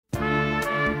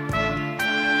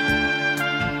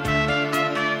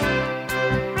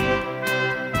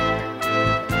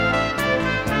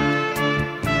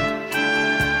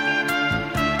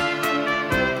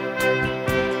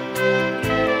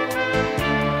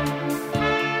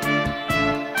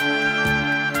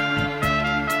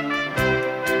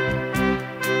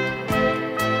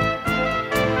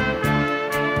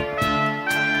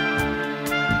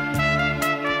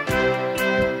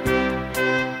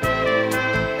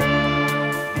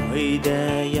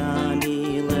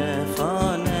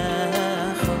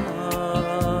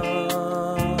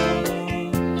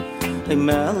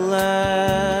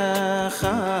melech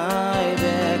chai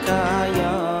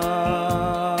v'kayam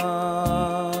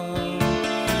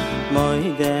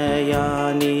moidei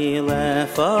ani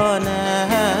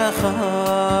lefanecha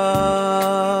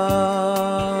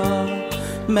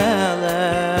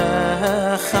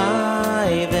melech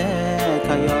chai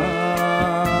v'kayam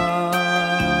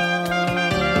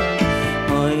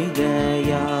moidei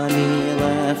ani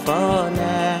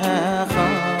lefanecha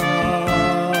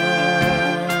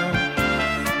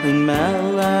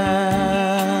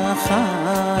melech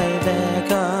chai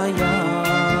v'kayam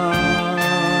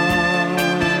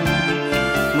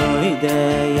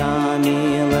moidei ani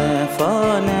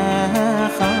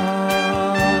lefanecha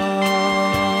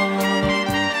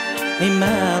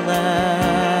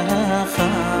melech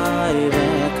chai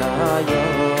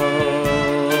v'kayam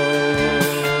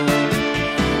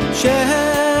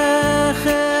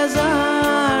shechazart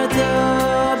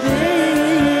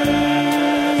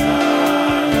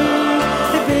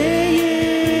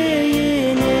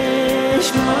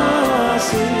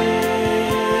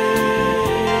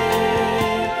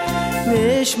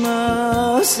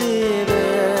Mishmasi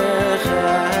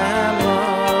b'chama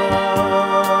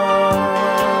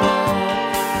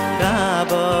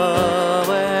Rabbi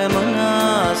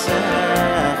v'munasecha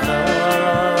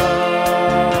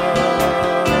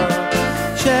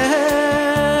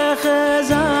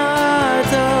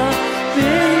shechazarta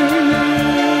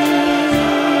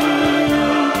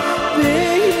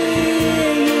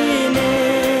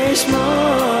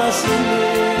b'nishmasi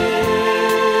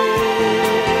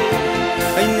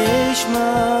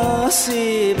Nishmasi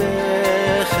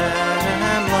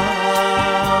b'chama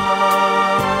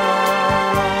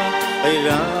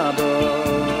Rabbi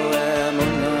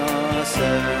v'munasecha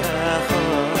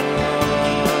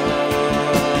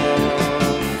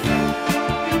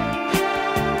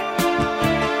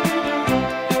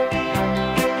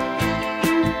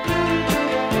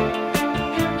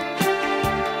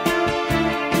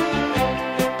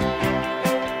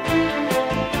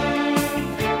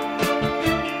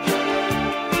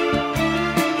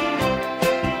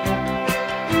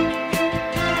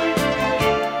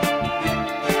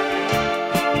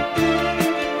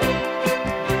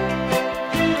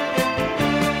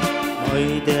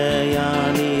moidei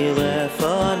ani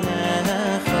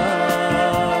lefanecha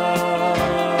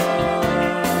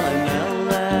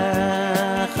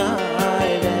melech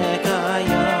chai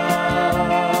v'kayam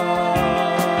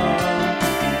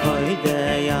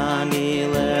moidei ani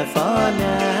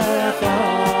lefanecha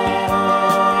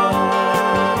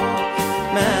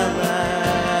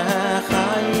melech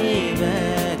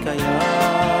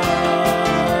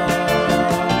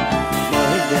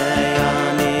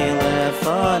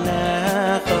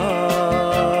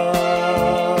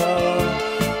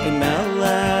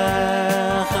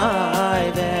chai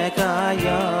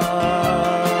v'kayam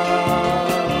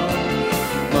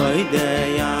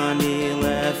moidei ani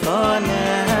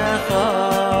lefanecha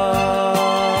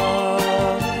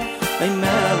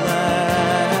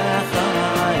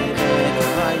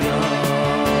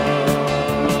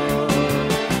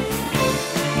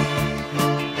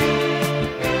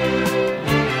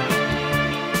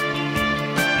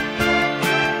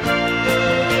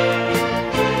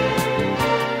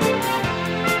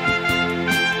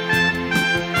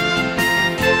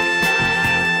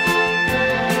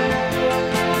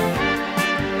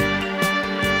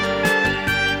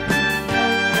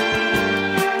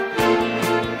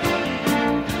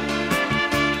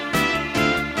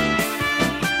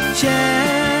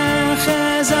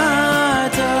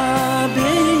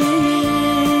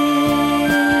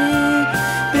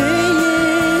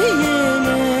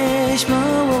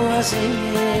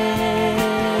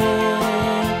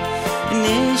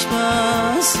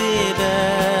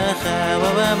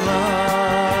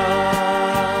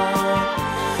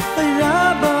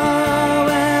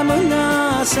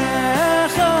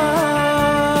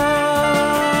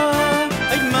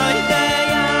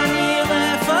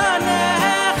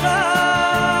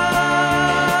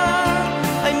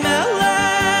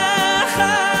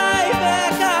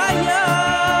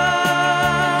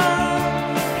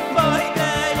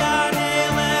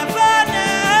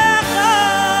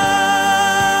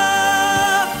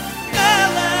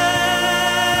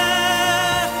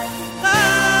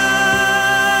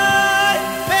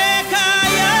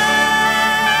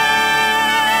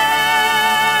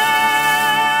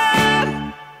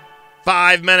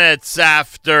Minutes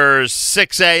after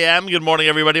 6 a.m. Good morning,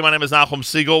 everybody. My name is Nachum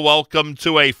Siegel. Welcome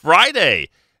to a Friday,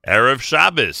 Erev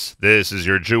Shabbos. This is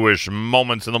your Jewish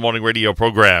Moments in the Morning radio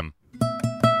program.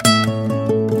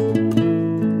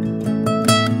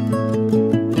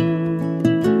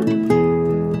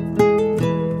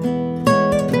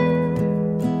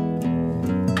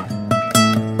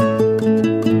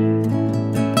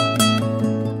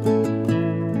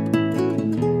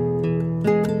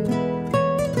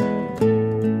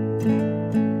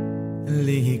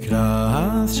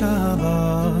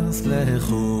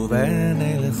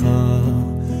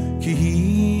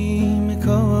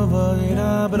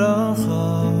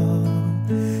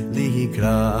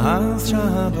 לקראת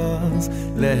שבת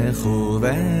לכו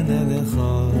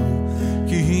ונלכה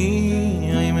כי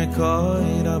היא מקור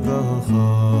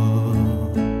הברכה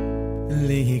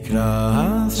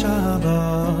לקראת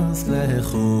שבת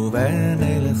לכו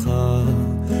ונלכה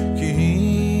כי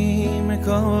היא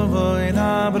מקור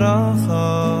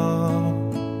הברכה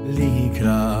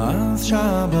לקראת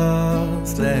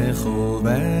שבת לכו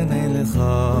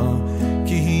ונלכה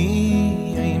כי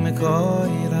היא מקור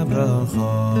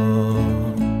הברכה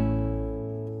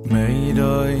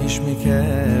מידוש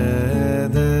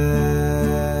מקדם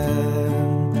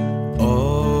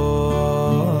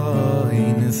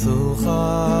אוי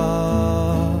נסוכה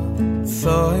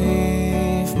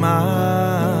סויף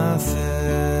מעשה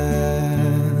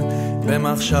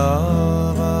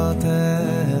במחשבה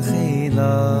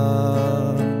תחילה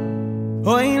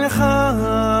אוי לך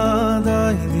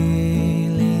דיידי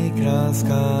לקראת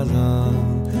סקלה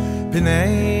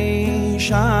פני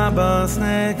שבס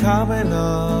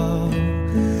נקבלה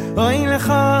אוי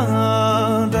לך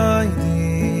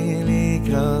דיידי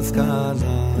לקראת סקלה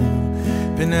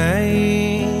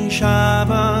פני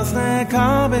שבס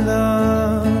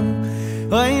נקבלה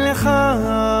אוי לך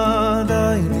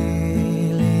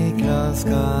דיידי לקראת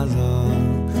סקלה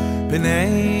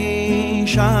פני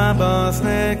שבס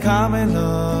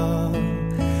נקבלה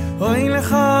אוי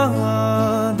לך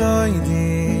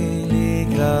דיידי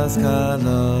לקראת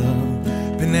סקלה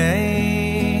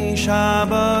פני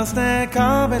שבס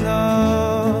נקבלה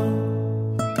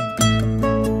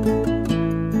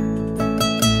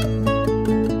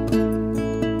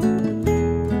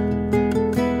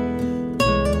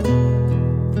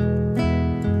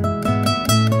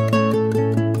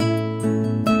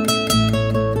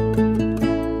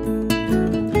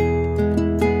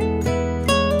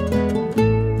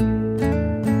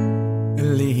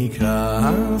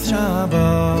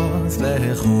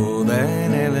לכו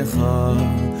ונלכה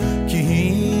כי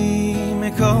היא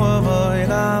מקור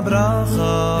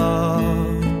הברכה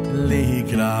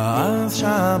לקראת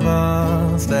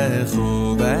שבת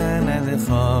לכו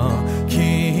ונלכה כי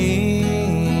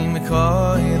היא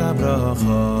מקור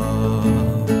הברכה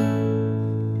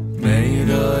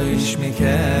מידוש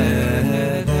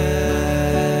מקדם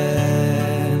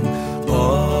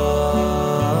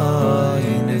אוי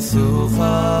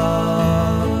נסוכה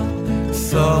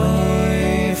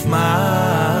סויף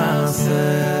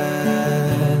מעשה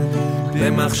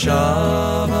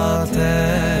במחשבה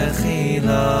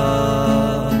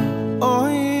תחילה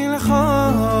אוי לך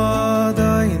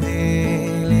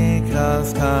דיידי לקראת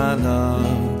סקלה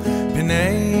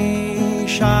פני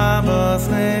שבס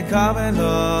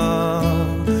נקבלה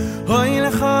אוי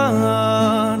לך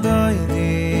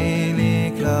דיידי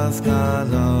לקראת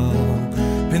סקלה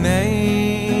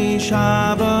פני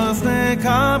שבס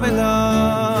נקבלה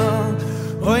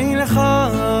אוי לך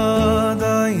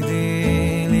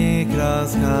דיידי לקראת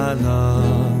סקלה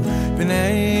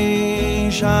פני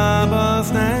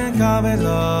שבס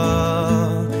נקבלה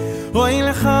אוי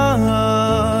לך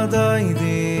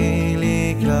דיידי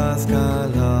לקראת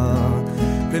סקלה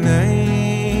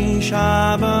פני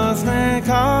שבס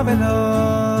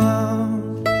נקבלה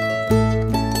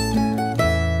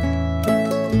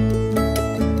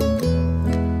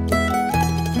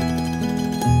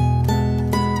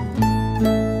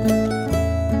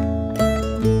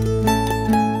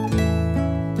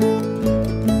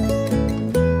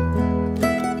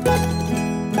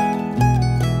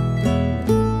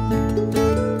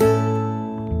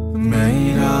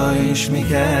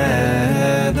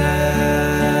מקדם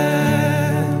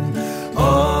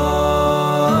אוי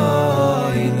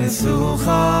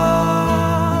נסוכה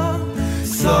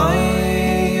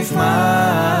סויף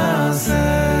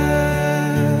מעשה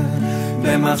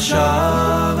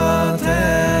במחשבה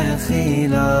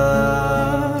תחילה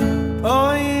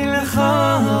אוי לך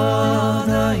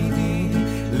דיידי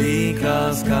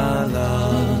לקראת סקלה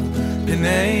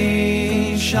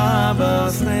פני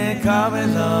שבס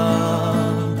נקבלה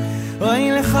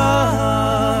אוי לך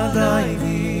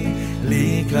דיידי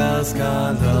לקראת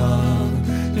סקלה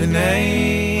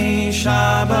פני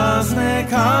שבס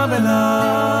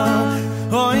נקבלה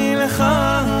אוי לך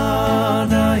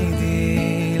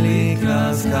דיידי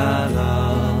לקראת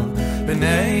סקלה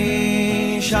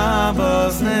פני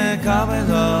שבס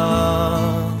נקבלה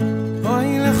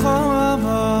אוי לך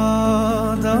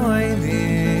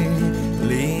דיידי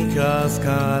לקראת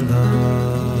סקלה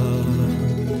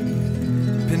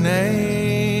פני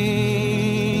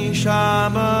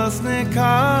שבס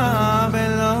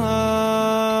נקבלה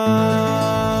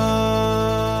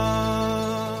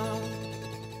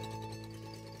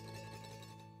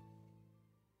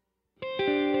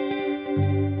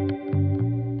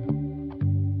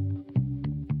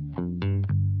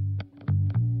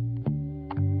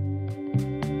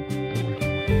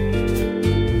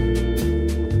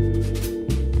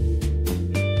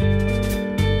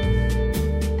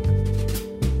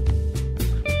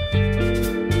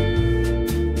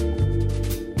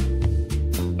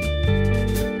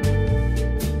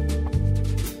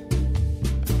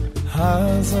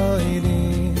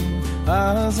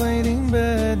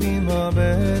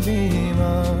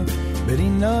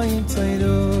Berinayim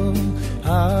Tayru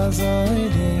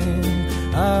Hazayrim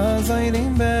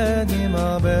Bedima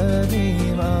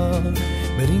Berinayim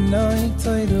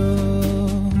Tayru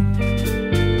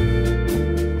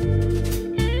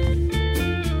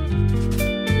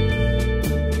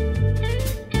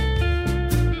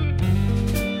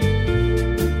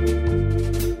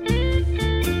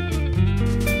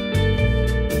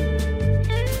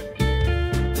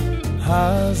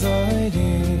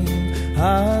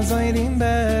Hazayrim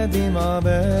Bedima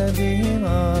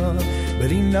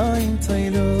Berinayim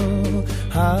Tayru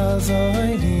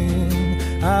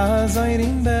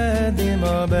Hazayrim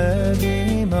Bedima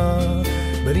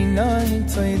Berinayim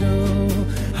Tayru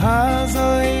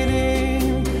Hazayrim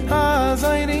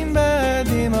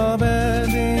Bedima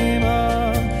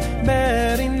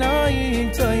Berinayim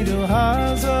Tayru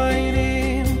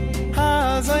Hazayrim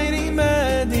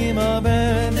Bedima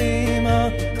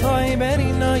Hoy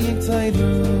Berinayim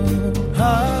Tayru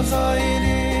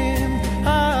Hazayrim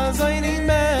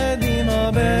Bedima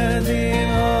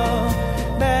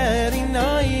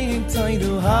Berinayim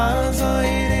Tayru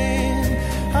Hazayrim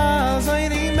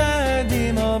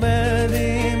Bedima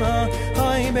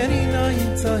Hoy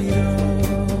Berinayim Tayru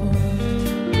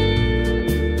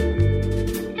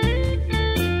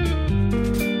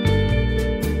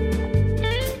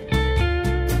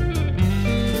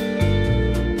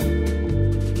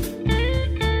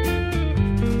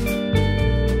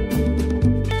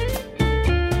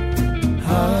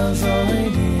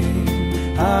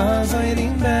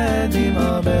Hazayrim Bedima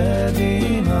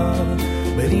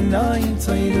Berinayim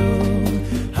Tayru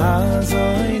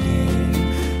Hazayrim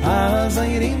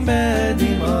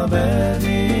Bedima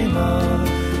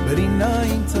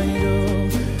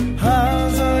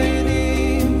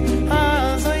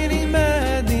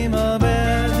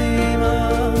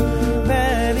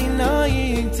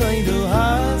Berinayim Tayru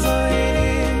Hazayrim Bedima Berinayim Tayru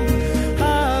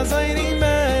Hazayrim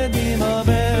Bedima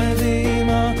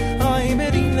Ay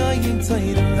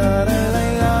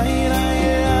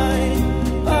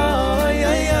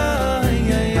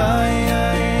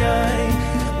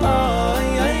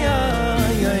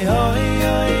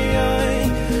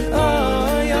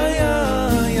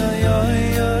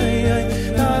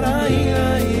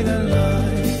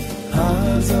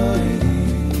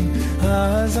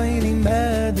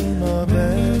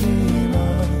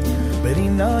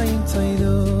Berinayim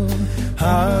Tayru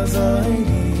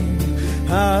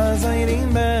Hazayrim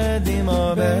Bedima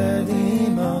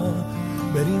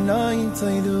Berinayim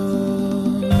Tayru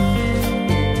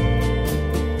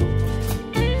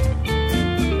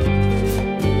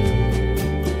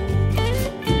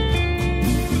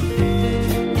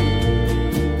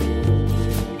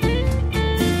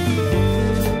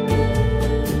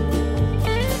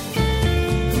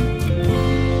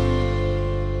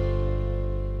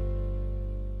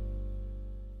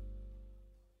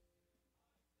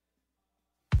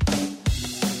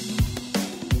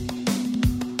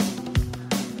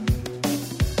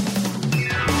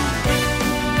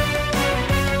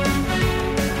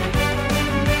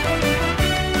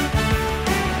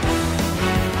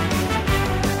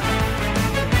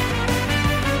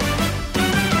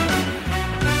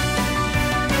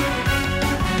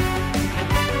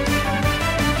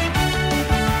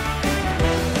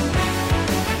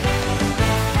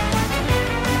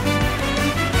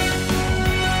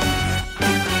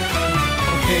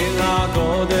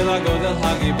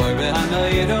Hagiboy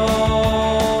behanayro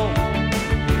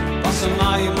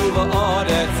Basamayim uva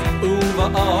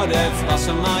oretz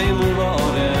Basamayim uva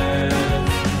oretz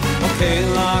Okay,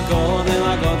 la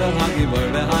god Hagiboy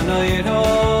behanayro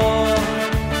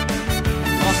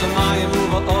Basamayim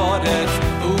uva oretz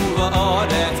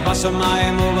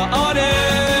Basamayim uva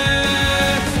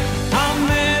oretz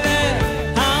Hamelech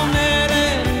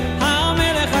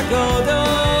HaGodol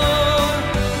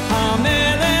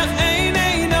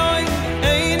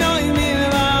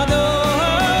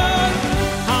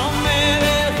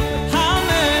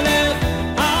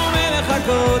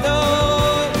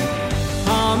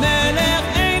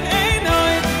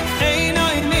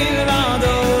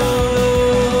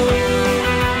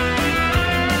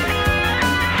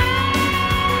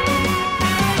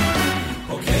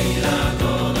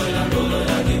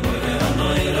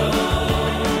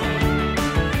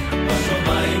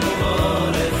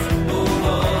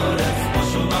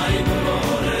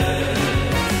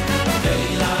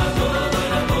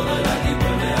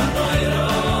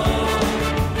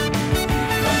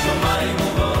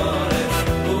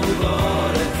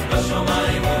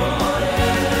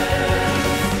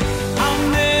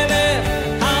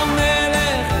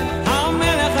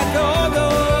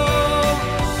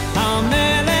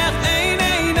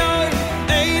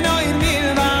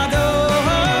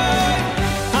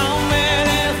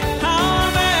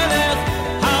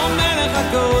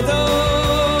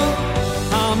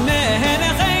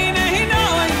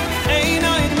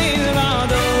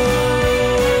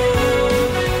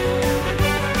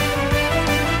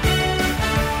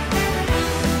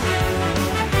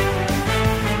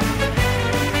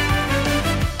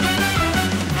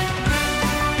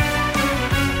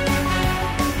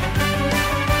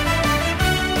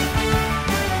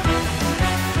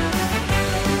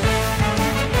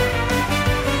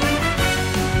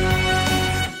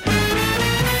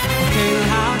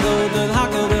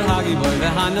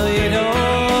hanoido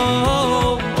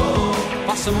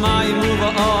Bashamayim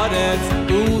uva'aretz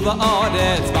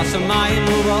uva'aretz Bashamayim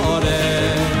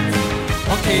uva'aretz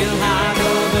Okil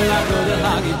hagodel hagodel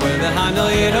hagibor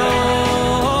v'hanoido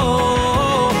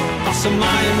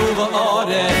Bashamayim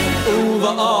uva'aretz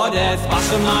uva'aretz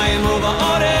Bashamayim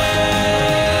uva'aretz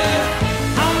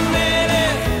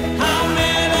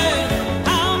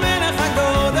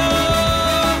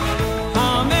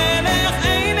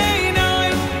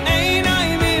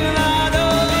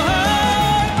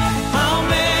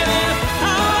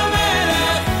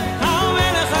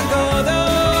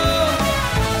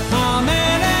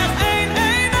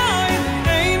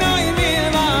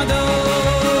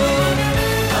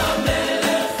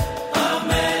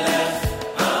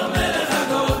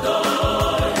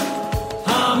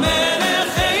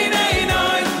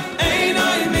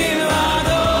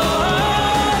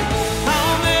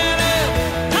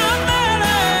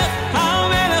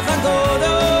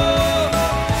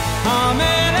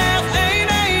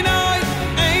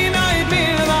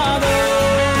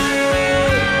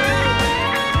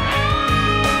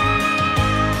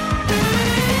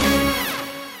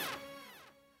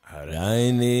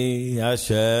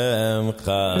Hashem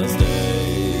chasdeichu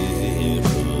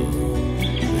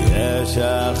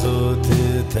Yeshachut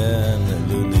titen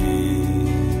luni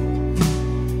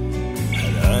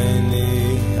Halayni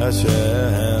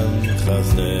Hashem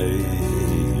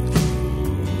chasdeichu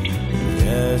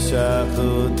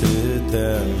Yeshachut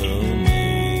titen luni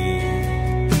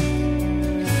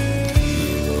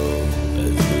Kilo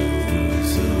ezu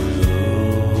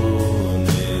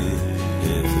suluni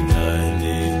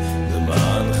Ifnayni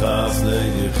Leman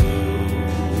chasdeichu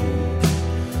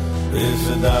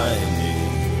Ifnayni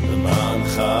Leman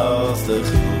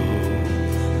chasdeichu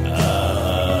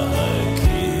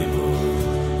Akimu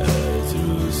ezu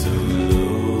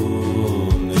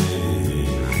suluni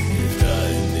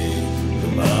Ifnayni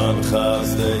Leman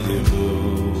chasdeichu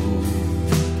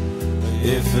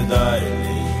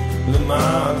Ifnayni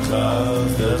Leman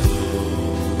chasdeichu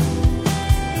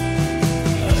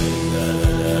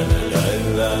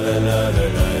la la la la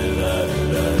la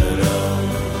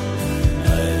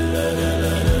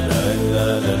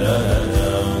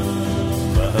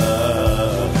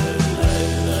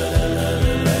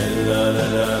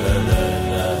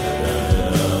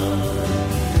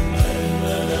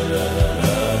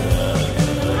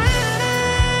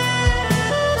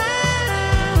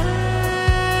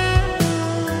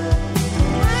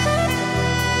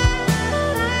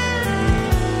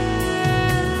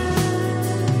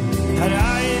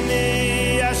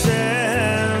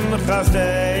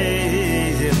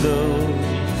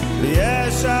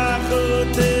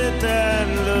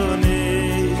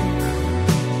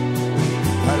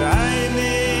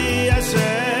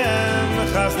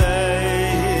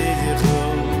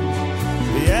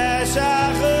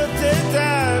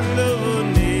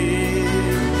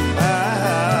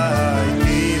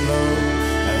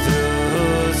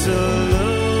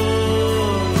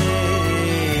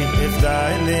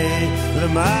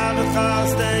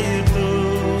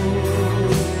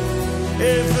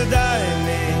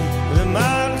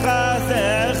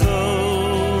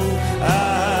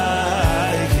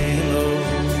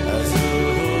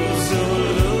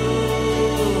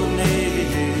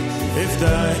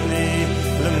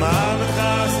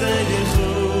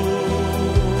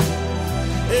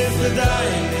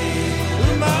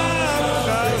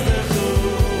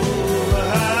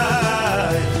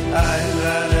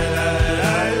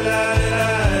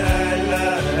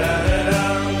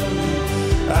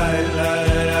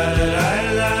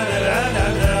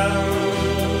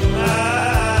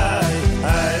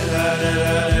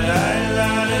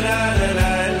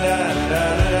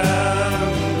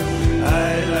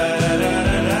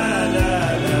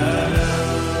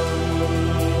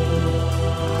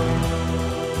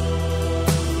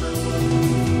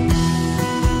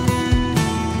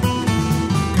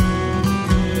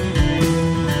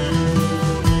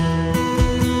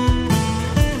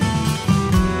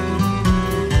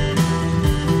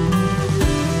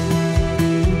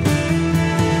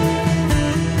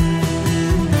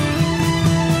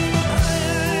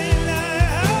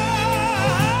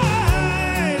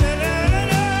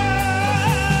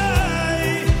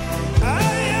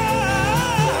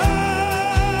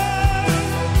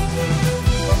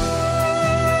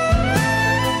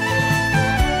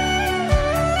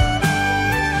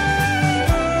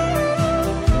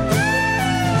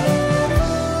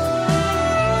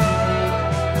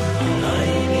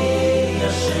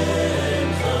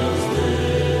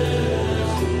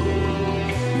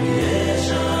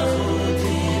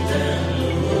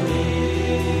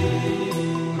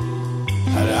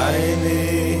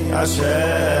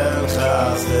Hashem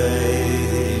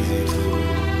Chazeichu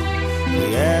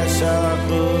Yeshar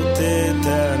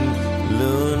Chutitan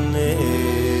Luni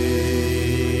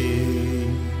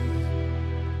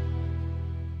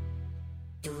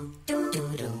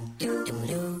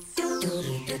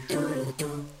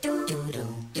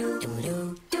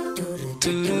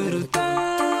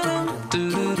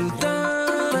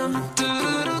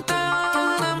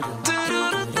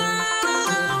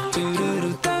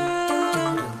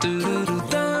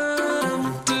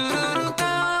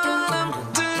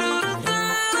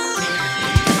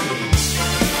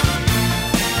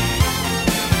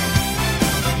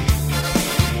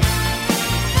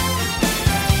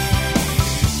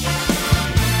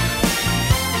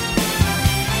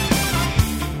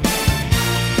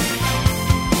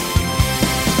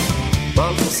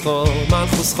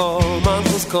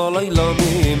Malchus kol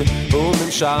oilomim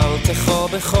וממשלתך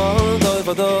בכל דוי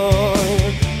ודוי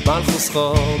Malchus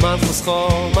kol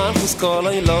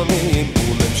oilomim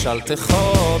וממשלתך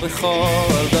בכל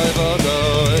דוי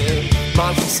ודוי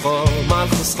Malchus kol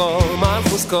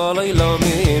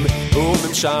oilomim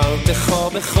וממשלתך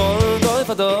בכל דוי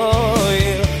ודוי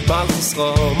Malchus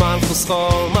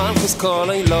kol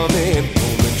oilomim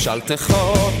וממשלתך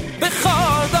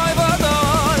בכל דוי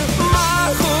ודוי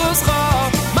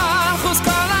Malchus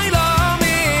kol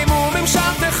oilomim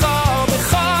וממשלתך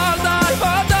בכל דוי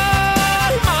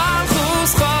ודוי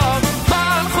Malchus kol oilomim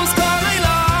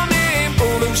וממשלתך בכל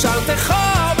דוי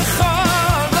ודוי Malchus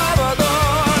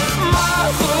kol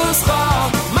oilomim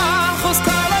וממשלתך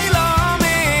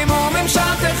בכל דוי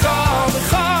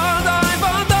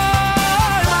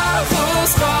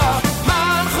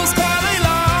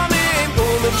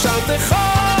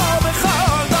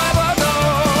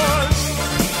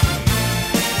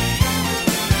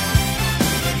Malchus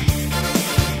kol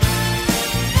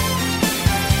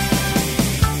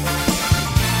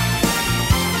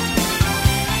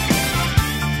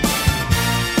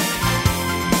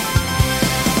oilomim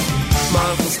וממשלתך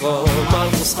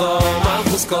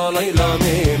Malchus kol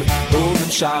oilomim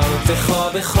וממשלתך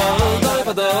בכל דוי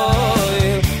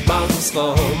ודוי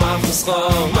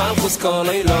Malchus kol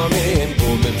oilomim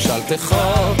וממשלתך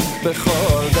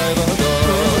בכל דוי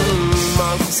ודוי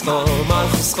Malchus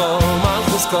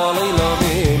kol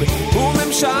oilomim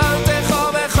וממשלתך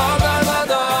בכל דוי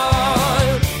ודוי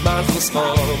Malchus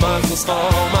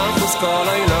kol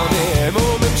oilomim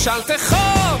וממשלתך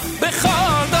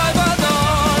בכל דוי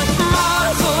ודוי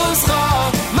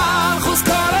Malchus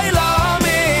kol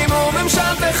oilomim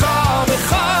וממשלתך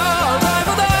בכל דוי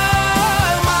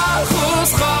ודוי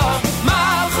Malchus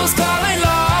kol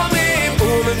oilomim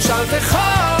וממשלתך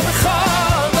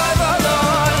בכל דוי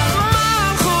ודוי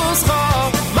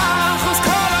Malchus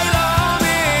kol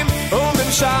oilomim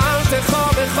וממשלתך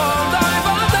בכל דוי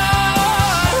ודוי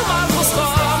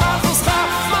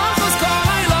Malchus kol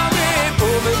oilomim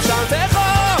וממשלתך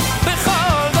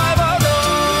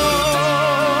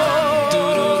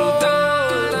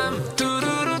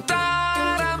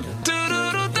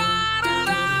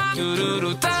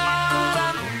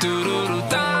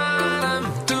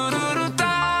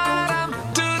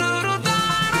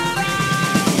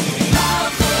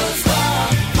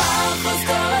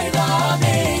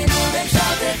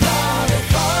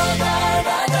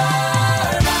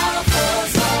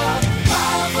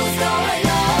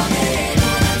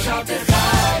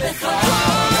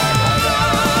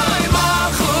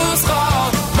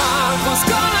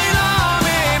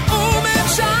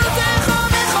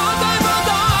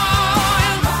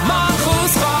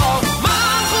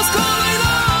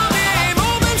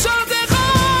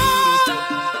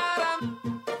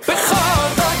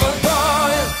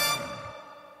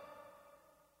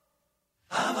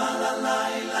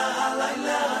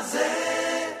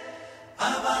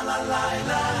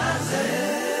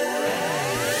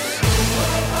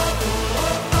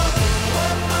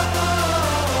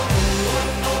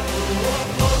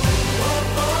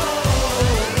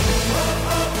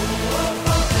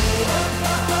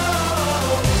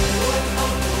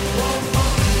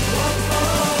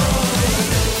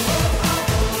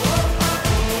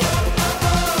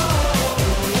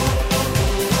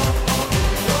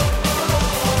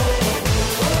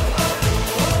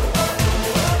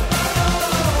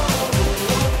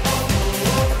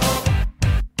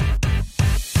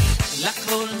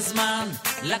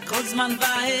לכל זמן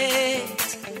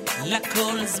ועת,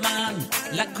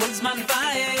 לכל זמן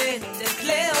ועת, את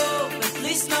לאהוב, את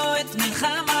לשנוא, את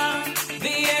מלחמה,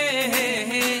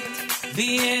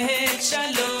 ועת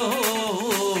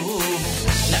שלום.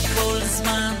 לכל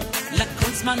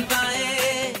זמן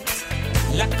ועת,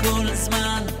 לכל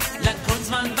זמן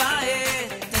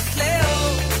ועת, את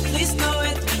לאהוב, את לשנוא,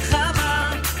 את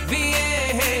מלחמה, ועת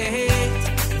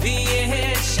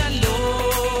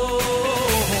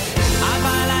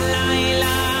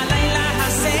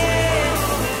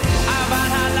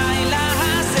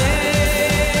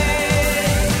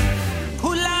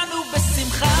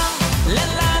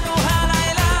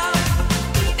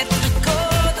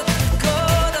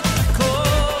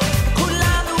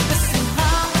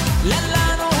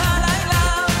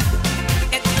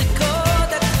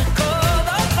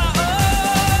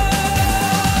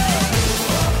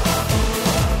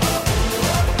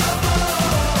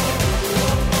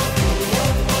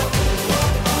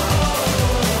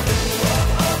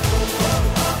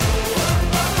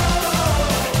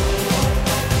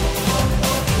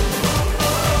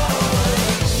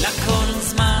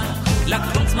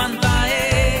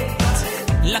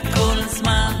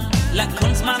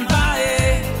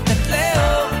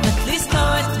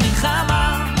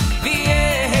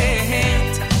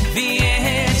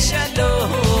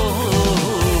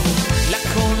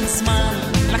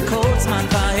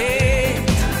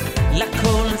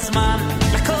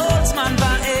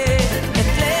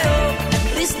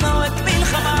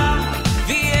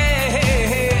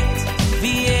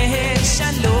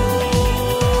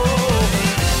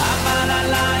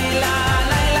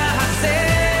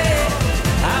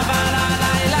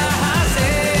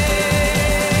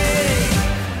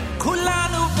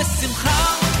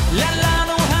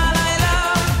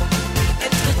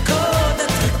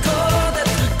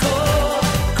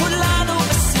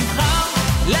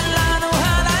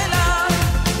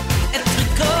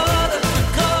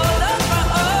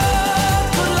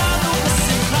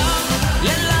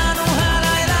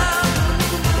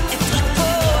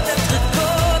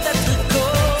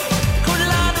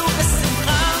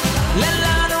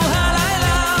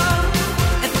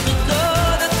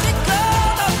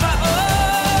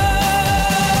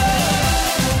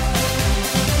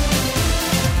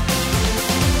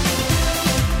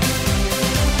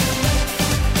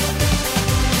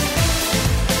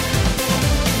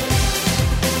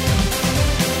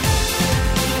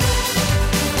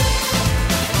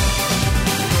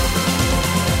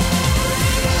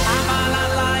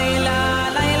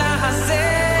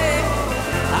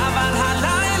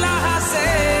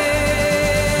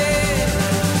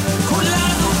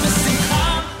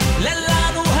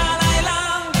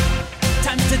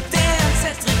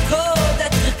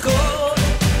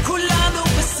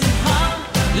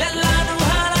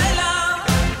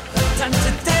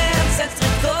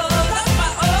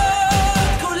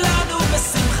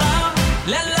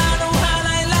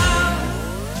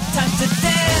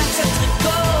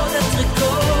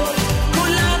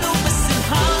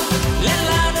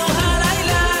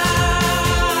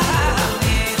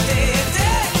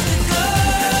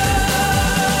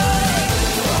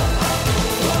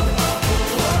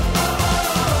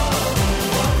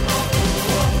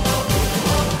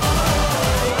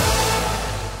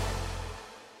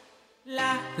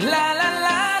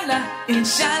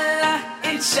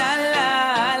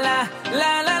inshallah, la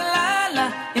la la la la,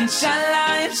 inshallah,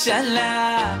 inshallah,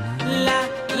 la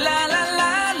la la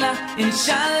la la,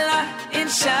 inshallah,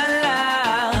 inshallah.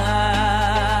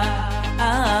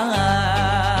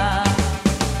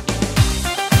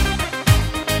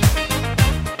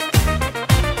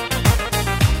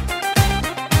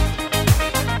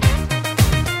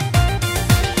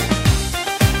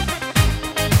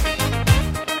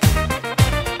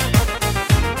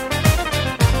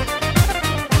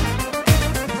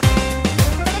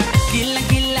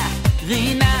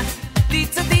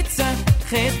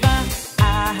 חדווה,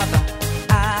 אהבה,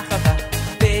 אהבה,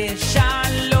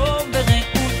 בשלום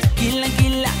ורעות, גילה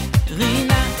גילה,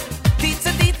 רינה,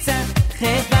 טיצה טיצה,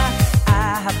 חדווה,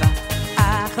 אהבה,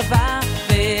 אהבה,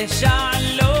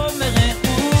 בשלום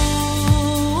ורעות.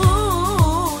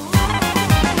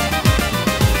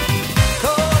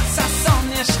 כל ששון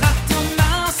יש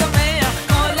חתונה, שמח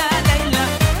כל הלילה,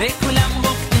 וכולם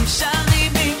רוקדים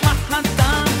שרים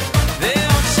ממחתם,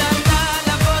 ועוד שנה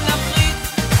לבוא לברית,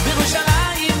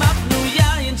 בירושלים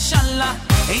הבנויה אינשאללה.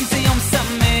 איזה יום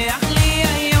שמח לי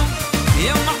היום,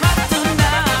 יום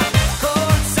החתונה.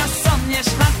 כל ששון יש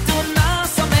חתונה,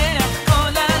 שמח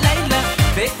כל הלילה,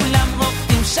 וכולם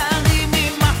רוקדים שרים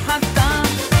ממחתם,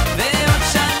 ועוד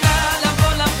שנה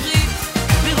לבוא לברית,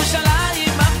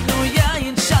 בירושלים הבנויה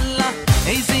אינשאללה.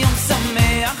 איזה יום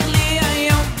שמח לי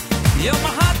היום, יום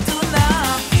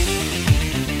החתונה.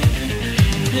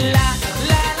 לה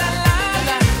לה לה לה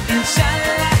לה,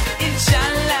 אינשאללה,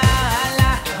 אינשאללה,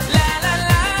 לה לה לה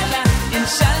לה לה,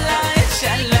 אינשאללה,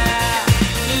 אינשאללה,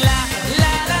 לה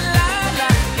לה לה לה לה,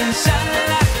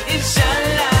 אינשאללה,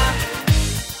 אינשאללה.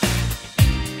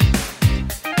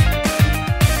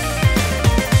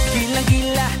 גילה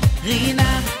גילה,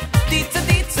 רינה, טיצה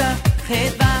טיצה,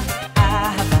 חדווה,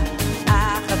 אהבה,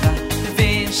 אהבה,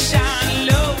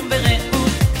 ושלום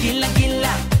ורעות. גילה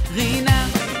גילה, רינה,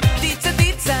 טיצה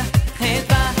טיצה,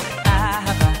 חדווה,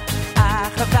 אהבה,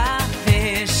 אהבה,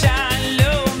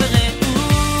 ושלום ורעות.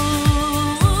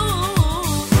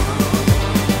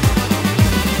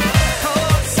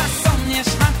 כל ששון יש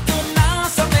חתונה,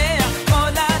 שמח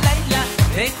כל הלילה,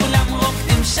 וכולם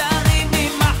רוקדים שרים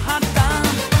ממחתם,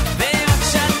 ועוד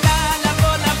שנה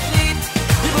לבוא לברית,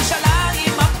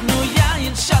 בירושלים הבנויה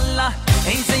אינשאללה.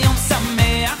 איזה יום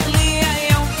שמח לי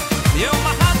היום, יום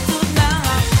החתונה.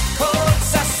 כל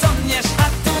ששון יש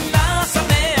חתונה,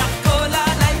 שמח כל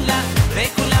הלילה,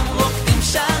 וכולם רוקדים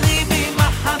שרים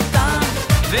ממחתם,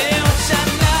 ועוד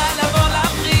שנה לבוא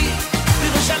לברית,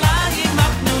 בירושלים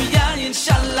הבנויה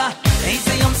אינשאללה.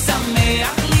 איזה יום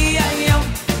שמח לי היום,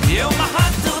 יום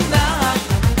החתונה.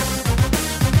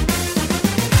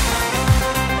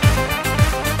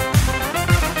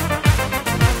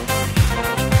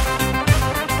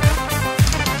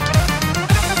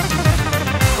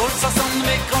 כל ששון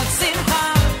וכל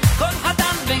שמחה, כל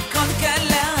חתן וכל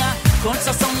כלה, כל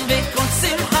ששון וכל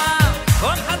שמחה,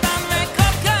 כל חתן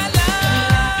וכל כלה.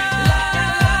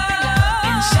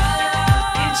 אינשאללה,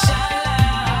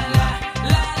 אינשאללה,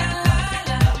 לה לה לה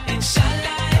לה,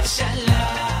 אינשאללה, אינשאללה,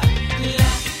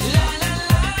 לה לה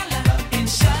לה לה,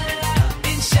 אינשאללה,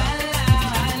 אינשאללה,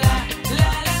 לה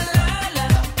לה לה לה,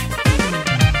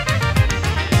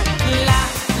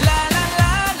 לה לה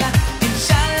לה לה,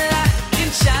 אינשאללה,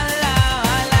 אינשאללה,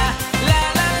 לה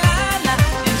לה לה לה,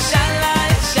 אינשאללה,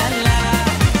 אינשאללה,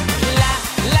 לה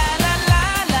לה לה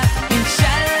לה,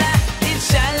 אינשאללה,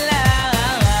 אינשאללה.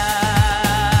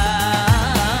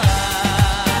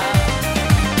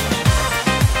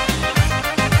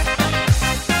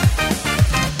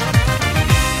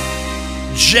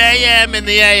 JM in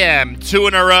the AM. Two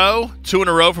in a row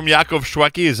from Yaakov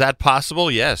Shweki. Is that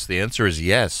possible? Yes. The answer is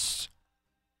yes.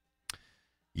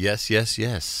 Yes, yes,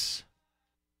 yes.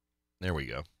 There we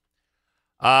go.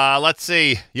 Let's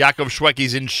see. Yaakov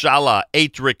Shweki's Inshallah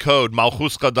 8 code.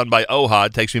 Malchuska done by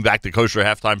Ohad. Takes me back to Kosher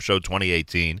Halftime Show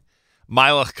 2018.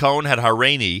 Milach Cohen had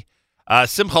Hareini.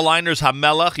 Simcha Liner's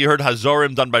Hamelach. You heard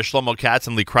Hazorim done by Shlomo Katz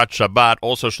and Likrat Shabbat.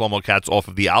 Also Shlomo Katz off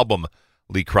of the album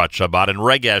Likrat Shabbat. And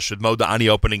Regesh with Mo Da'ani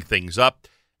opening things up.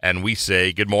 And we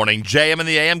say good morning, JM in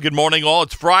the AM. Good morning, all.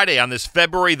 It's Friday on this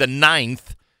February the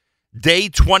 9th. Day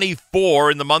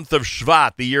 24 in the month of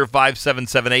Shvat, the year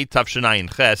 5778, Tafshinayin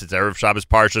Ches. It's Erev Shabbos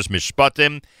Parshas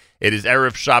Mishpatim. It is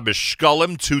Erev Shabbos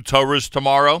Shkolim, 2 Torahs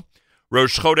tomorrow.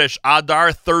 Rosh Chodesh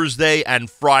Adar, Thursday and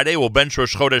Friday. We'll bench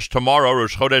Rosh Chodesh tomorrow.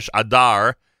 Rosh Chodesh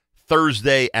Adar,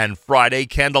 Thursday and Friday.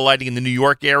 Candlelighting in the New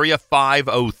York area,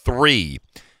 5:03.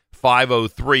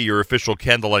 5:03, your official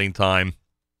candlelighting time.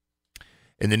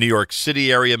 In the New York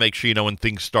City area, make sure you know when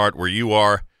things start where you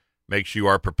are. Make sure you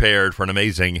are prepared for an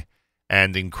amazing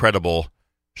and incredible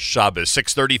Shabbos,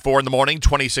 6:34 in the morning,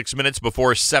 26 minutes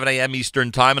before 7 a.m.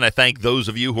 Eastern Time, and I thank those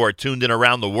of you who are tuned in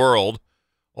around the world.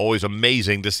 Always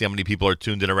amazing to see how many people are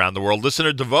tuned in around the world.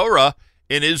 Listener Devora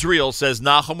in Israel says,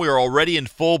 Nachum, we are already in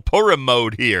full Purim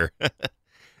mode here.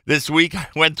 This week, I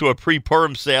went to a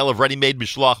pre-Purim sale of ready-made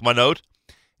Mishloach Manot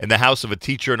in the house of a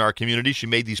teacher in our community. She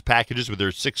made these packages with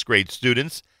her 6th grade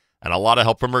students and a lot of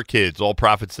help from her kids. All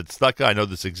profits at Stucca. I know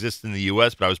this exists in the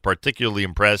U.S., but I was particularly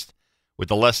impressed with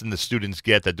the lesson the students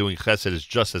get that doing chesed is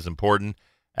just as important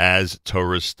as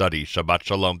Torah's study. Shabbat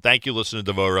Shalom. Thank you, listener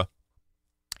Devora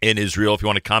in Israel. If you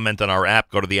want to comment on our app,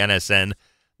 go to the NSN,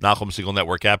 Nachum Segal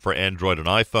Network app for Android and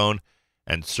iPhone,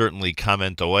 and certainly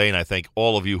comment away. And I thank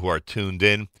all of you who are tuned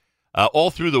in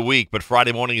all through the week. But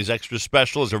Friday morning is extra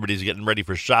special as everybody's getting ready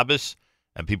for Shabbos,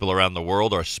 and people around the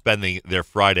world are spending their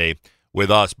Friday with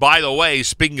us. By the way,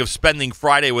 speaking of spending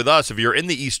Friday with us, if you're in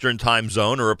the Eastern time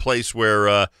zone or a place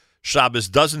where Shabbos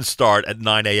doesn't start at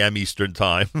 9 a.m. Eastern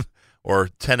time or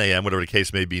 10 a.m., whatever the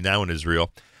case may be now in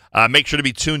Israel, make sure to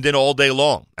be tuned in all day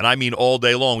long. And I mean all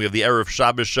day long. We have the Erev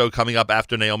Shabbos show coming up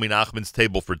after Naomi Nachman's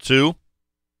Table for Two.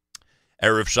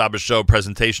 Erev Shabbos show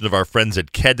presentation of our friends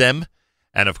at Kedem.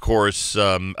 And, of course,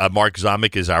 Mark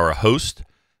Zamek is our host.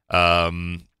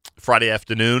 Friday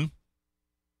afternoon,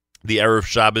 the Erev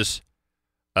Shabbos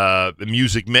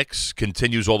music mix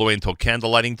continues all the way until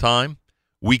candlelighting time.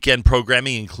 Weekend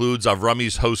programming includes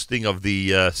Avrami's hosting of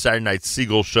the Saturday Night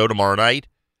Seagull show tomorrow night.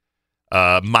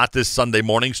 Matis Sunday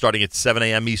morning starting at 7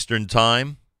 a.m. Eastern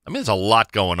Time. I mean, there's a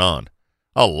lot going on.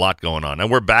 A lot going on.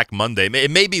 And we're back Monday. It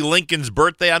may be Lincoln's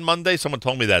birthday on Monday. Someone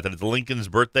told me that it's Lincoln's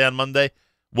birthday on Monday.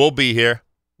 We'll be here.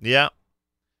 Yeah.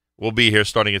 We'll be here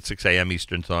starting at 6 a.m.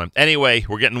 Eastern Time. Anyway,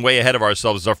 we're getting way ahead of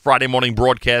ourselves. It's our Friday morning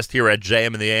broadcast here at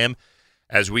JM in the AM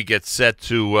as we get set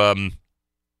to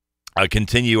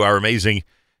continue our amazing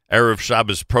Erev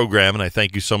Shabbos program, and I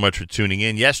thank you so much for tuning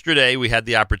in. Yesterday, we had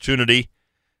the opportunity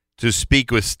to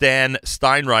speak with Stan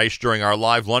Steinreich during our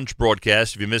live lunch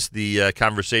broadcast. If you missed the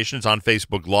conversation, it's on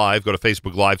Facebook Live. Go to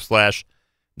Facebook Live / Nachum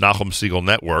Segal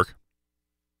Network.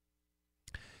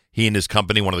 He and his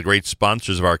company, one of the great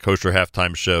sponsors of our Kosher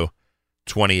Halftime Show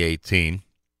 2018.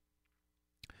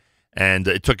 And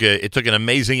it took an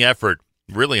amazing effort,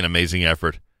 really an amazing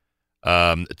effort,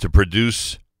 to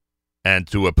produce and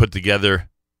to put together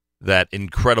that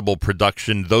incredible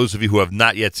production. Those of you who have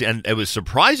not yet seen, and it was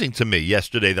surprising to me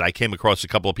yesterday that I came across a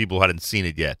couple of people who hadn't seen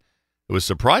it yet. It was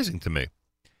surprising to me.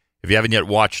 If you haven't yet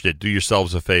watched it, do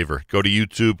yourselves a favor. Go to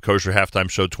YouTube, Kosher Halftime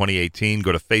Show 2018.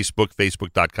 Go to Facebook,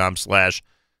 facebook.com/Nachum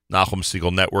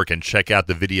Segal Network, and check out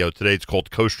the video today. It's called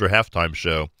Kosher Halftime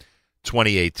Show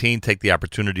 2018. Take the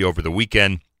opportunity over the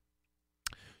weekend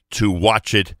to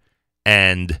watch it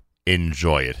and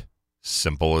enjoy it.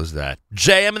 Simple as that.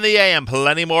 JM in the AM.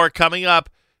 Plenty more coming up.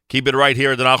 Keep it right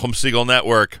here at the Nachum Segal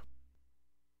Network.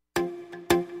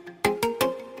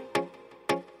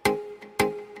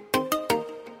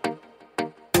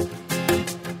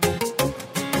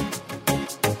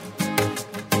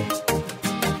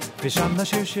 ושם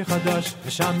נשיר שיר חדש,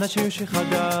 ושם נשיר שיר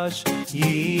חדש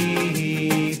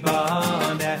ייבנה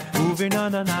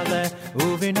וביננה נעלה,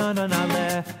 וביננה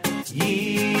נעלה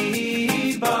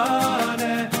ייבנה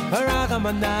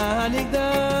הרחמנה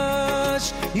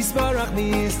הנקדש יסברך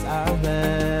מיסעלה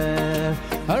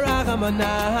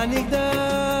הרחמנה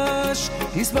הנקדש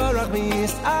יסברך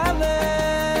מיסעלה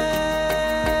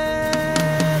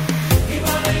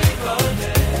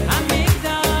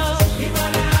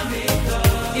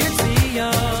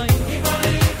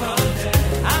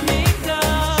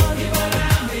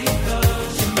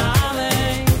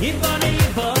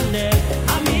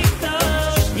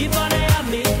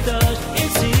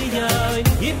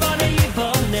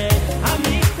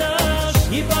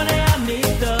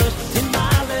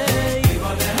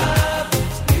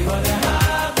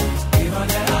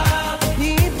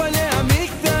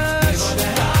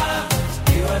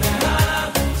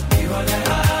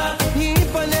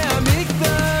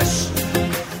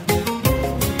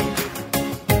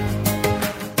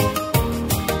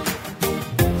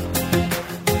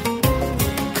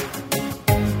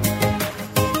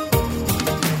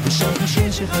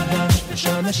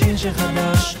השיר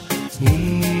שחדש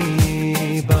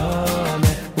ייבנה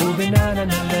וביננה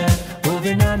נעלה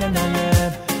וביננה נעלה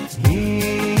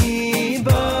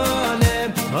ייבנה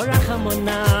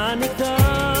הרחמנה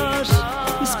נקדש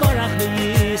יסברך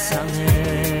ויסעלה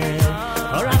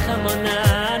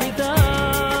הרחמנה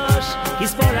נקדש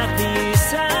יסברך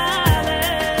ויסעלה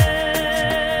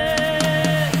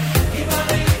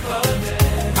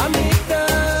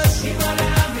המקדש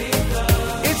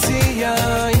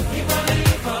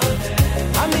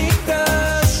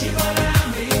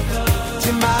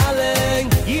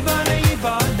it's the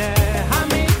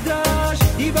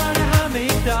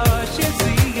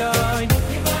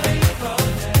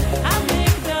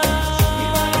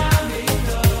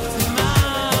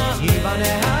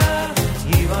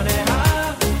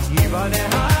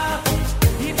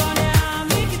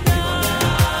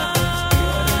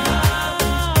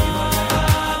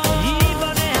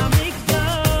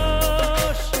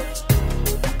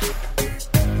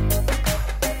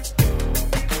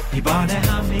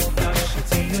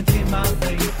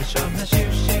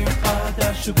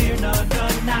shubir na na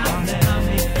na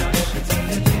hamikdash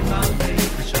tziyudim alei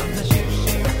sham nashir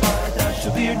shir chadash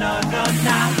shubir na na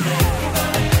na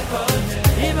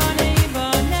Ibane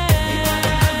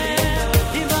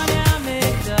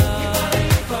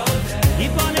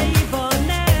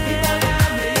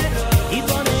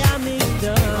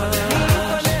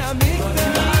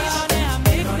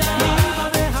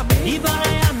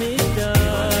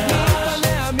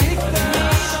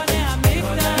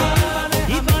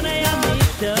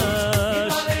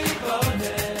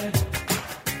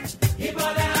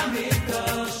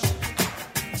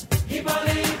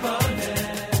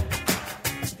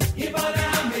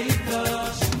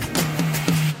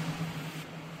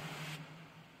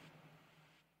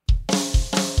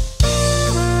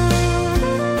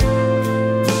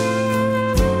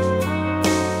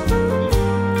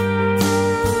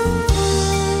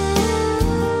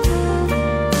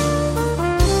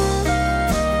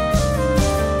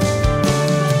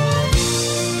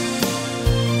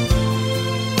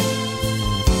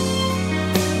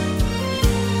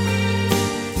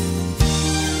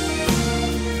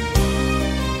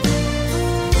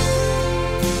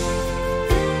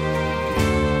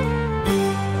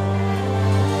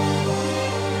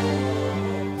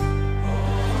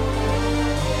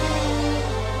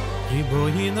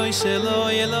Shelo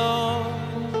yelo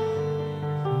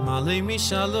malay mi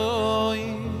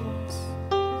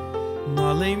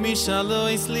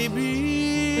shalois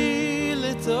libi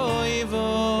letoivo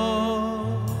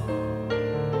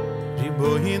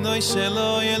ribohi noy shelo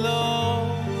yelo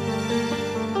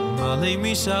malay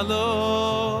mi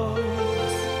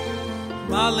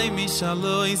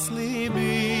shalois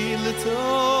libi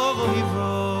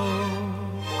letoivo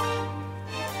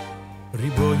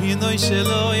ribohi noy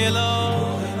shelo yelo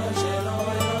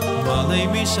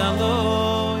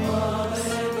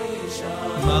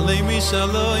Malay mi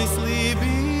shalois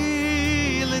libi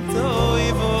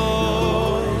letoivo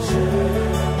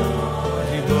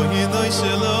Ribohi noy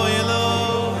shelo yelo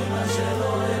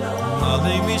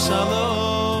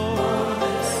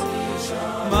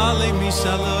Malay mi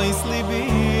shalois libi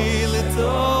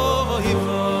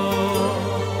letoivo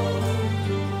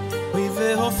We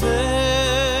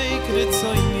vehofei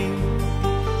kretzoini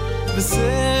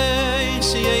V'sei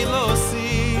שיהיה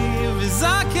לוסי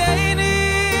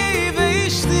וזכיני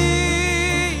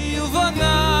ואשתי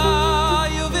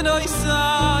ובני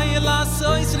ובנויסי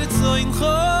לעשויס רצוינך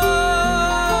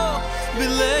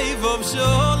בלב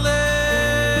אבשולם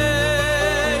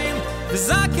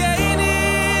וזכיני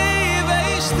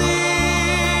ואשתי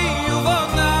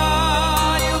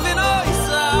ובני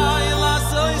ובנויסי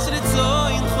לעשויס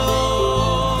רצוינך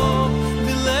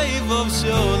בלב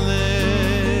אבשולם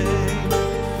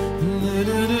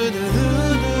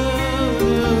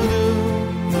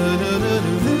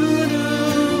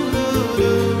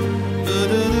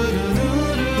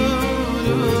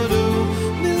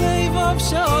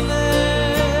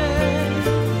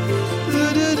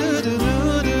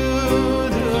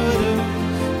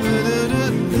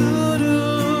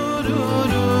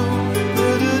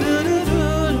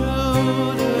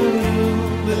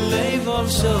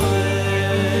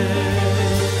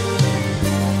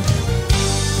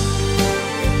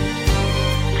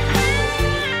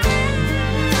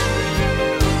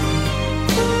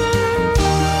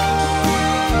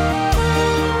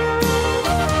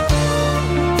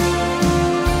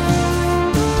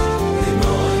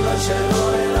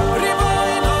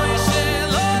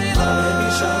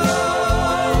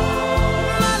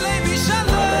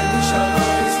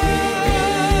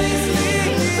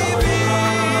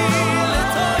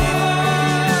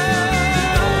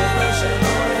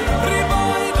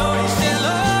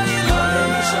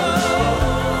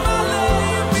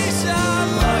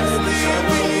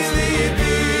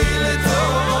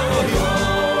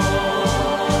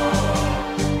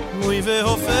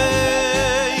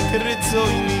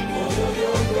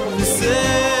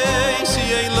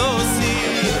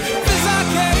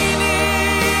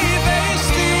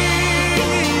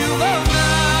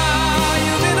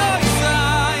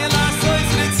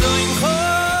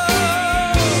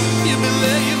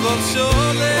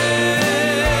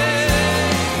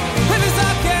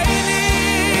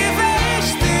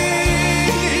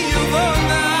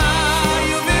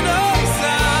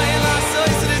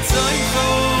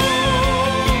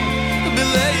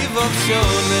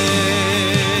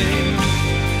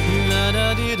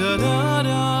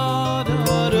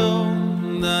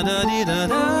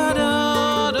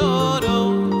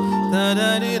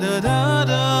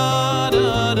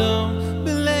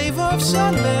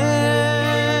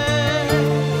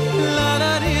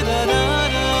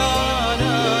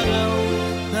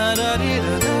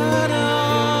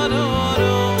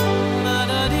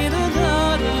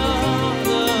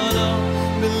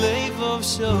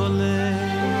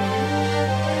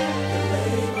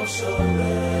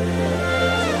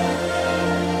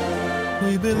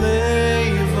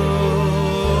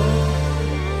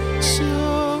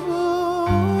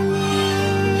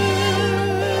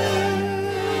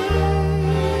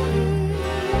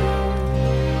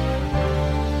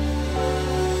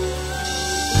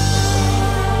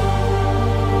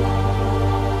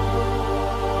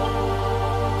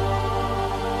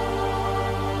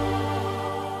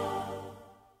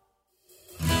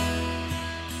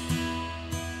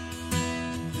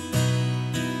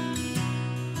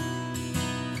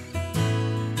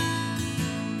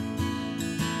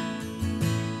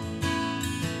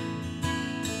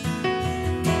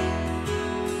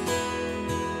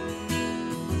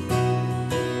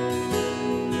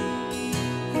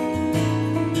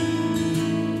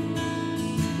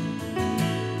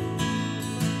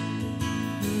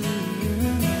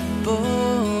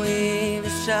בואי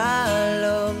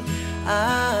ושלום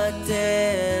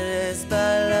התרס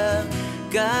בלה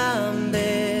גם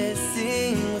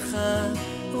בשמחה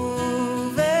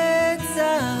ובצהלה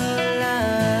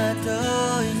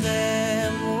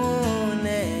תויכם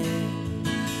מונה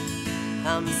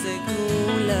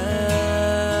המסגולה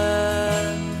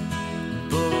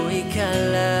בואי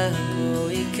קלה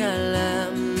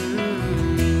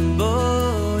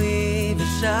בואי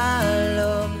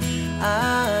ושלום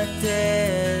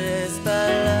התרס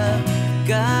בלה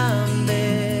גם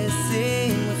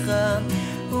בשמחה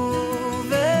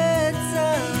ובצהלה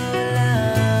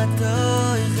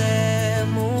תויכם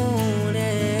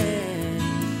מונה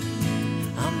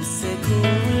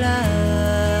המסגולה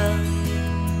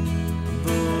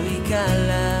בואי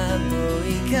קלה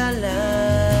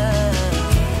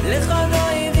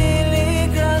לכבוי וילי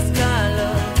גרס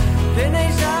קלה פני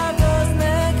שבוס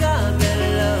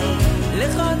מקבלה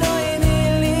לכבוי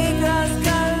וילי גרס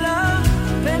קלה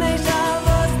פני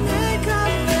שבוס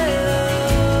מקבלה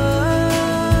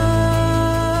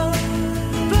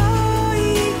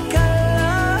בואי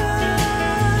קלה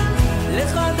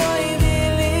לכבוי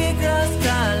וילי גרס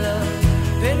קלה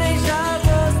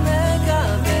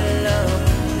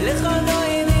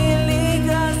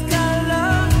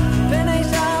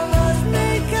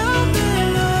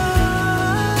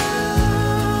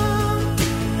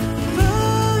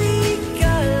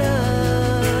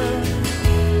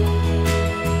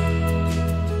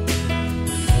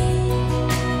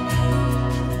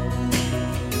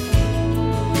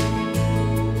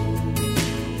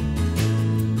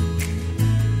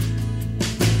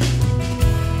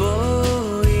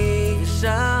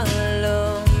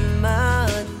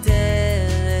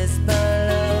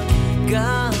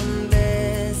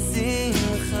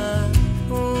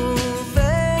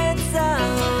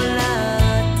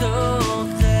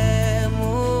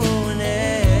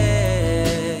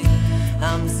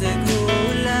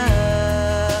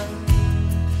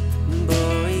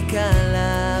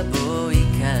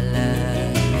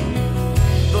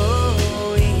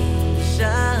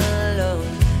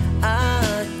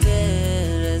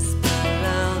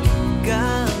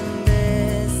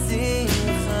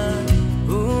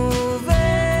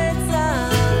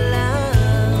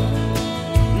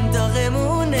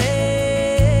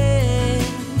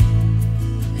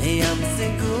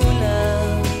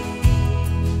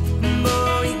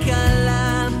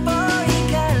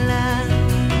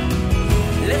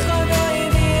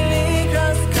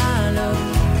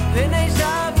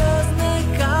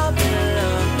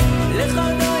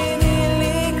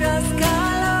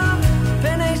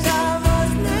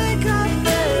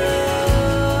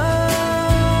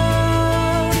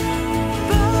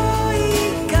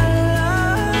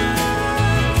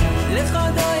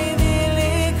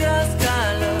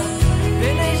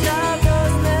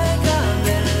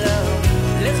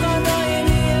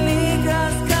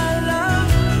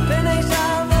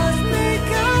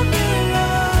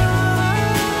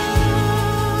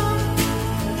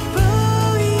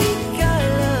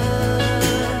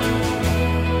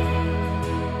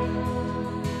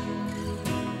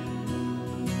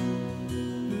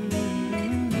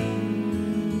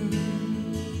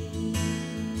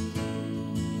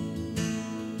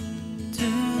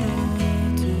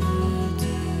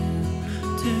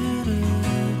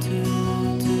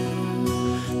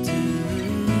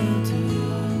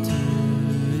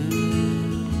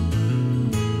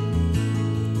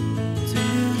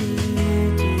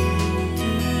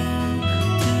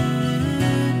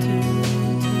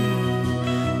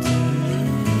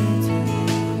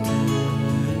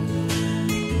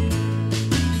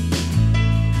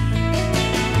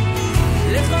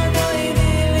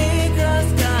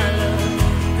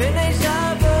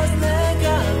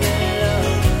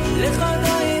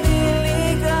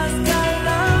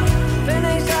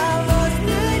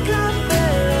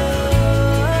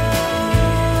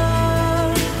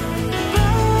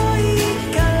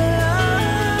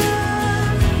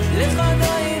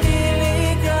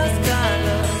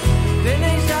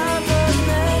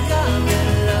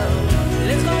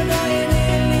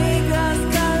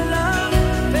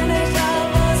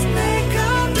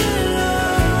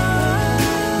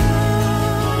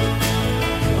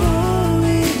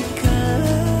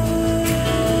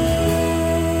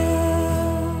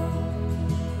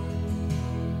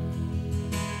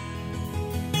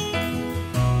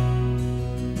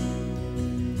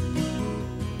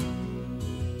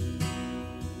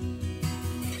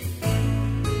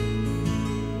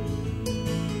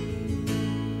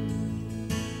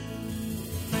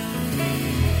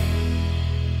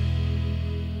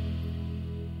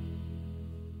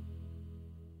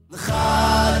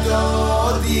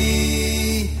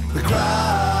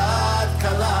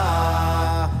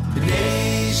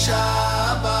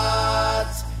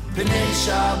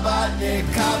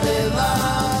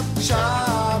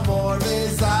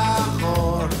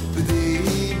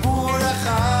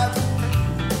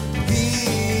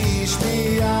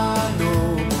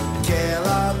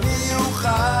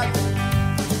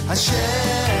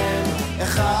השם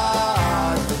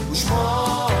אחד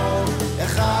ושמו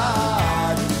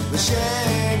אחד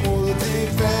ושם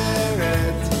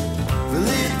ולתפארת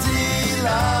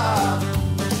ולתהילה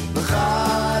לך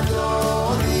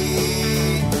אדוני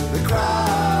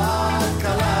וקראת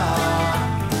קלה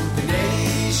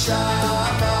בני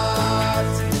שבת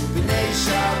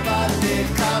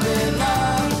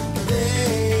נקבלה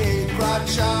וקראת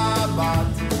שבת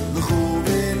לכו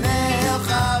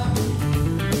ונלחם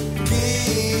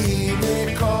כי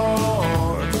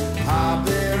מקור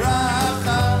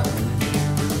הברכה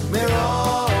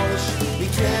מראש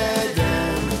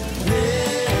מקדם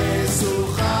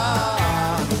לסוכה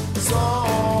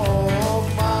סוף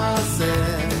מעשה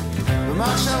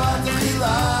במחשבה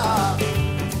תחילה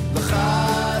לך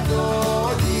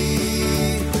אדוני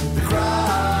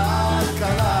וקראת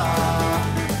קלה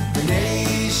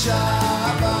בני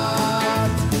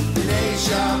שבת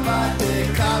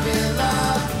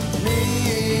תקבלה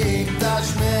מקדש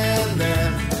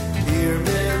מלך עיר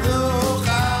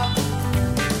מלוכה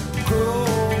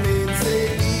קום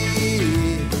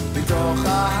יצאי מתוך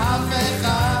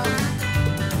ההפכה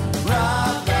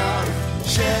רב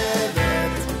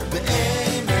שבט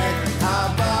בעמק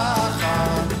הבכה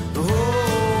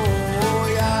והוא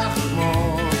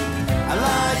יחמור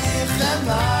עלייך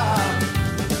חמלה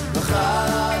לך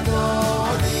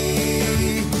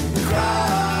אדוני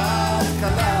וקראת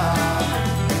קלה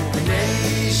בני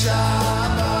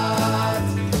שבת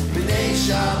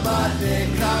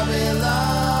נקבלה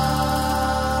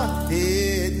את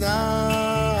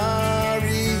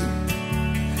נערי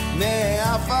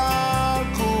מעפר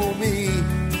קומי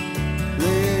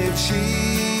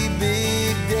לבשי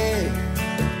בגדי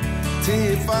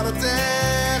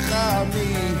תפארתך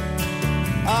עמי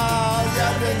על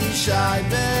יד בני שי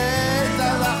בית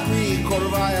הלחמי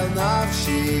קורבה אל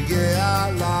נפשי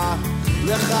גאלה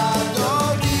לך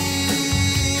אדוני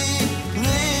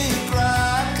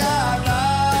לקראת קלה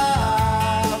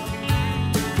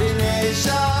בני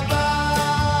שבת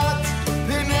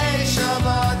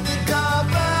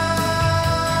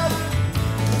נקבל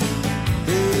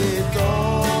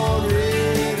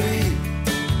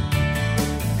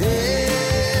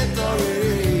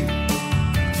התעוררי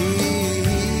כי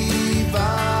היא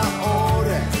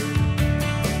באורך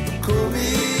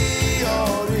קומי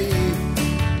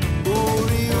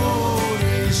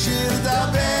אורי שיר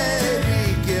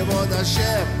דברי כבוד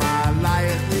השם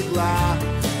עלייך נגלה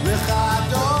לך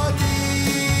אדוני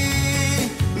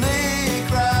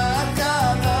לקראת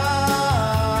קלה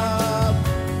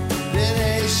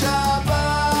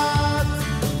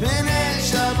בני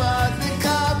שבת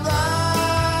נקבלה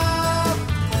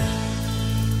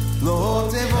לא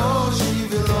תבושי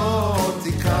ולא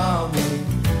תקרמי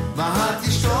מה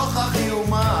תשתוכחי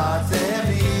ומה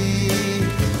תהמי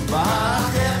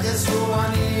ואחר כסו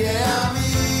אני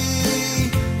אעמי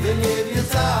ולב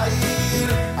יצעיר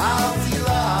אל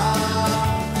תילה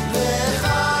לך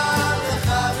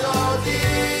דודי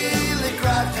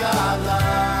לקראת קלה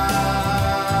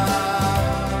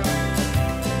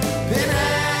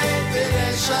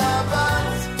בני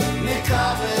שבת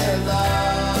נקבלה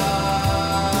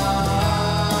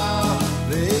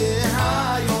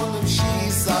והיום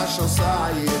נמשיסה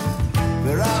שוסייך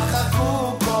ורחקו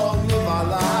כל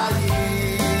מבלייך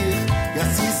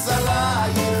יסיס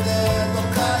עלייך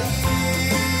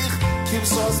אלוקייך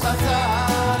כמסוס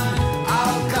חכם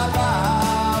על קלה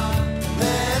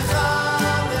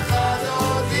לך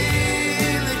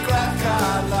דודי לקראת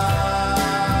קלה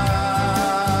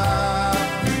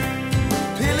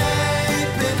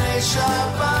בני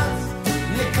שבת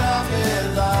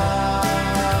נקבלה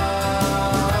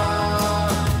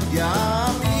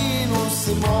יאמינו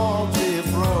שמאל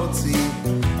ופרוצי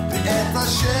ואת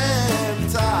השם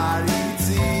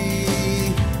תריצי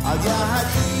על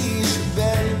יהדיש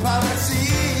בן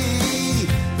פרצי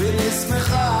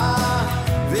ונשמחה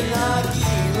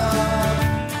ונגילה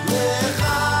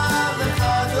לך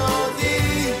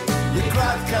דודי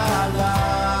לקראת קלה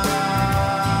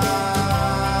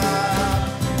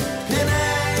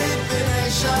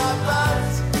בני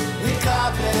שבת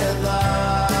נקבלה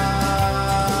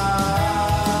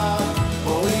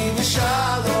אוי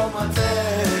ושלום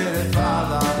עטרת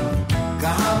עליו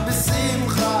גם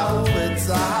בשמחה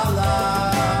ובצהלה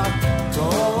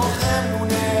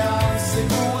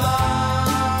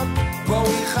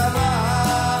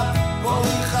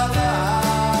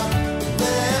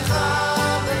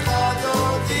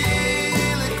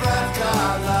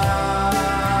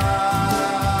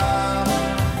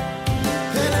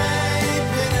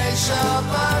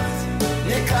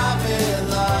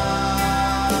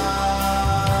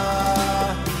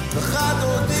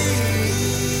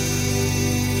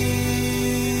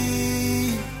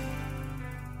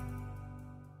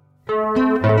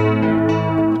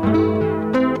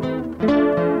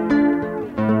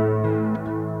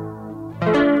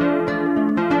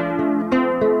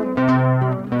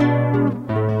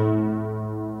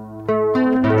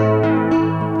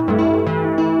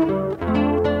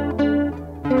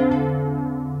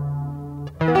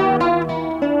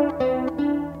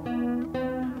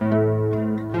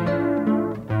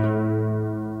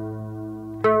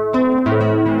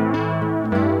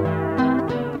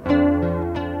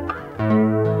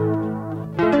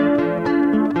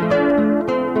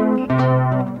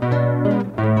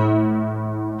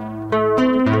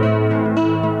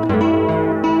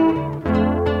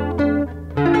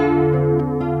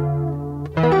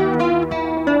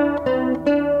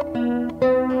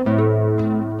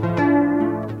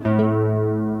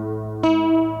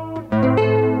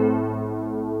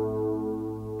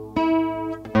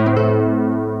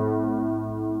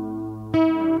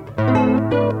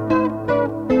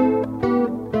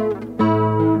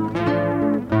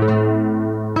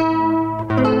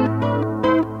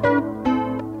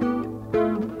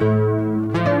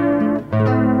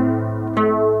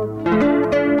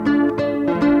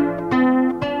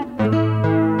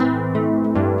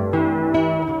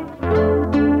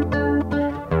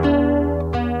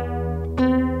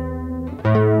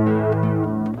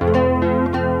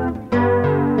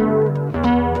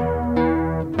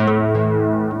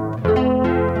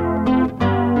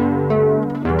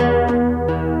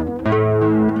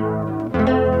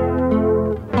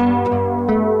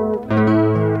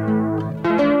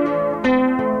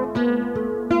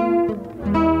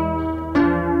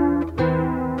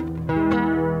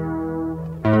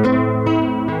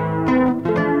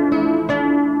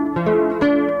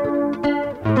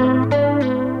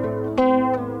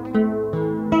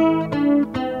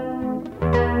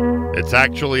It's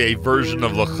actually a version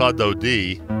of Lecha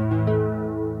Dodi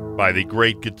by the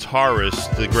great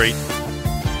guitarist, the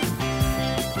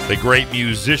great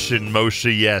musician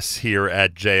Moshe Yes here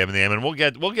at JM and the AM. And we'll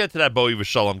get to that Bowie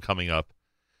V'Shalom coming up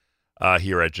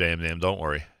here at JM and the AM. Don't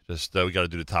worry. Just we got to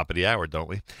do the top of the hour, don't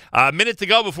we? A minute to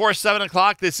go before 7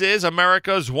 o'clock. This is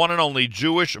America's one and only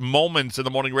Jewish Moments in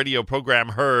the Morning radio program,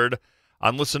 heard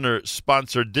on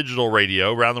listener-sponsored digital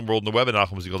radio around the world on the web at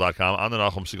NachumSegal.com, on the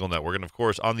Nachum Segal Network, and, of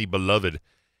course, on the beloved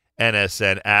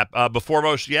NSN app. Before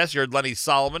Moshe Yes, you heard Lenny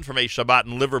Solomon from A Shabbat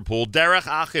in Liverpool. Derech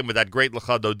Achim with that great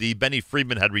Lecha Dodi. Benny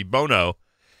Friedman had Ribono.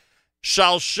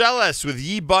 Shalsheles with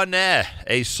Yibaneh,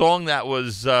 a song that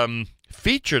was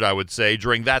featured, I would say,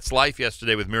 during That's Life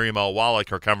yesterday with Miriam Al-Wallach,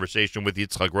 her conversation with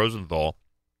Yitzchak Rosenthal.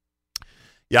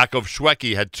 Yaakov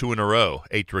Shweki had 2 in a row,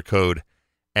 Eitra Code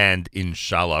and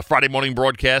Inshallah. Friday morning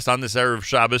broadcast on this Erev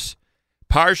Shabbos.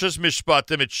 Parshas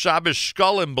Mishpatim, it's Shabbos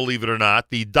Shkolim, believe it or not.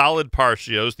 The Daled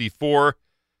Parshios, the 4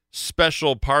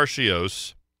 special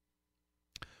Parshios,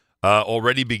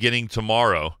 already beginning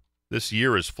tomorrow. This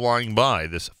year is flying by,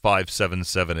 this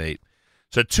 5778.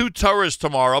 So 2 Torahs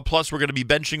tomorrow, plus we're going to be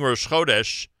benching Rosh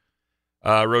Chodesh.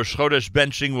 Rosh Chodesh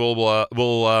benching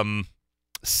will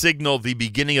signal the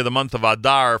beginning of the month of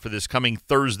Adar for this coming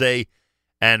Thursday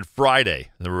and Friday.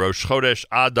 The Rosh Chodesh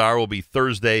Adar will be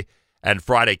Thursday and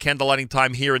Friday. Candlelighting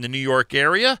time here in the New York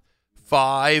area,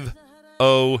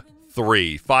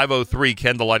 5:03. 5:03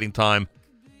 candlelighting time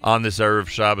on this Erev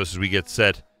Shabbos as we get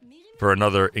set for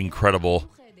another incredible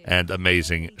and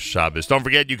amazing Shabbos. Don't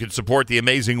forget, you can support the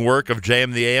amazing work of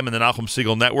JM the AM and the Nachum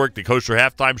Segal Network, the Kosher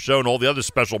Halftime Show, and all the other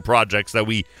special projects that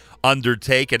we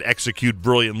undertake and execute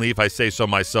brilliantly, if I say so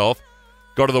myself.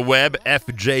 Go to the web,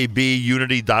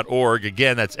 fjbunity.org.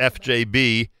 Again, that's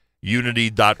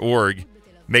fjbunity.org.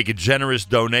 Make a generous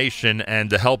donation and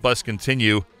to help us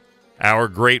continue our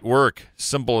great work.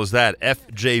 Simple as that.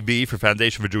 FJB for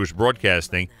Foundation for Jewish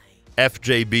Broadcasting,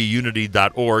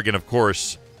 fjbunity.org. And, of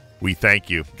course, we thank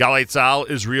you. Galei Tzahal,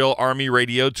 Israel Army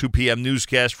Radio, 2 p.m.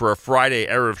 newscast for a Friday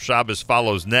Erev Shabbos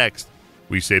follows next.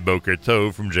 We say Boker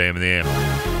Tov from JM and the AM.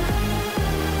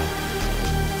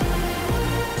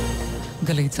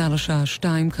 גלי צהל השעה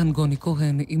 2, כאן גוני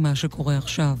כהן עם מה שקורה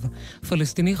עכשיו.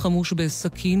 פלסטיני חמוש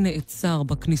בסכין נעצר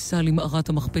בכניסה למערת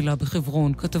המכפלה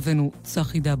בחברון, כתבנו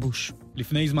צחי דבוש.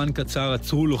 לפני זמן קצר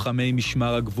עצרו לוחמי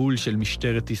משמר הגבול של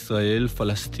משטרת ישראל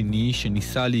פלסטיני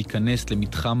שניסה להיכנס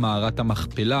למתחם מערת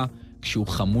המכפלה כשהוא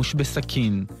חמוש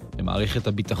בסכין. במערכת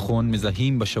הביטחון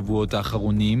מזהים בשבועות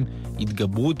האחרונים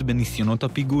התגברות בניסיונות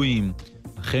הפיגועים.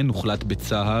 לכן הוחלט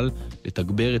בצהל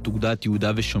לתגבר את אוגדת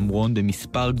יהודה ושומרון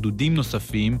במספר גדודים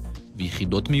נוספים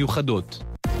ויחידות מיוחדות.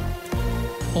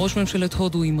 ראש ממשלת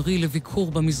הודו המריא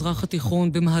לביקור במזרח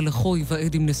התיכון, במהלכו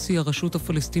ייוועד עם נשיא הרשות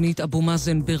הפלסטינית אבו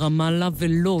מאזן ברמאללה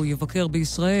ולא יבקר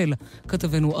בישראל,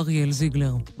 כתבנו אריאל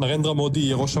זיגלר. נרנדרה מודי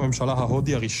יהיה ראש הממשלה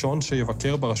ההודי הראשון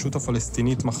שיבקר ברשות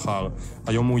הפלסטינית מחר.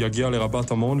 היום הוא יגיע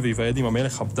לרבת עמון ויוועד עם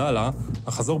המלך עבדאללה,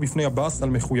 החזור בפני עבאס על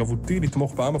מחויבותי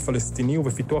לתמוך בעם הפלסטיני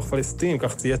ובפיתוח פלסטין,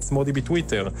 כך צייץ מודי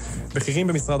בטוויטר. בכירים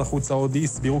במשרד החוץ ההודי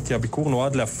הסבירו כי הביקור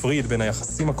נועד להפריד בין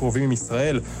היחסים הקרובים עם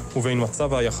ישראל ובין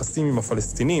מצב היחסים עם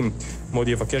הפלסטינים.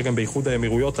 מודי יבקר גם באיחוד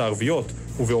האמירויות הערביות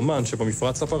ובאומן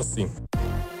שבמפרץ הפרסי.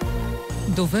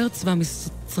 דובר צבא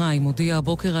מצרים הודיע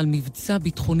הבוקר על מבצע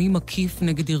ביטחוני מקיף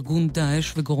נגד ארגון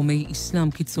דאעש וגורמי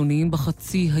אסלאם קיצוניים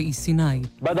בחצי האי סיני.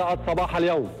 بدأت صباح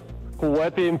اليوم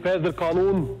قوات إنفاذ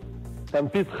القانون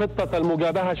تنفيذ خطة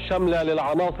المجابهة الشاملة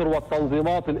للعناصر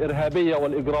والتنظيمات الإرهابية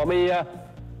والإجرامية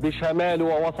بشمال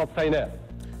ووسط سيناء.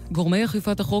 גורמי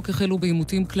אכיפת החוק החלו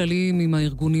בעימותים כלליים עם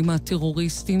הארגונים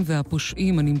הטרוריסטים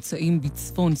והפושעים הנמצאים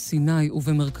בצפון סיני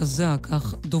ובמרכזה,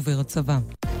 כך דובר הצבא.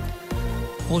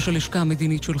 ראש הלשכה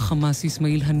המדינית של חמאס,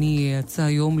 אסמאעיל הנייה, יצא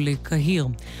היום לקהיר.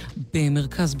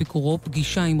 במרכז ביקורו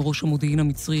פגישה עם ראש המודיעין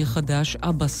המצרי החדש,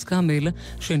 אבאס קאמל,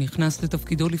 שנכנס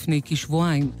לתפקידו לפני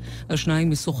כשבועיים.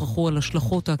 השניים משוחחו על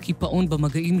השלכות הקיפאון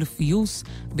במגעים לפיוס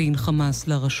בין חמאס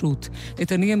לרשות.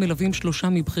 את הנייה מלווים 3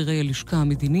 מבחירי הלשכה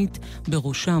המדינית,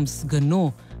 בראשם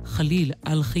סגנו חליל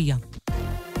אל-חיה.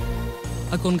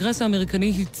 הקונגרס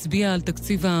האמריקני הצביע על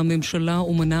תקציב הממשלה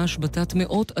ומנע השבתת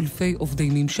מאות אלפי עובדי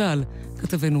ממשל,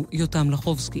 כתבנו יותם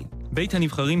לחובסקי. בית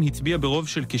הנבחרים הצביע ברוב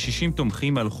של כ-60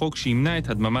 תומכים על חוק שימנע את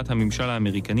הדממת הממשל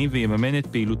האמריקני ויממן את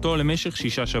פעילותו למשך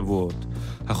 6 שבועות.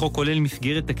 החוק כולל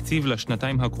מסגרת תקציב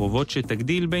לשנתיים הקרובות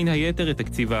שתגדיל בין היתר את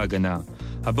תקציב ההגנה.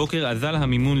 הבוקר אזל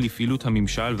המימון לפעילות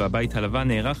הממשל והבית הלבן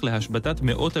נערך להשבתת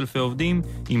מאות אלפי עובדים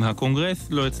אם הקונגרס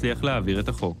לא הצליח להעביר את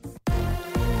החוק.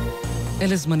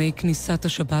 אלה זמני כניסת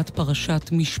השבת פרשת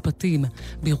משפטים.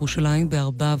 בירושלים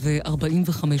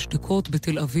ב-4:45,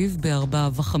 בתל אביב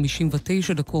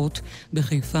ב-4:59,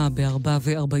 בחיפה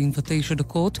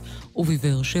ב-4:49,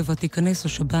 ובבאר שבע תיכנס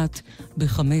השבת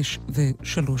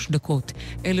ב-5:03.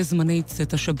 אלה זמני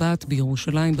צאת השבת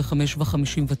בירושלים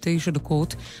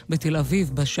ב-5:59, בתל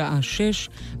אביב בשעה 6,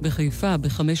 בחיפה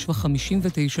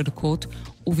ב-5:59,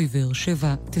 ובבאר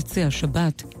שבע תצא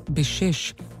השבת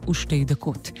ב-6:02.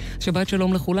 שבת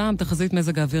שלום לכולם, תחזית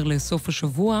מזג האוויר לסוף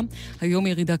השבוע. היום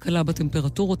ירידה קלה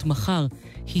בטמפרטורות, מחר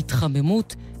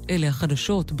התחממות. אלה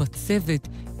החדשות בצוות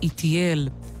איטיאל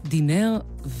דינר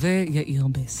ויאיר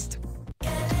בסט.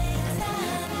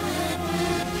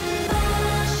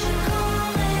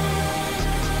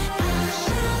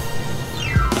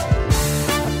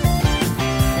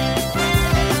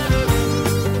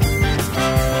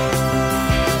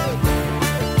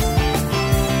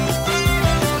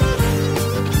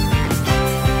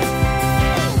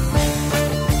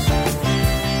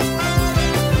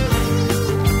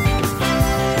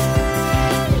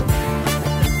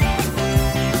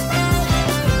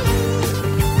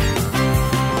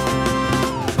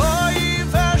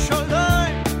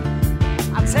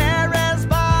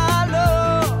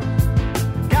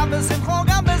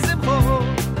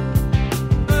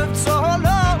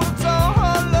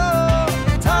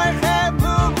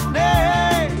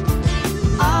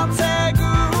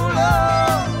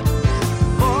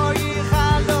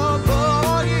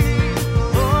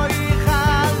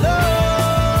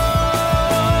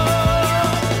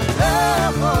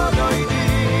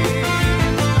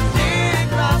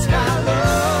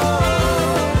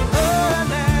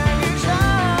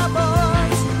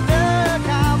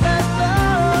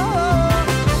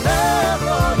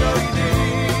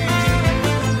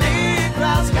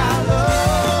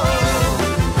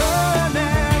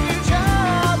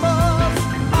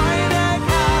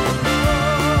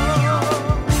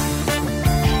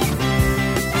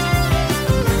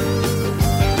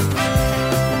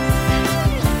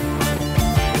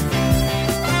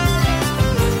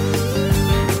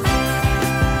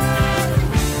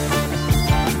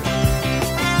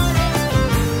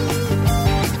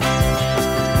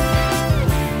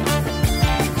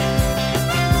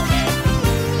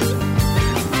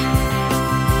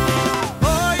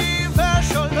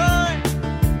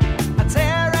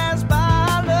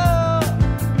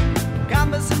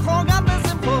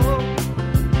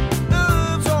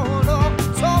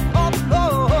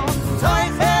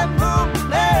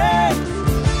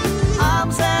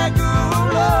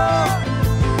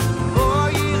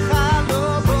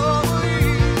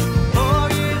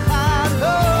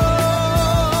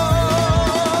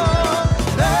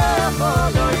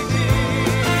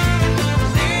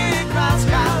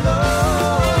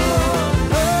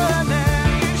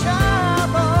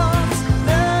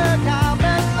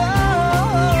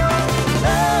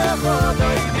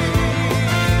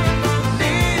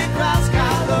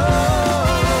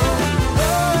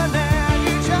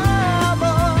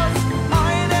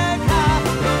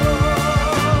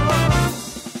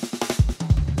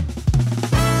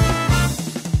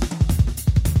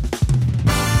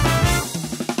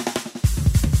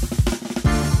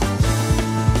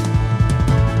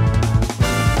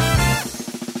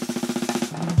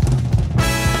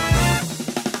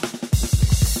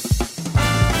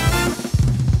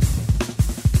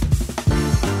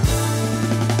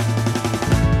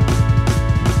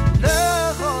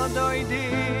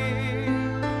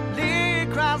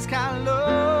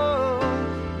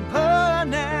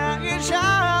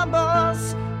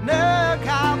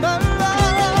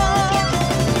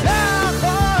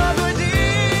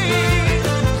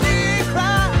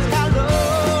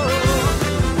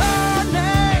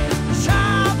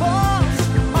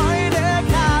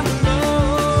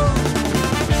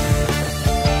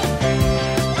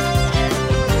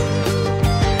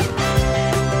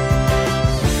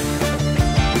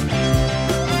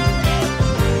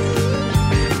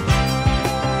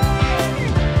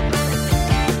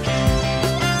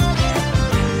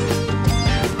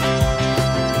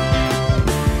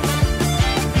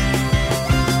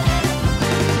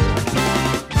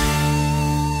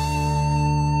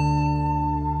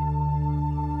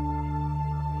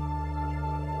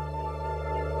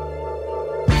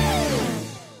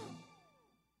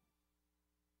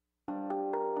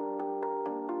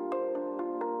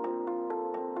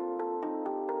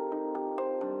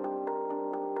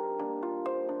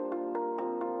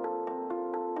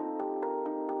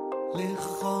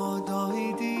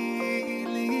 לחודוי די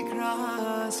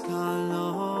לקרס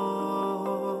קלו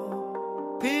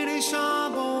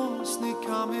פירישבוס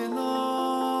נקמלו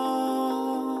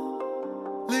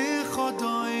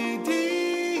לחודוי די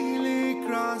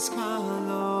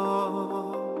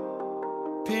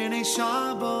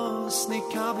Shabbos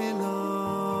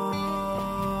nikavelo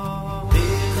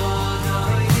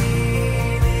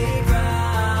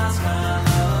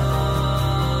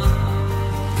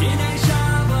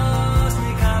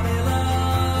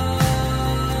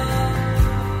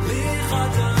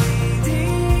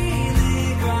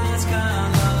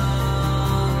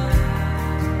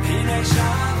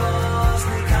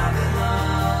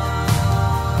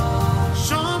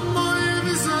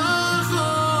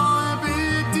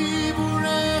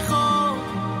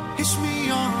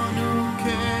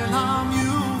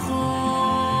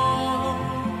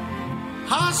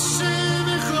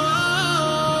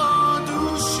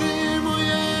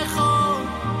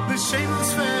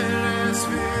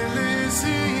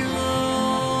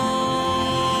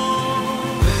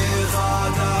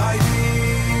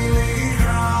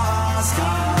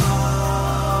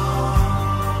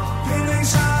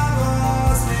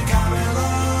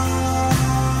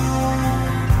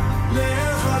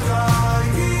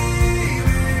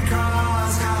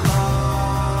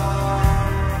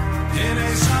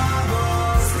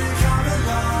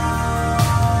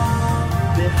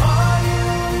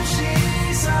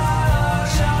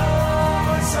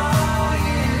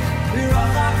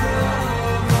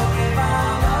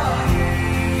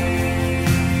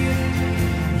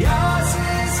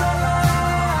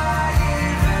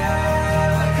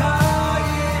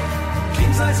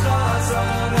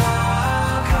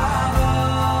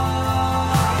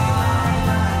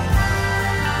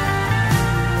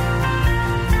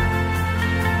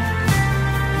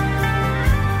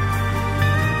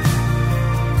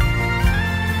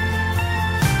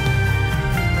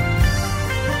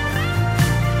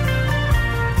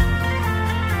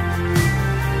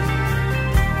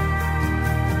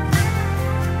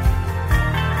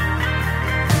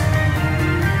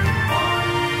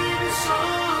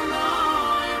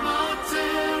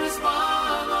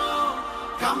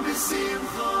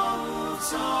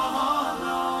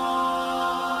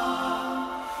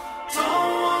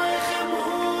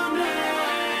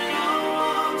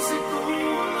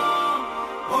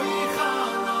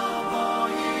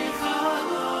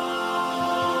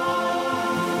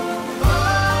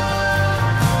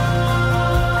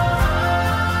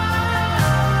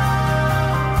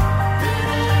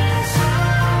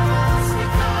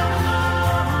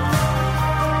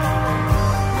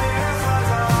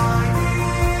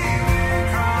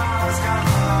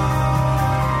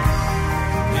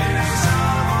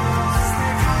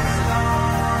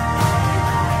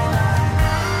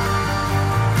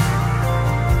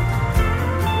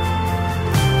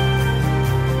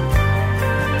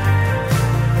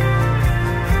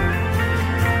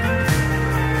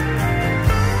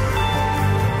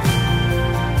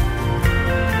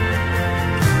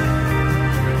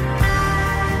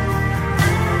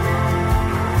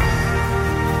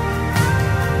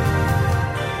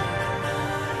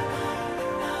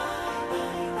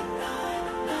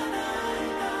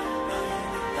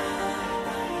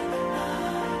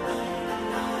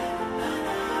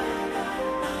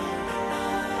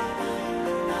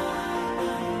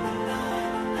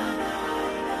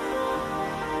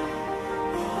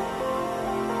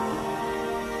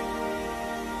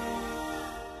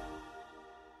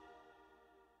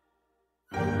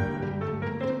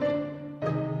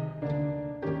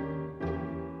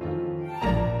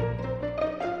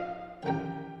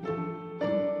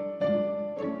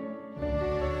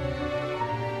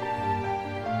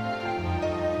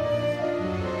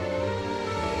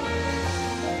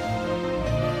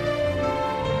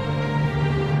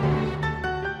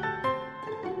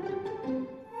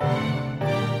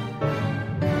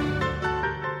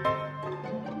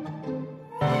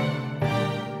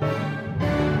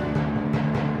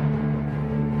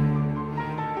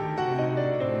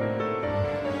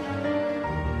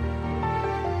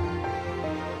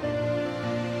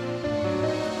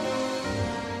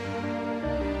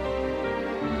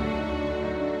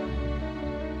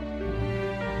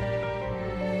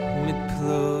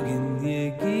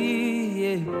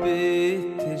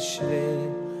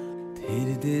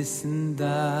diesen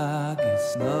Tag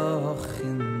ist noch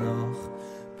und noch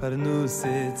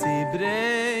Parnusse zu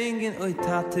bringen oi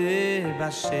Tate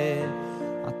Bashe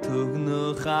a Tug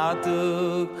noch a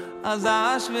Tug als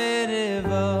a schwere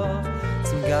Woch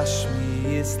zum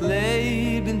Gashmi ist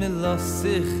Leben mir los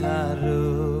sich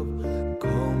herab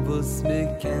komm was mir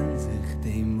kennt sich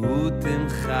dem Mut im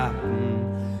Chappen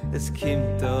es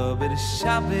kommt aber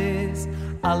Shabbos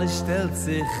alles stellt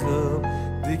sich auf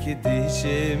Die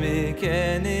Kedische me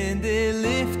ken in de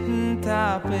liften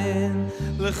tapen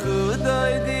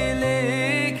Lechudoi di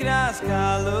likras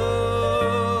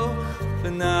kalo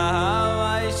Benau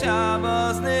ay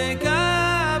Shabbos ne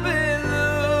kabel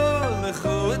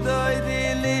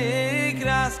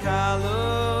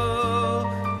kalo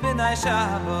B'nai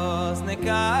Shabbos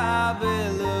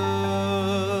nekabelu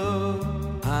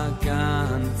A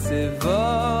ganze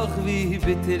Woche wie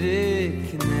bittere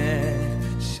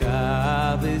Knecht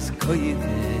Shabbos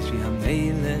koidesh wie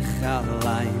HaMelech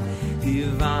allein Die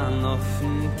waren auf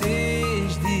dem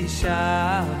Tisch, die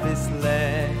Shabbos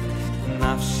lecht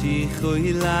Nafshi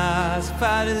choilas,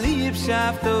 par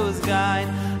Liebschaft ausgein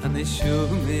An ich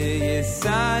schume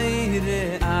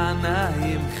Jesaire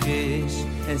anayim chish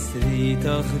Es riet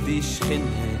auch die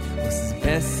Schinne, was ist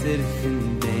besser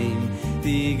von dem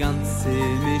Die ganze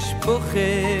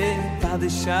Mischbuche, da der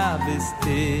Shabbos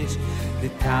Tisch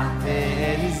Die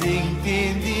Tate singt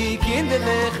in die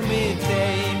Kinderlich mit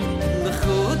dem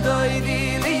Lechudoi di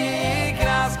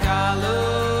likras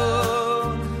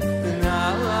kalon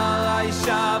Nalai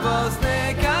Shabbos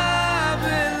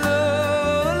nekabelu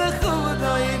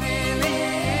Lechudoi di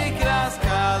likras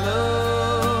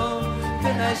kalon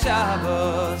B'nai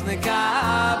Shabbos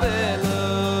nekabelu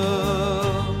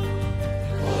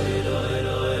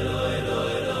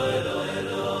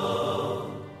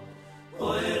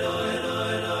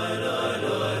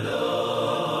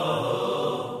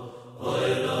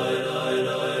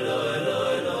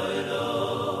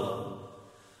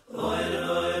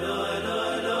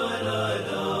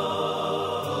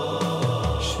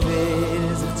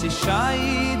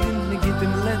Scheiden mit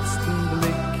dem letzten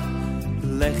Blick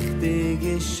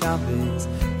Lechtige Shabbos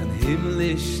an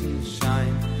himmlischen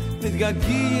Schein Mit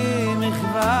Gagim ich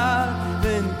war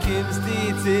Wenn kimmst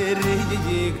die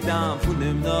zurück Dann von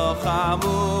dem noch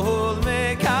amul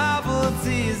Mekabel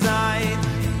sie sein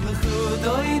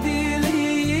Lechudoi di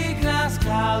likras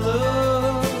kalu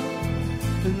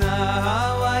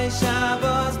Nahawai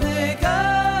Shabbos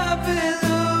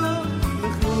nekabelu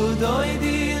Lechudoi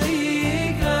di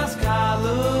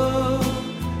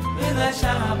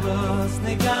Shabbos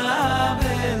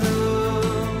nekabelu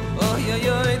Oy, oy,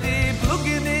 oy, die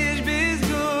Brücken ist bis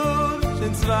gut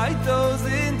Schon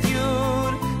 2000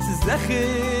 Jür Sie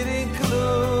sicher in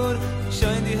Klur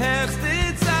Schon die höchste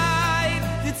Zeit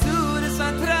Die Zures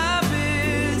von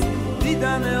Travis Die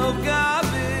deine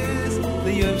Aufgabe ist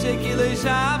Die Yom Shekile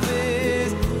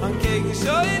Shabbos An Kegen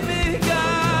schon mit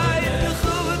Gai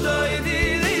Lechut oy,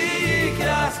 die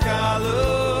Likras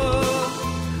Kalu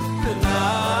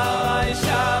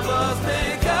Shabbos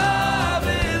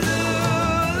nekabelu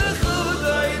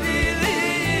Lechudoi di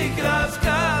likras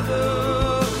kalu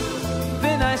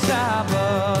B'nai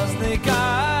Shabbos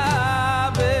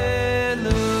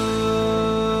nekabelu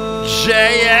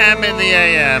JM in the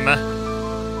AM.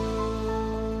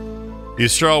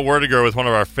 Yisrael Werdiger with one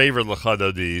of our favorite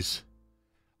Lechadodis.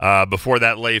 Before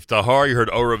that, Leif Tahar, you heard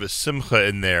Ora V'Simcha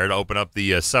in there to open up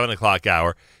the 7 o'clock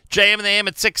hour. JM in the AM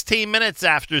at 16 minutes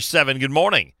after 7. Good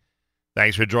morning.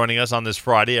 Thanks for joining us on this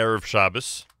Friday, Erev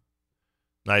Shabbos.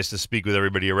 Nice to speak with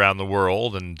everybody around the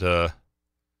world, and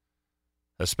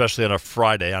especially on a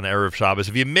Friday on Erev Shabbos.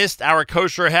 If you missed our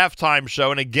kosher halftime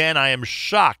show, and again, I am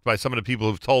shocked by some of the people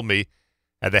who've told me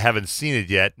that they haven't seen it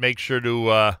yet, make sure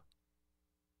to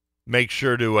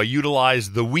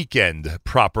utilize the weekend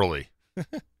properly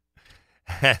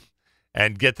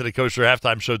and get to the kosher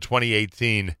halftime show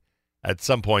 2018 at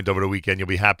some point over the weekend. You'll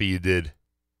be happy you did.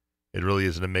 It really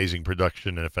is an amazing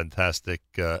production and a fantastic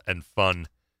and fun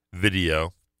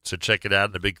video. So check it out.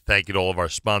 And a big thank you to all of our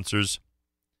sponsors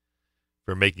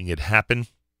for making it happen.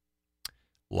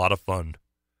 A lot of fun.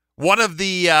 One of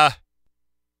the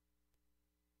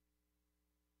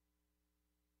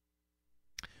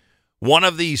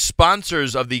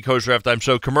sponsors of the Kosher Halftime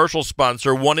Show, commercial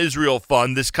sponsor, One Israel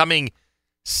Fund, this coming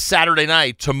Saturday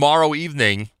night, tomorrow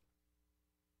evening,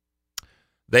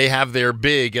 they have their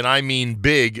big, and I mean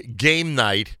big, game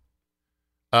night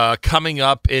coming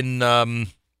up in the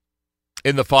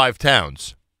 5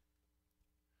 towns.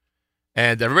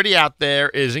 And everybody out there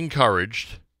is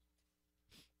encouraged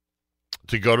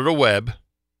to go to the web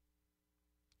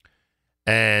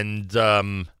and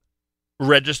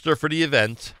register for the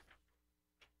event.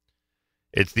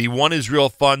 It's the One Israel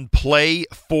Fund Play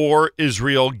for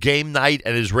Israel Game Night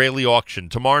and Israeli Auction.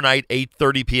 Tomorrow night,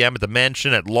 8:30 p.m. at the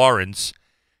Mansion at Lawrence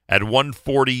at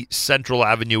 140 Central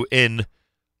Avenue in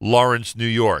Lawrence, New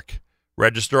York.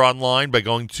 Register online by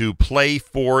going to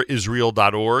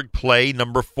play4israel.org,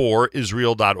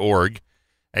 play4israel.org,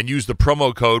 and use the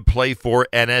promo code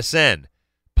PLAY4NSN.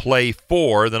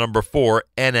 Play4,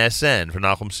 4NSN for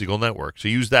Nachum Siegel Network. So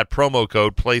use that promo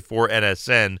code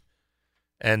PLAY4NSN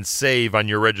and save on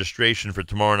your registration for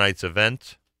tomorrow night's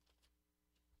event.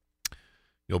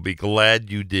 You'll be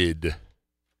glad you did.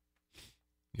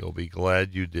 You'll be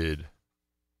glad you did.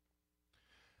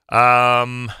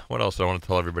 What else do I want to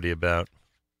tell everybody about?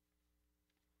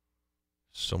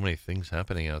 So many things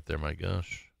happening out there, my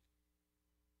gosh.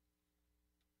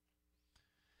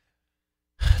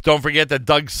 Don't forget that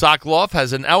Doug Sokoloff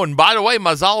has an... Oh, and by the way,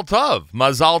 Mazal Tov.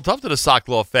 Mazal Tov to the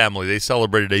Sokoloff family. They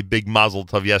celebrated a big Mazel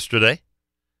Tov yesterday.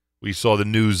 We saw the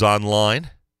news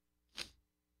online.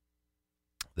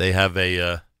 They have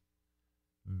a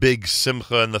big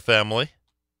simcha in the family.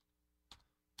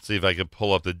 Let's see if I can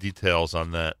pull up the details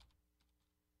on that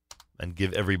and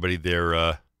give everybody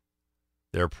their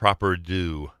proper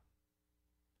due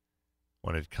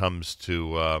when it comes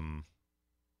to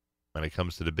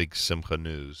the big simcha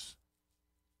news.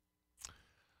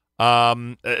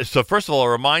 So first of all, a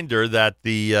reminder that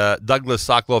the Douglas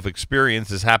Sokoloff Experience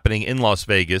is happening in Las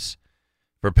Vegas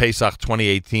for Pesach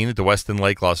 2018 at the Westin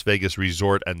Lake Las Vegas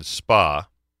Resort and Spa.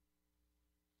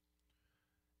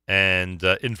 And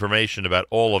information about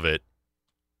all of it,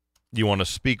 you want to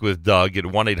speak with Doug at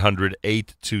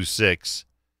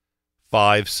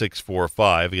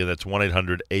 1-800-826-5645. Again, that's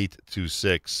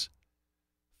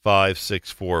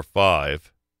 1-800-826-5645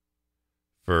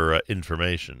 for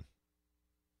information.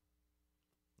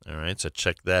 All right, so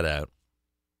check that out.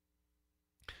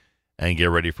 And get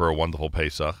ready for a wonderful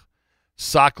Pesach.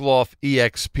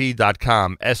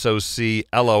 SokoloffEXP.com,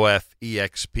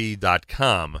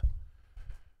 SOCLOFEXP.com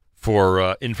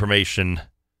for information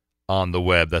on the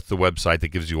web. That's the website that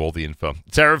gives you all the info.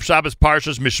 It's Erev Shabbos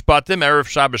Parshas Mishpatim, Erev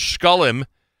Shabbos Shkolim.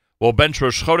 We'll bench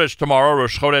Rosh Chodesh tomorrow,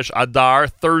 Rosh Chodesh Adar,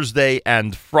 Thursday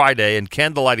and Friday, and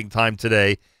candlelighting time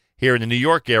today here in the New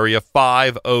York area,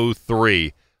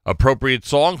 5:03. Appropriate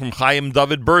song from Chaim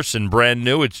David Burson, brand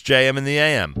new. It's JM in the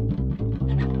AM.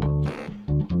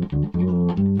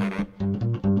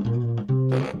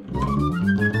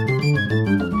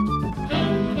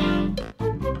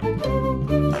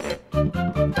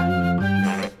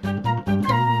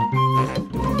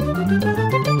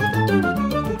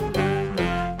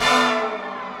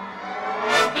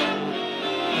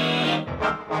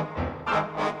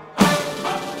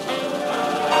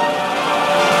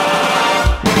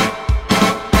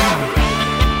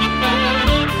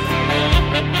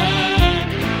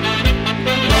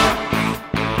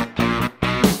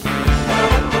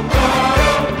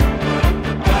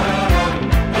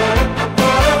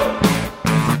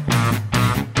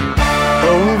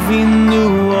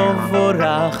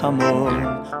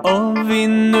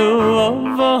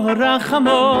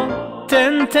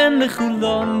 תן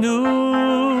לכולנו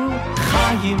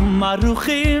חיים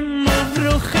ארוכים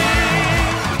וברוכים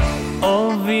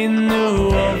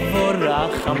אובינו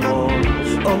וברחמו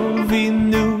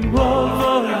אובינו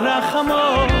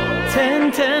וברחמו תן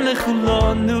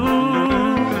לכולנו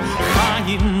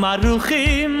חיים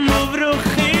ארוכים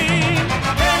וברוכים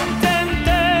תן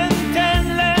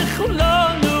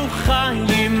לכולנו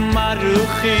חיים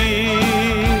ארוכים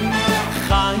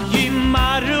חיים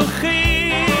ארוכים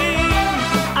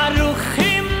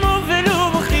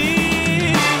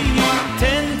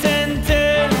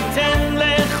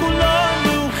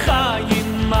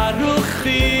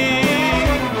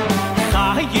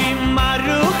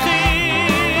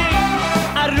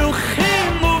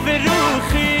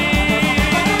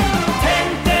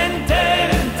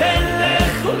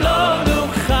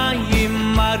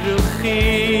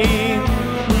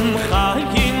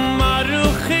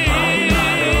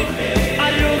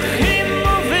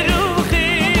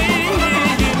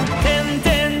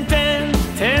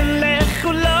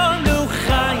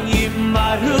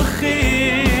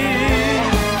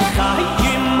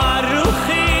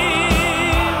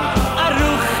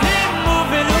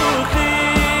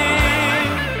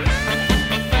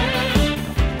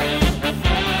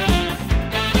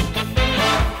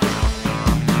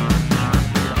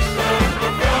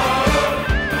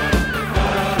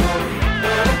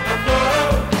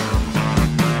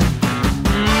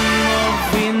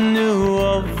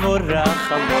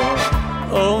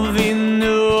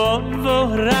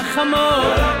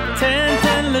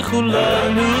תן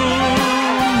לכולנו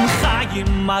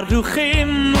חיים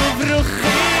ארוכים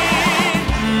וברוכים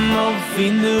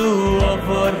אובינו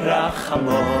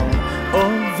וברחמו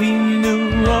אובינו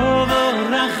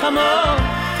וברחמו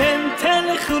תן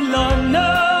לכולנו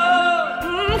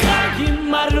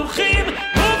חיים ארוכים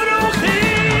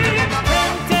וברוכים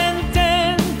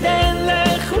תן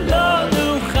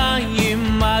לכולנו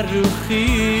חיים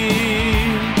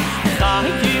ארוכים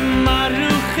חיים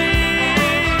ארוכים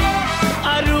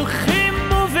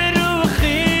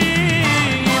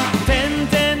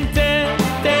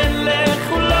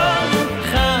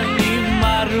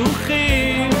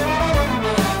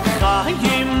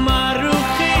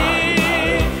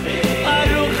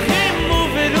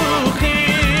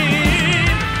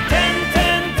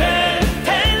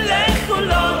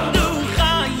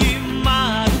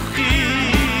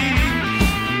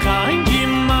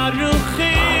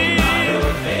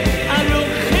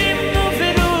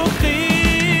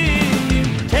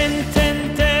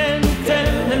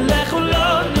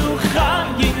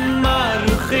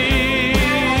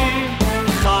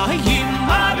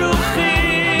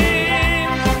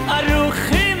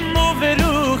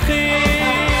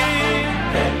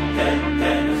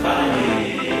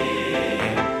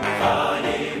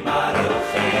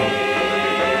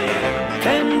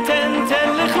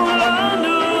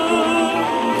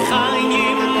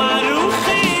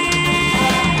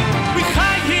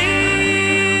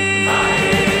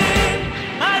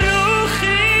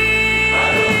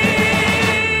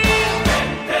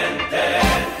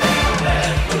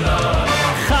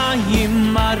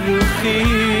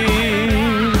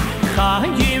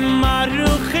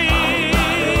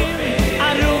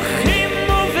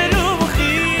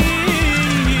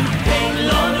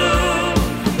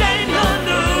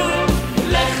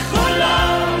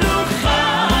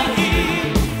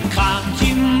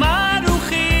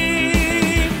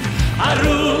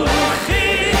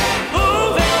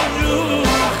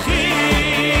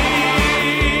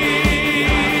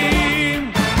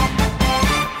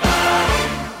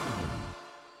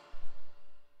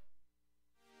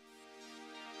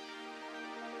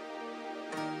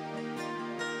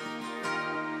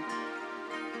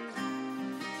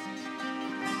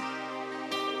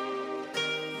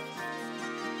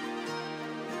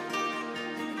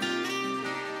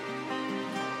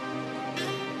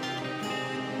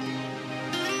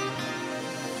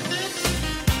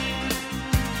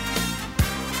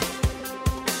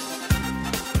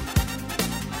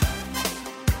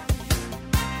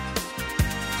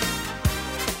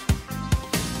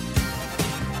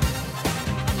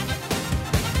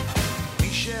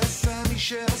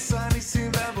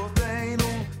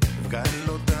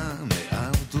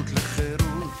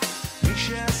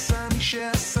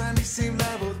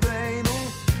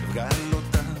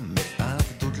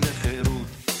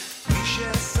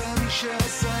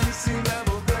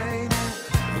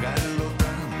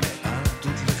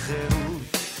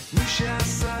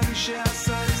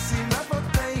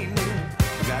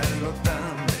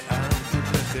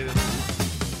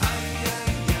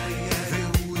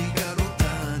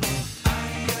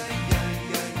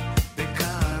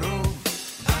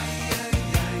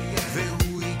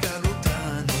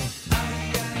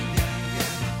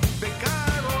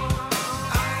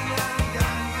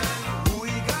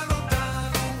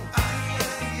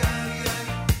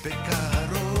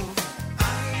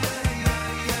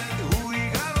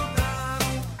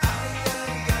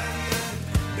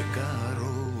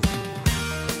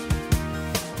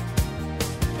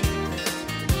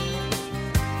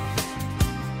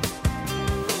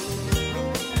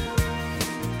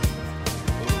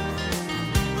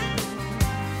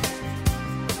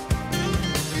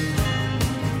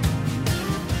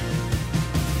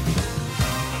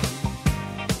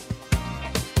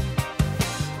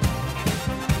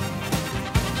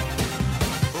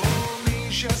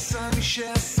שעשה, מי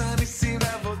שעשה ניסים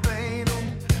לאבותינו,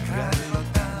 גאל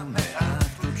אותם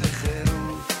מעבדות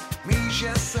לחירות. מי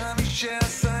שעשה, מי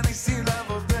שעשה ניסים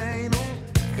לאבותינו,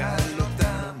 גאל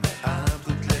אותם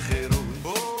מעבדות לחירות.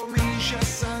 או מי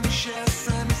שעשה, מי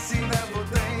שעשה ניסים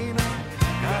לאבותינו,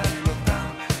 גאל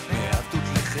אותם מעבדות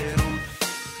לחירות.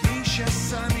 מי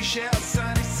שעשה, מי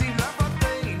שעשה ניסים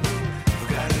לאבותינו,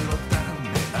 וגאל אותם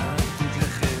מעבדות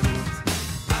לחירות.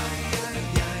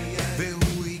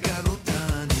 והוא יגאל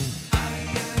אותנו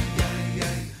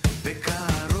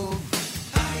בקרוב.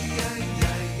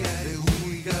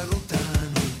 והוא יגאל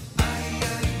אותנו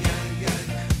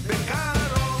בקרוב.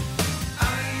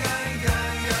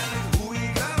 הוא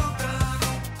יגאל אותנו בקרוב. הוא יגאל אותנו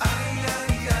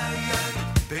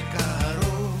בקרוב. הוא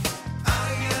יגאל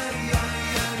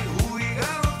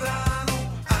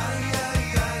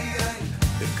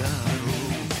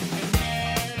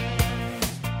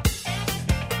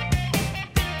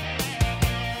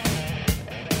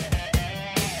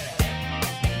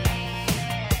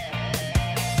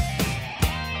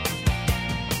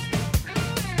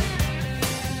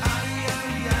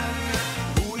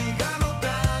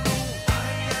אותנו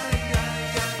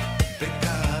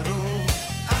בקרוב.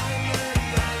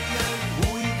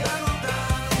 הוא יגאל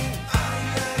אותנו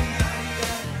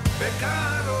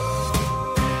בקרוב.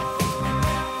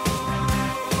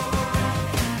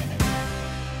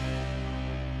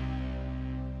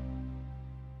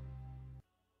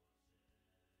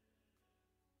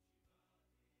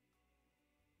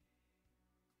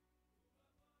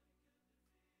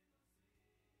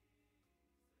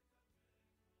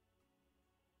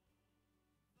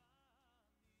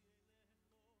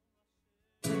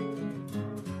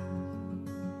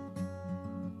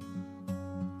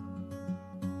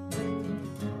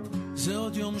 זה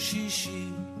עוד יום שישי,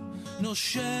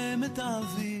 נושם את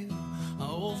האוויר,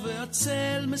 האור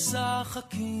והצל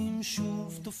משחקים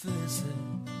שוב תופסת.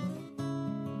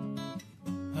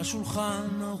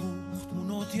 השולחן ערוך,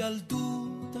 תמונות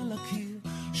ילדות על הקיר,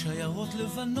 שיירות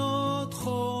לבנות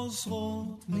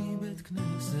חוזרות מבית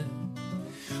כנסת.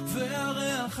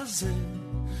 והריח הזה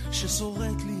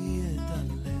ששורט לי את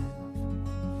הלב,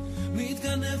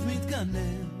 מתגנב,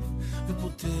 מתגנב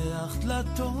ופותח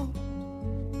דלתות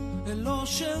אל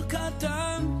אושר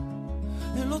קטן,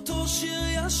 אל אותו שיר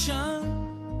ישן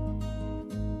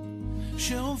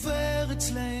שעובר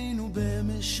אצלנו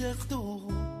במשך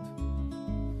דורות.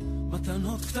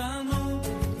 מתנות קטנות,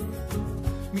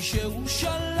 מי שהוא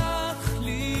שלח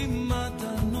לי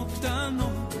מתנות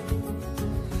קטנות,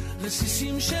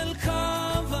 רסיסים של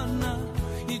כוונה,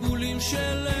 עיגולים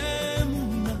של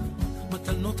אמונה.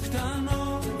 מתנות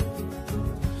קטנות,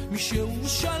 מי שהוא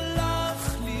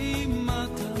שלח לי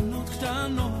מתנות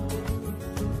קטנות,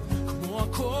 כמו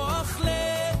הכוח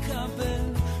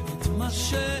לקבל את מה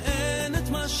שאין, את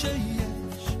מה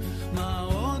שיש, מה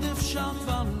עוד אפשר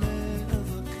כבר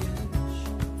לבקש.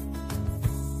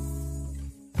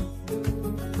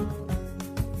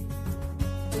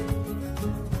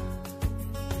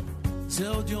 זה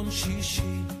עוד יום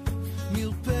שישי,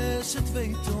 מרפסת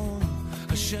ועיתון,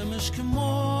 השמש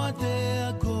כמו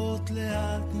הדאגות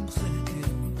לאט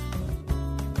נמחקת,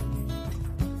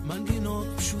 מנגינות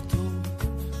פשוטות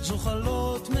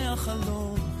זוחלות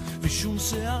מהחלום, ושום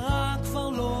שערה כבר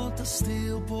לא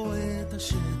תסתיר פה את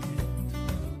השקט.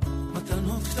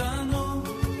 מתנות קטנות,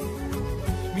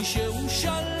 מי שהוא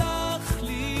שלח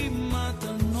לי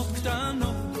מתנות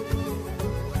קטנות,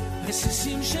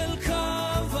 רסיסים של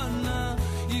כוונה,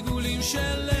 עיגולים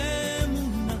של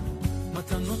אמונה.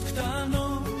 מתנות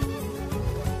קטנות,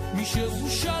 מי שהוא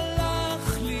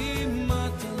שלח לי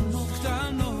מתנות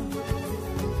קטנות,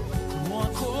 כמו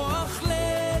הכוח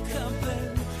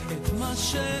לקבל את מה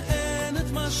שאין,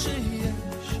 את מה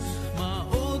שיש, מה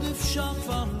עוד אפשר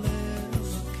כבר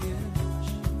לבקש.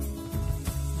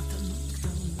 מתנות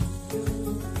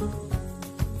קטנות,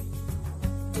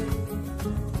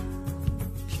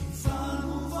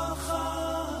 קיבלנו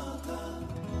בחרת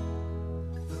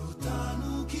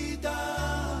ואותנו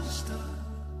קידשת,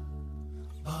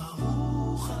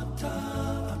 ברוך אתה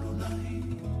אדוני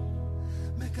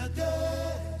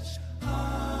מקדש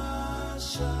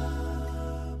השבת.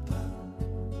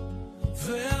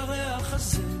 והריח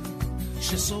הזה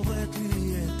ששורט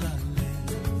לי את הלב,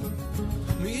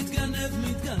 מתגנב,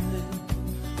 מתגנב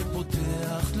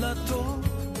ופותח דלתות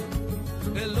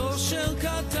אל אושר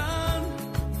קטן,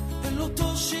 אל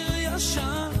אותו שיר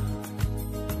ישן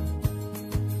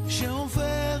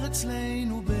שעובר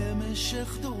אצלנו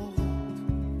במשך דורות.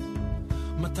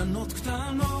 מתנות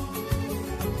קטנות,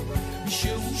 מי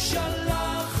שהוא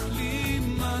שלח לי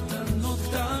מתנות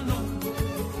קטנות,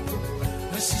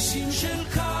 רסיסים של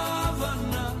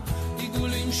כוונה,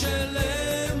 עיגולים של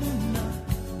אמונה.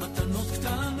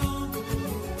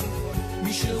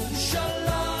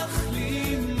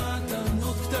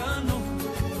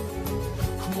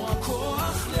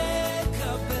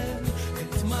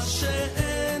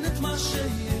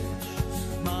 שיש,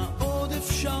 מה עוד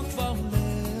אפשר כבר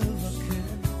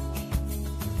לבקש?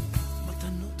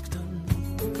 מתנות קטנות.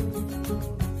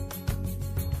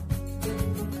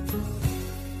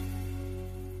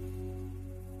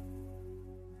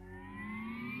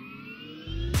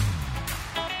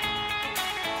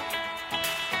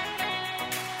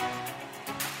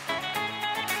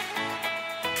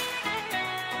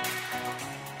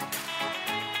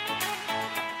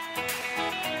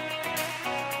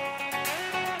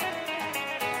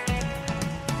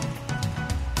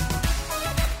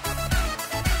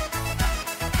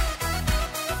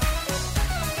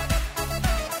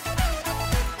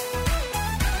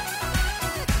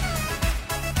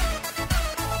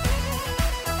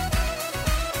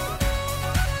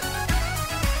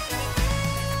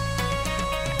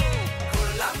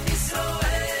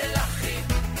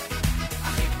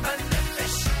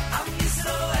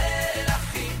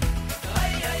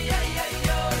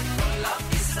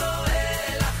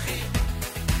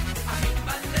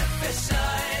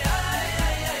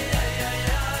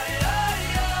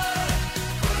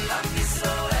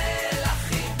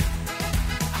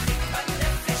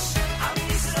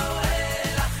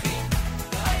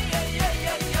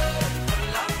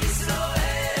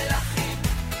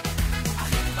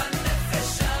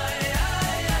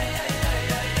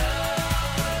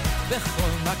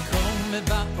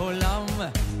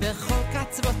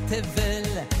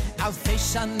 אלפי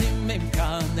שנים הם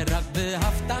כאן רק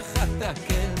בהבטחת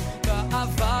הקל,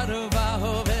 בעבר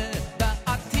ובהווה,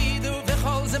 בעתיד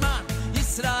ובכל זמן,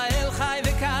 ישראל חי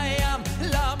וקיים,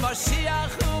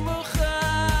 למשיח הוא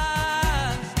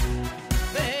מוכן.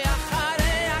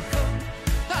 ואחרי הכל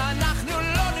אנחנו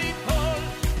לא ניפול,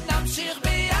 נמשיך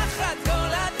ביחד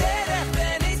כל הדרך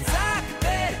ונצעק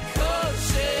בכל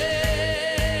שם.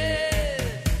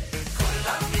 כל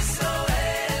עם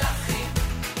ישראל אחים,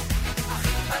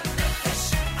 אחים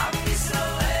בנפש, עם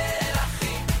ישראל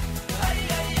אחים, איי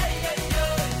איי איי איי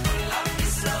איי, כל עם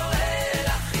ישראל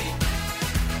אחים,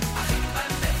 אחים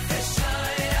בנפש,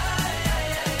 איי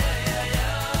איי איי איי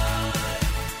איי.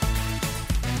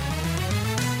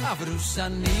 עברו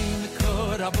שנים כה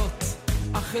רבות,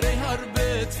 אחרי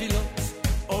הרבה תפילות,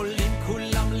 עולים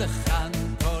כולם לכאן,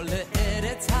 פה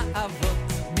לארץ האבות,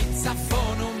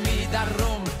 מצפון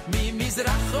ומדרום,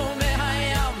 ממזרח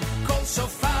ומהים, כל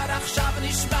שופר עכשיו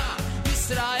נשמע,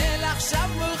 ישראל עכשיו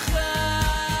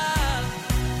מוכן.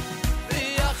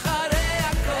 ואחרי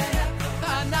הכל,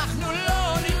 אנחנו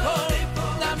לא ניפול,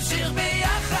 נמשיך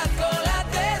ביחד כל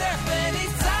הדרך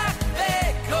ונצעק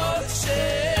בכל שם.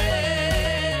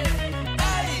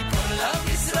 היי, כל עם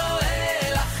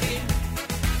ישראל אחים,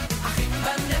 אחים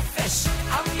בנפש,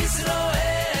 עם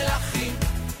ישראל אחים,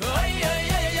 אוי אוי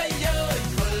אוי אוי אוי,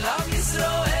 כל עם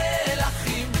ישראל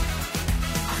אחים,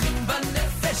 אחים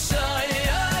בנפש, אוי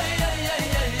אוי אוי אוי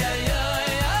אוי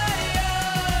אוי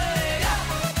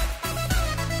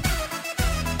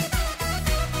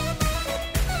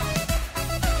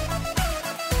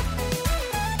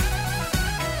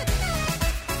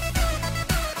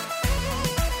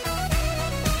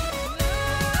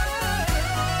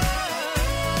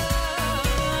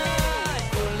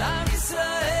כל עם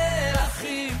ישראל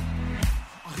אחים,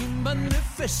 אחים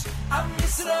בנפש, עם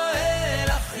ישראל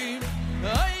אחים, אוי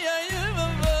אוי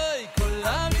אוי, כל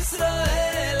עם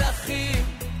ישראל אחים,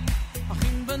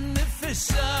 אחים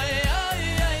בנפש, אוי אוי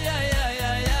אוי אוי אוי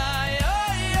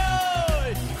אוי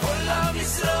אוי, כל עם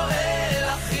ישראל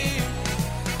אחים,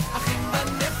 אחים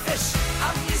בנפש,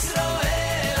 עם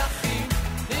ישראל אחים,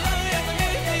 אוי אוי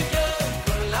אוי אוי,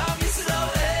 כל עם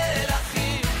ישראל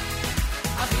אחים,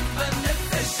 אחים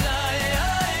בנפש, אוי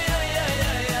אוי אוי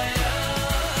אוי אוי אוי.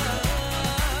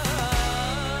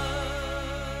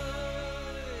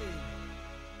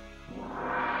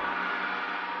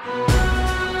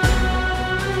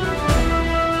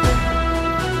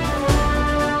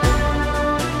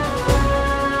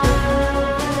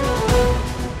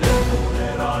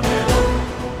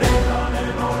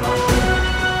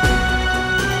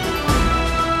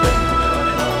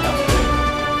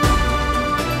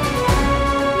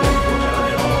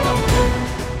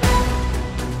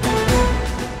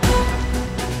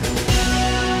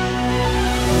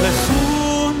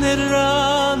 לכו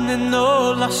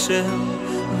נרננו לשם,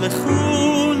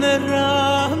 לכו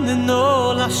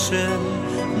נרננו לשם,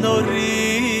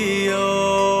 נוריו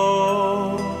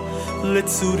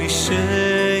לצור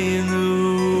אישנו.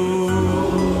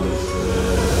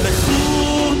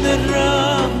 לכו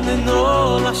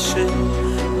נרננו לשם,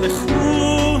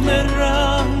 לכו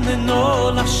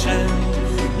נרננו לשם,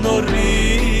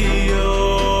 נוריו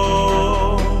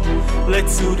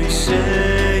לצור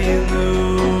אישנו.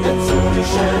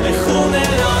 לכו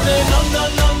נרננו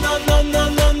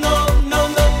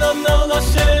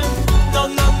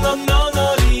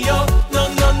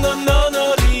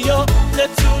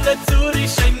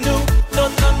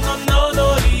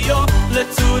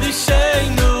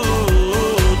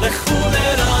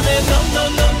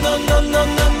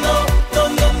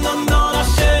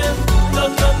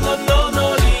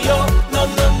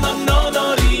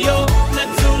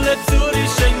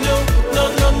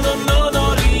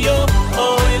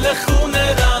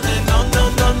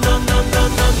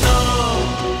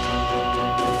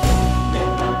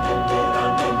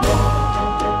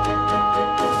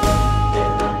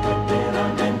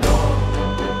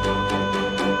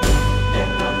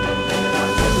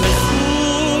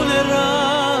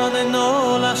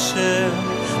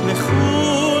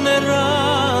לכו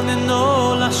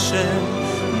נרננו לשם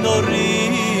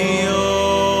נוריו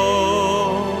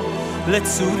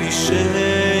לצור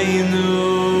אישנו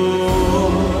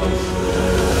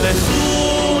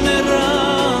לכו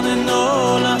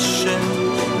נרננו לשם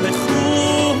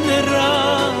לכו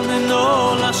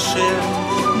נרננו לשם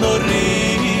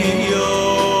נוריו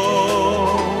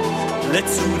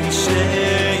לצור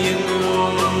אישנו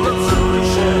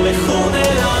לכו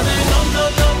נרננו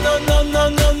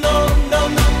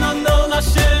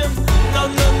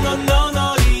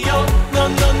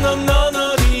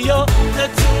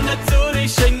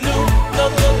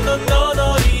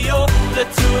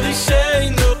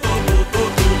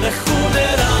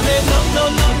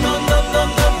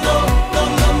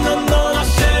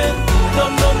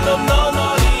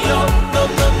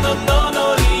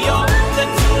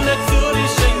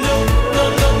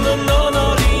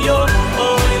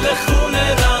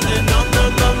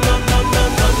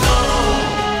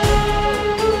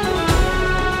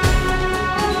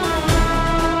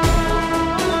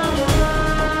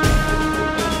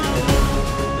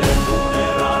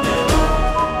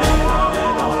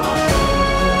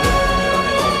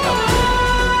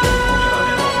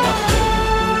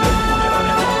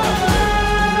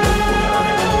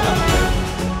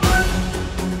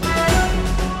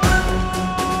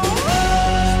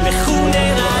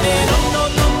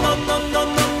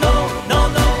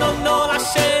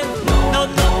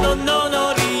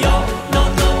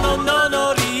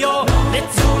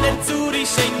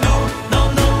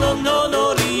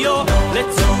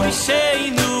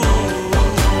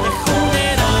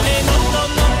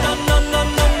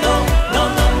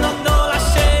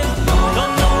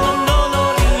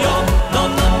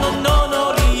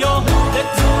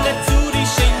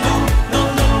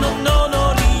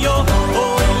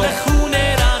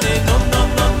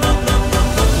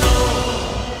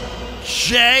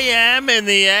in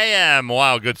the AM.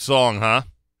 Wow, good song, huh?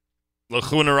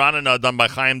 L'chuna Ranana, done by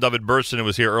Chaim David Burson. It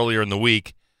was here earlier in the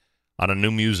week on a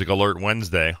New Music Alert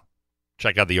Wednesday.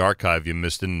 Check out the archive you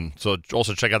missed. And so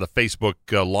also check out the Facebook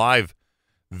live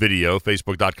video,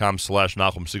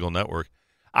 facebook.com/Nachum Segal Network.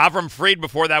 Avram Fried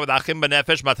before that with Achim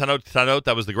Benefesh, Matanot Tanot.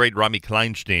 That was the great Rami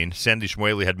Kleinstein. Sandy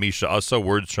Shmueli had Misha Asa.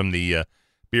 Words from the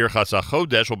Birchas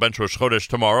HaChodesh. We'll bench Rosh Chodesh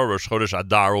tomorrow. Rosh Chodesh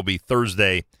Adar will be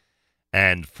Thursday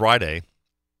and Friday.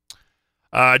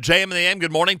 JM in the AM,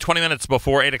 good morning. 20 minutes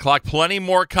before 8 o'clock. Plenty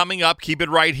more coming up. Keep it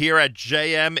right here at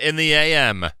JM in the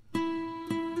AM.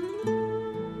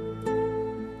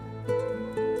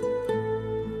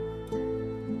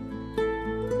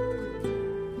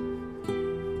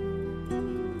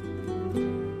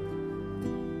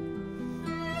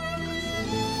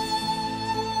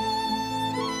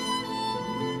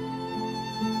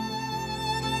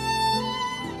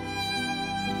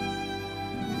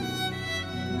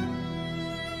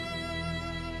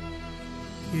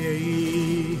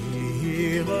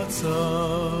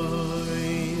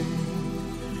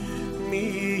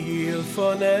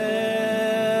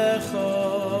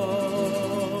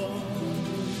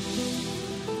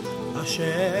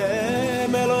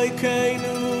 Hashem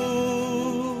Elokeinu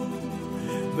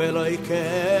ve'Elokei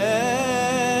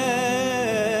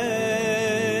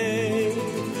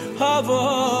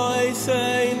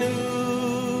Havoseinu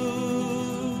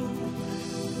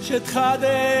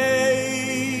Shetchadei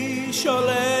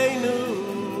Sholeinu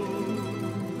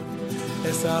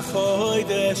Es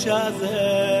HaChodesh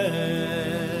Hazeh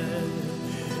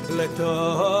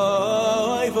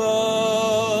Letoivo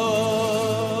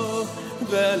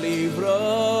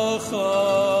ולברכה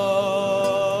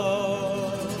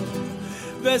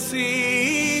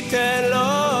ועשיתם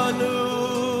לנו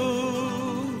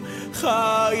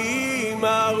חיים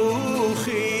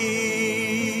ארוכים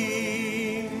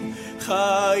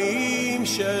חיים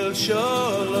של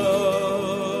שלום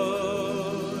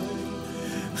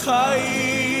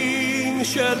חיים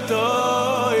של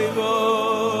טויבו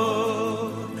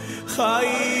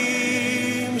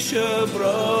חיים של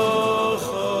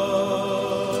ברכה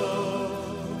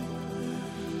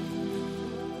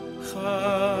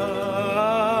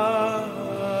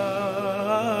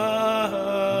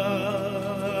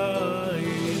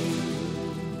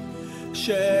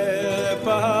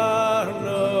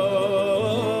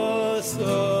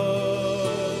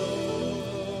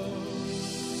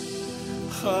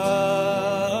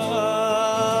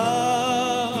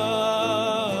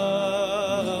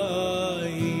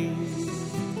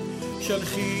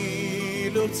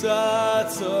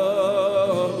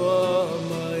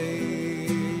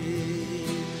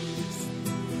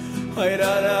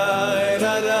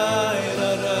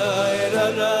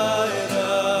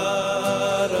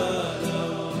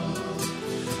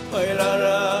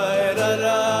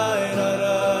la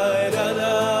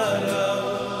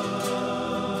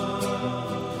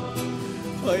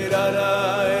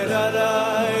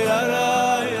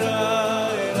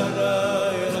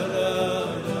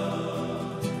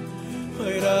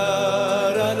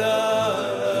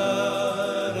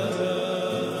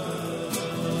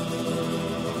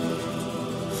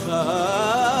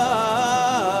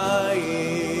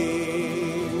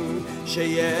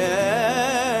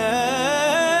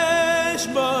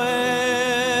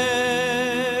bohem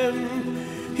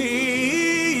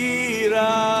hiras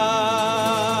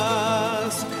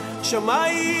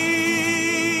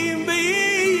shamayim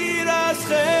beiras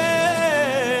cheit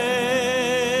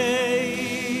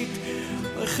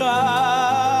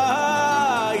chayim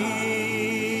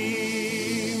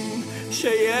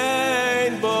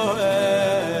sheyen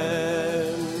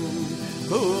bohem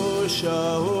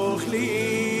ushauch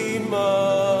lima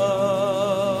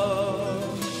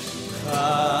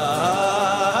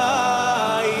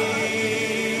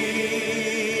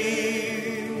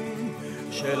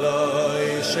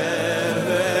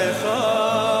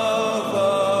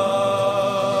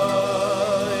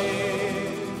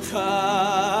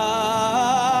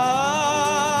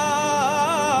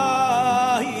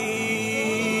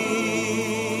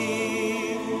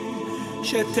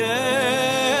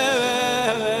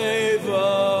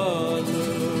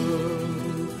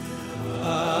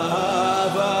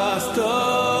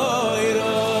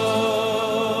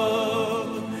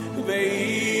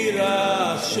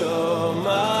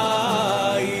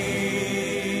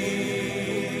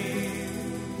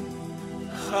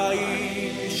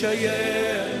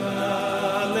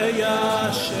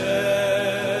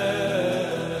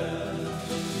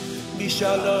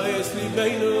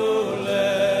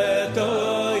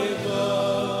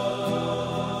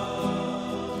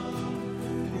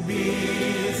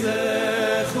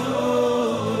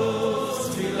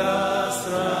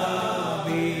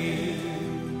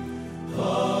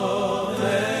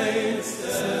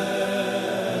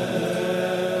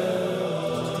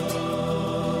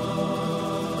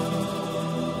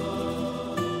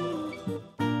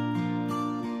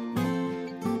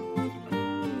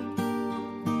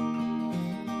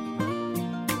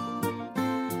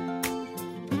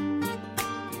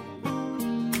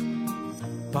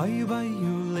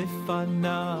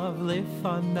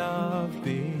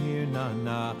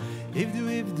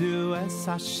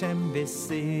Hashem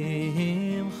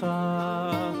b'simcha,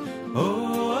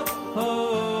 oh,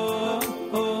 oh,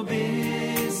 oh,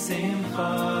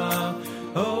 b'simcha,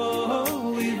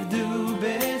 oh, ivdu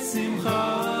b'simcha.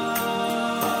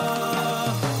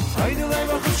 Haydu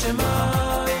le'baruch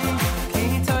Shemai, ki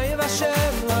toiv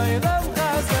Hashem lo'elam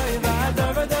chazai,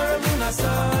 v'adar v'adar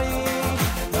emunasai,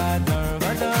 v'adar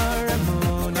v'adar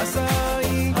emunasai.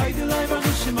 Haydu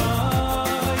le'baruch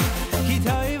Shemai, ki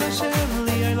toiv Hashem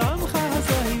lo'elam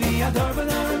V'yadar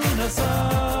v'adar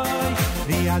emunasai,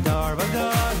 v'yadar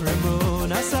v'adar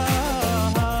emunasai.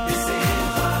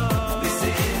 B'simcha,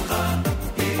 b'simcha,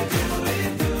 idu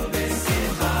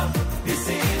b'simcha,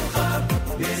 b'simcha,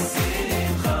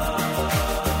 b'simcha.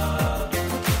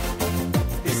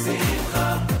 B'simcha,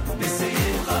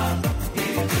 b'simcha,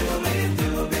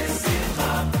 idu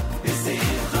b'simcha,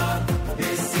 b'simcha,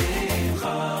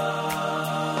 b'simcha.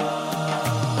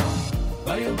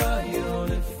 Bayu bayu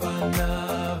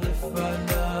lefanav.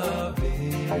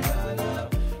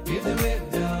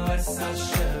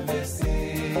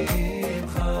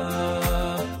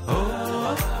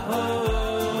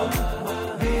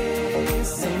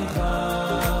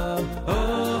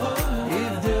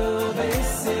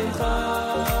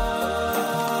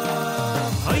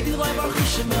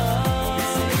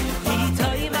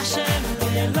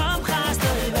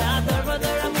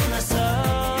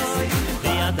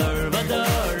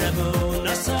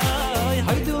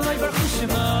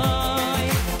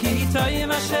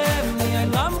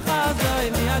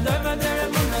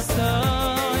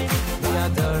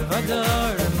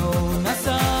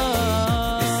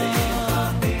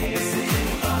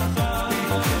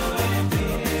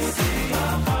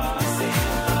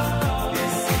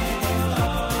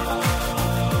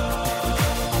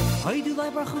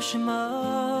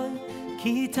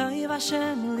 Ki ta'iv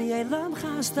Hashem li'elam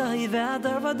chastai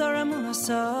ve'adar v'adar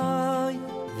emunasai,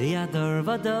 ve'adar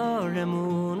v'adar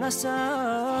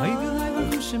emunasai. Haydu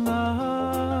le'baruch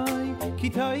Shemai, ki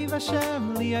ta'iv Hashem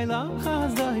li'elam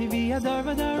chastai ve'adar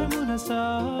v'adar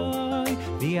emunasai,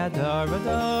 ve'adar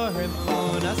v'adar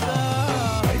emunasai.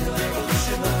 Haydu le'baruch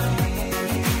Shemai,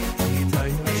 ki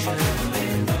ta'iv Hashem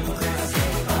li'elam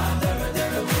chastai ve'adar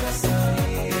v'adar emunasai.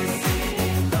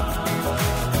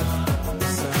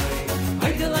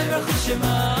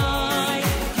 Shemai,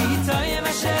 ki toiv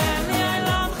Hashem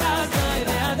li'elam chazai,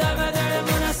 ve'adar v'adar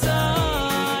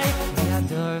emunasai,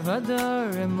 ve'adar v'adar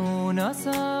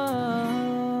emunasai.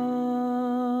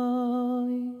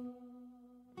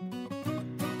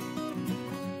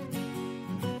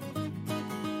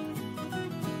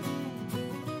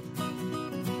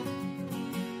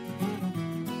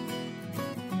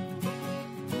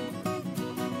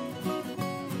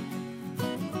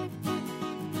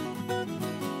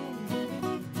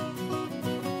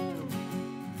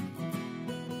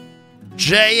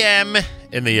 JM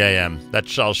in the AM. That's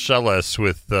Shalsheles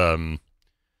with,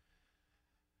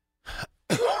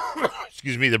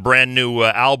 excuse me, the brand new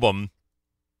album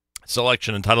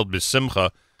selection entitled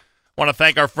B'Simcha. I want to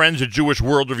thank our friends at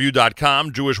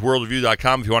JewishWorldReview.com,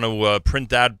 JewishWorldReview.com. If you want to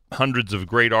print out hundreds of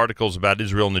great articles about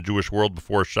Israel and the Jewish world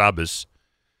before Shabbos,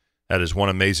 that is one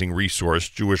amazing resource.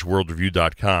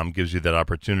 JewishWorldReview.com gives you that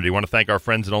opportunity. I want to thank our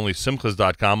friends at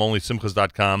OnlySimchas.com,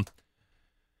 OnlySimchas.com,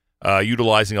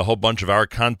 utilizing a whole bunch of our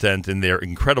content in their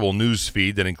incredible news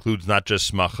feed that includes not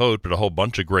just smachot, but a whole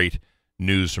bunch of great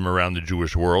news from around the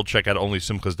Jewish world. Check out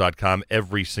OnlySimchas.com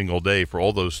every single day for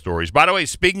all those stories. By the way,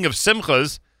 speaking of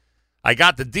Simchas, I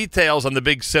got the details on the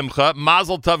big Simcha.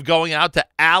 Mazel Tov going out to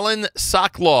Alan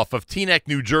Sokloff of Teaneck,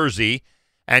 New Jersey,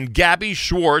 and Gabby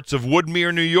Schwartz of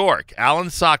Woodmere, New York. Alan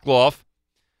Sokloff,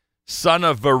 son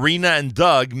of Verena and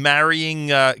Doug, marrying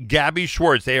Gabby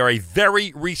Schwartz. They are a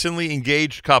very recently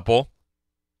engaged couple.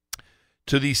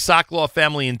 To the Sokloff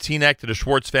family in Teaneck, to the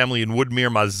Schwartz family in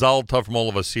Woodmere, Mazel Tov from all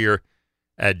of us here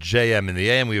at JM in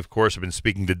the AM. We, of course, have been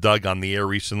speaking to Doug on the air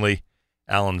recently,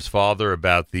 Alan's father,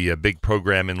 about the big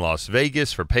program in Las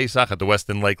Vegas for Pesach at the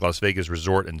Westin Lake Las Vegas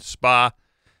Resort and Spa.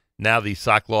 Now the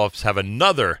Sokloffs have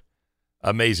another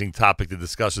amazing topic to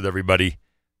discuss with everybody,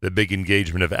 the big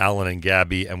engagement of Alan and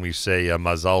Gabby, and we say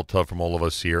Mazal Tov from all of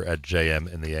us here at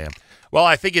JM in the AM. Well,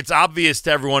 I think it's obvious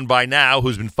to everyone by now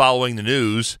who's been following the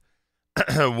news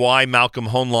why Malcolm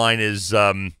Hoenlein is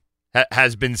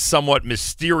has been somewhat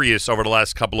mysterious over the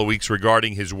last couple of weeks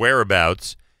regarding his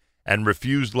whereabouts, and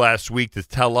refused last week to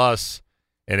tell us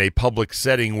in a public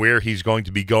setting where he's going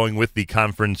to be going with the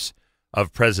Conference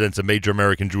of Presidents of Major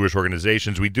American Jewish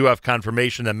Organizations. We do have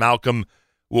confirmation that Malcolm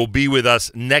will be with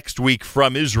us next week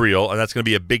from Israel, and that's going to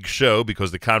be a big show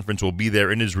because the conference will be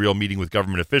there in Israel meeting with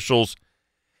government officials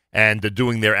and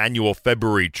doing their annual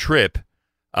February trip.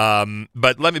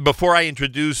 But let me, before I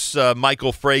introduce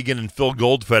Michael Fragin and Phil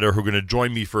Goldfeder, who are going to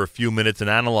join me for a few minutes and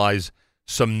analyze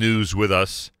some news with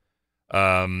us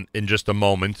in just a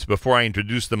moment, before I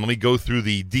introduce them, let me go through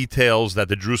the details that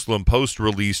the Jerusalem Post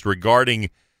released regarding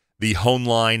the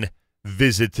Hoenlein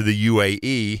visit to the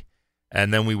UAE,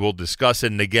 and then we will discuss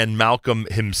it. And again, Malcolm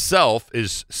himself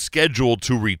is scheduled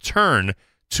to return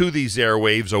to these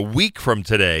airwaves a week from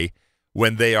today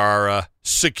when they are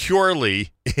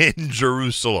securely in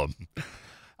Jerusalem.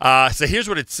 So here's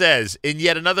what it says. In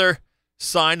yet another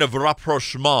sign of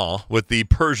rapprochement with the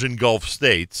Persian Gulf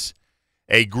states,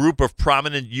 a group of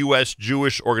prominent U.S.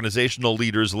 Jewish organizational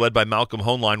leaders led by Malcolm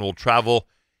Hoenlein will travel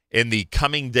in the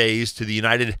coming days to the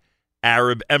United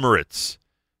Arab Emirates.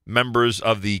 Members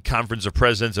of the Conference of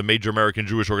Presidents of Major American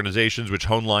Jewish Organizations, which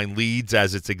Hoenlein leads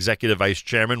as its executive vice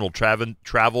chairman, will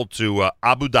travel to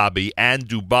Abu Dhabi and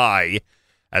Dubai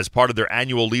as part of their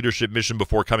annual leadership mission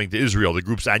before coming to Israel. The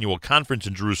group's annual conference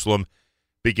in Jerusalem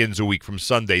begins a week from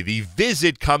Sunday. The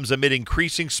visit comes amid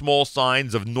increasing small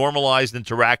signs of normalized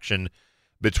interaction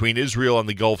between Israel and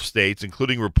the Gulf states,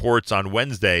 including reports on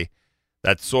Wednesday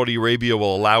that Saudi Arabia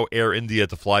will allow Air India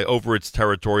to fly over its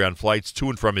territory on flights to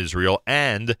and from Israel,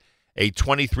 and a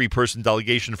 23-person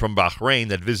delegation from Bahrain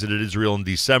that visited Israel in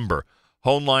December.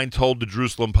 Hoenlein told the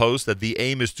Jerusalem Post that the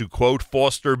aim is to, quote,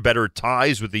 foster better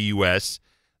ties with the U.S.,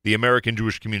 the American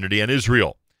Jewish community, and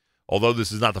Israel. Although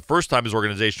this is not the first time his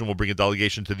organization will bring a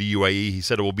delegation to the UAE, he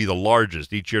said it will be the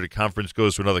largest. Each year the conference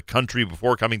goes to another country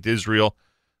before coming to Israel.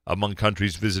 Among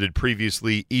countries visited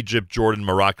previously, Egypt, Jordan,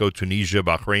 Morocco, Tunisia,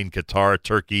 Bahrain, Qatar,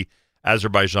 Turkey,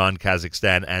 Azerbaijan,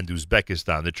 Kazakhstan, and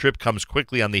Uzbekistan. The trip comes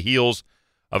quickly on the heels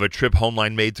of a trip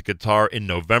Hoenlein made to Qatar in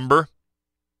November,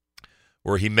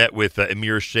 where he met with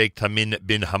Emir Sheikh Tamim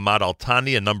bin Hamad Al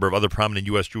Thani. A number of other prominent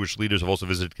U.S. Jewish leaders have also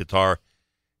visited Qatar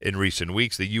in recent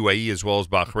weeks. The UAE, as well as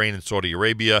Bahrain and Saudi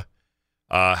Arabia,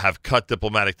 have cut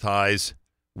diplomatic ties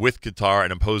with Qatar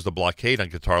and imposed a blockade on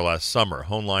Qatar last summer.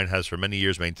 Hoenlein has for many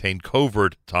years maintained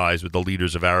covert ties with the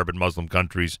leaders of Arab and Muslim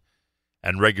countries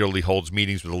and regularly holds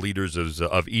meetings with the leaders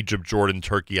of Egypt, Jordan,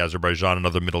 Turkey, Azerbaijan, and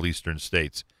other Middle Eastern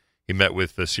states. He met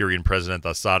with the Syrian President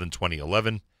Assad in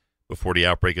 2011 before the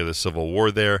outbreak of the civil war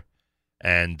there.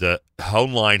 And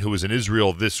Hoenlein, who is in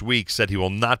Israel this week, said he will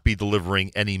not be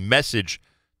delivering any message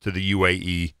to the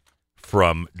UAE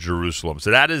from Jerusalem.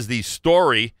 So that is the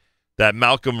story that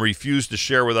Malcolm refused to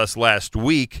share with us last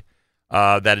week,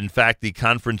 that in fact the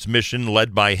conference mission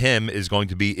led by him is going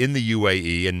to be in the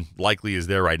UAE and likely is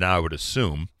there right now, I would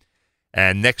assume.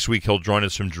 And next week he'll join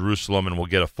us from Jerusalem and we'll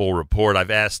get a full report. I've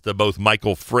asked both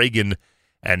Michael Fragin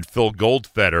and Phil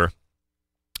Goldfeder,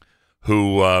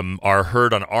 who are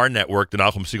heard on our network, the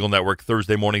Nachum Segal Network,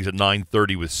 Thursday mornings at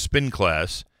 9:30 with Spin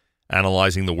Class,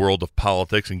 analyzing the world of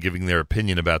politics and giving their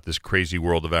opinion about this crazy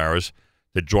world of ours,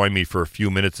 to join me for a few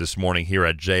minutes this morning here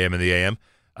at JM in the AM.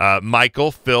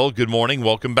 Michael, Phil, good morning.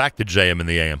 Welcome back to JM in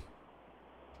the AM.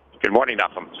 Good morning,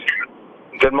 Nachum.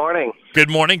 Good morning. Good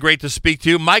morning. Great to speak to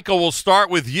you, Michael. We'll start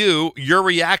with you. Your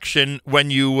reaction when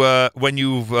you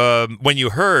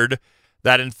heard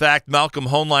that, in fact, Malcolm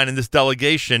Hoenlein and this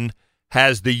delegation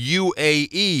has the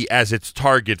UAE as its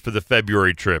target for the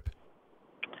February trip.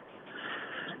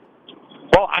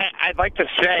 Well, I'd like to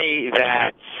say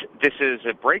that this is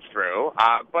a breakthrough,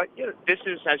 but this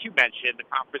is, as you mentioned, the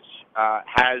conference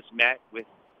has met with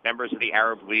members of the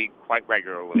Arab League quite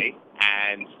regularly,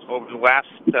 and over the last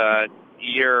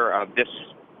year of this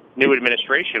new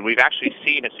administration, we've actually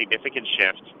seen a significant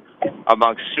shift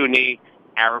amongst Sunni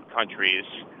Arab countries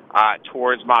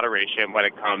towards moderation when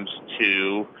it comes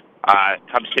to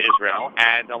Israel.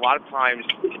 And a lot of times,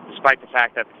 despite the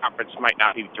fact that the conference might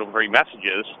not be delivering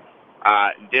messages,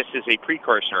 this is a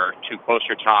precursor to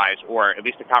closer ties, or at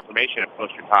least a confirmation of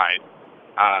closer ties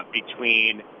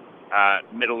between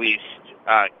Middle East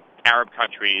Arab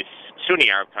countries,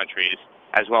 Sunni Arab countries,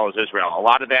 as well as Israel. A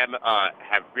lot of them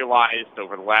have realized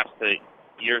over the last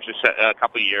years or so, a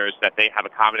couple of years, that they have a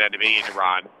common enemy in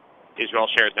Iran. Israel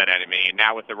shares that enemy, and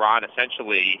now with Iran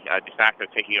essentially de facto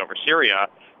taking over Syria,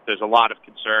 there's a lot of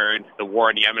concern. The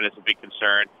war in Yemen is a big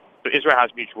concern. So Israel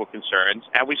has mutual concerns,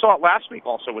 and we saw it last week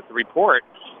also with the report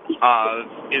of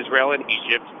Israel and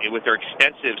Egypt with their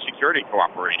extensive security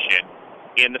cooperation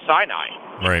in the Sinai.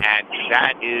 Right. And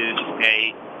that is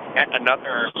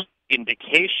another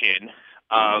indication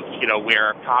of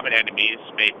where common enemies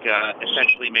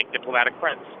essentially make diplomatic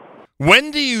friends.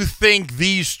 When do you think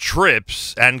these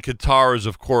trips, and Qatar is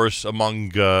of course among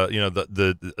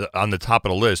the on the top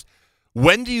of the list,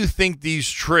 when do you think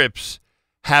these trips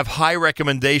have high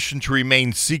recommendation to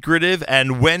remain secretive,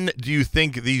 and when do you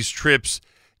think these trips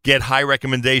get high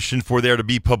recommendation for there to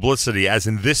be publicity, as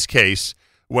in this case,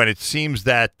 when it seems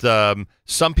that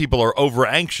some people are over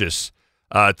anxious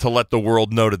to let the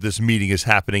world know that this meeting is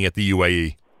happening at the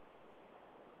UAE?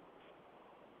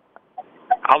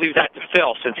 I'll leave that to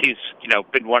Phil, since he's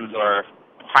been one of our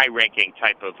high-ranking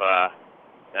type of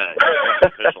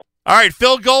officials. All right,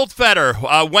 Phil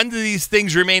Goldfeder, when do these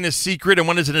things remain a secret, and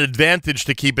when is it an advantage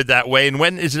to keep it that way, and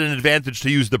when is it an advantage to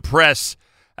use the press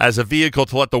as a vehicle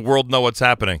to let the world know what's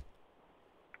happening?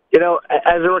 As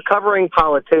a recovering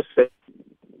politician,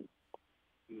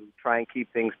 try and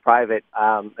keep things private,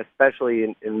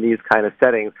 especially in these kind of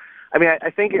settings.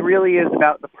 I think it really is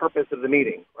about the purpose of the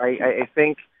meeting, right? I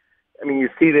think you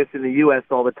see this in the U.S.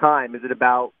 all the time. Is it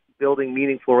about building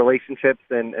meaningful relationships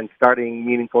and starting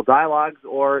meaningful dialogues,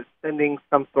 or sending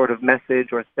some sort of message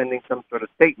or sending some sort of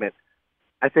statement?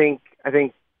 I think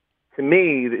to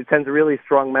me, it sends a really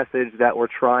strong message that we're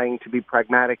trying to be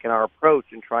pragmatic in our approach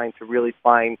and trying to really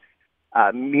find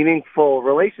meaningful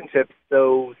relationships.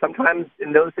 So sometimes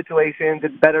in those situations,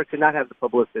 it's better to not have the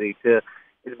publicity.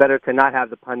 It's better to not have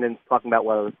the pundits talking about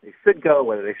whether they should go,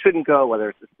 whether they shouldn't go, whether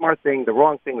it's the smart thing, the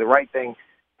wrong thing, the right thing.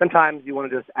 Sometimes you want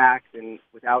to just act and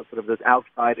without sort of those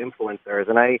outside influencers.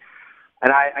 And I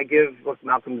give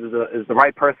Malcolm is the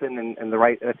right person and the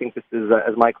right. And I think this is,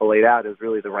 as Michael laid out, is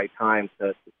really the right time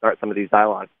to start some of these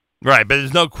dialogues. Right, but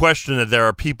there's no question that there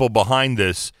are people behind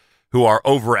this who are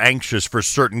over anxious for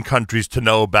certain countries to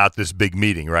know about this big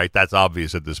meeting. Right, that's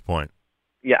obvious at this point.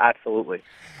 Yeah, absolutely.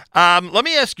 Let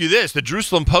me ask you this. The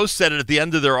Jerusalem Post said it at the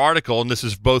end of their article, and this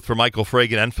is both for Michael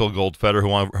Fragin and Phil Goldfeder,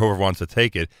 whoever wants to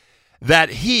take it, that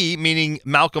he, meaning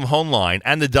Malcolm Hoenlein,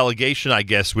 and the delegation, I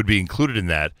guess, would be included in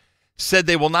that, said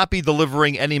they will not be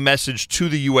delivering any message to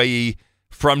the UAE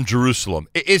from Jerusalem.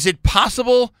 Is it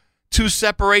possible to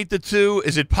separate the two?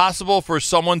 Is it possible for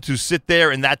someone to sit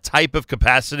there in that type of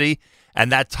capacity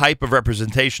and that type of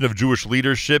representation of Jewish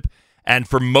leadership, and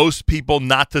for most people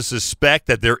not to suspect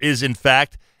that there is, in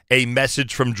fact, a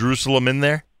message from Jerusalem in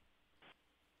there?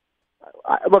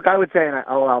 Look, I would say, and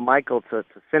I'll allow Michael to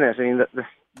finish,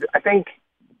 I think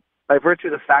by virtue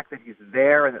of the fact that he's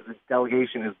there and that this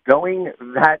delegation is going,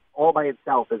 that all by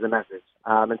itself is a message.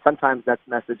 And sometimes that's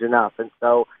message enough. And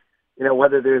so,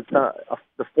 whether there's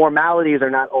the formalities are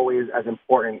not always as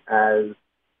important as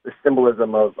the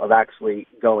symbolism of actually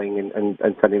going and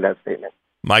sending that statement.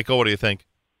 Michael, what do you think?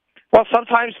 Well,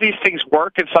 sometimes these things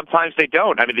work and sometimes they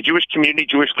don't. The Jewish community,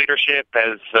 Jewish leadership,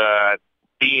 as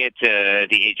be it the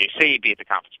AJC, be it the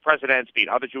Conference of Presidents, be it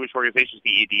other Jewish organizations,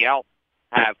 the EDL,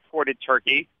 have courted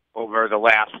Turkey over the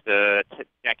last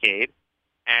decade,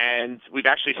 and we've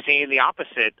actually seen the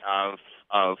opposite of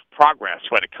progress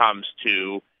when it comes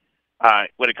to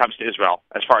Israel,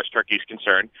 as far as Turkey is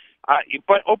concerned.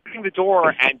 But opening the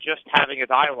door and just having a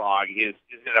dialogue is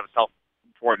in and of itself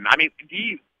important.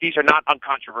 these are not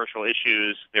uncontroversial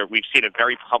issues. We've seen a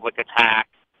very public attack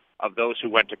of those who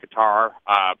went to Qatar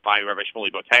by Rabbi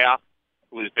Shmuley Boteach,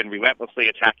 who has been relentlessly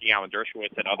attacking Alan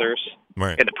Dershowitz and others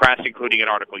in the press, including an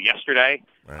article yesterday.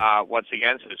 Once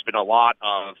again, so there's been a lot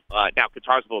of... now,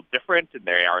 Qatar's a little different, and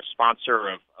they are a sponsor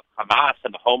of Hamas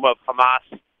and the home of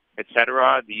Hamas,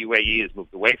 etc. The UAE has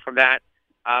moved away from that.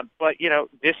 But,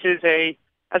 this is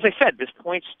as I said, this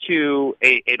points to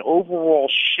an overall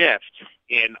shift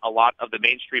in a lot of the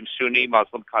mainstream Sunni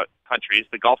Muslim countries,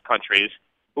 the Gulf countries,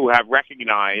 who have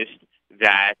recognized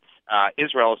that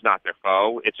Israel is not their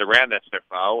foe. It's Iran that's their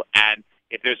foe. And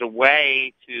if there's a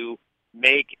way to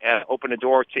open a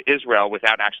door to Israel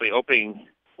without actually opening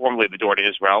formally the door to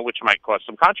Israel, which might cause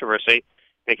some controversy,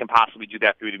 they can possibly do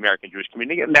that through the American Jewish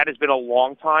community. And that has been a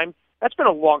long time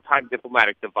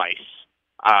diplomatic device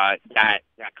that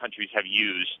countries have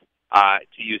used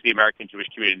to use the American Jewish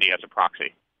community as a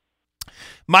proxy.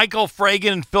 Michael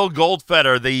Fragin and Phil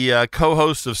Goldfeder, the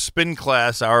co-hosts of Spin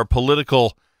Class, our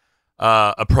political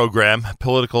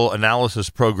political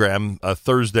analysis program,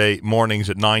 Thursday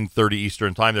mornings at 9:30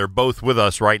 Eastern Time. They're both with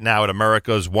us right now at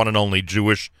America's one and only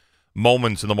Jewish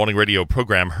Moments in the Morning radio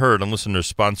program, heard on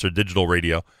listener-sponsored digital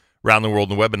radio around the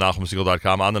world on the web at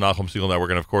NachumSegal.com, on the Nachum Segal Network,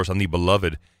 and, of course, on the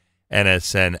beloved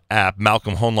NSN app.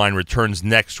 Malcolm Hoenlein returns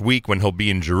next week when he'll be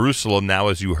in Jerusalem. Now,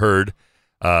 as you heard,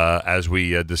 as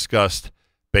we discussed,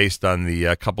 based on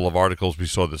the couple of articles we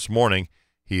saw this morning,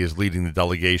 he is leading the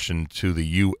delegation to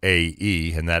the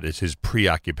UAE, and that is his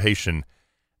preoccupation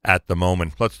at the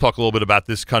moment. Let's talk a little bit about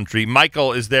this country.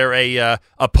 Michael, is there a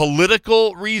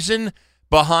political reason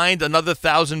behind another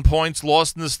 1,000 points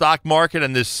lost in the stock market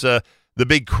and this the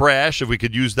big crash, if we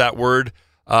could use that word,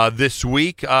 this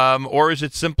week? Or is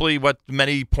it simply what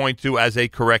many point to as a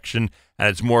correction, and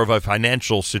it's more of a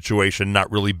financial situation, not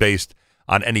really based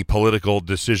on any political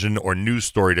decision or news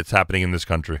story that's happening in this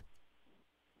country?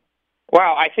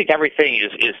 Well, I think everything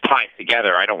is tied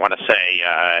together. I don't want to say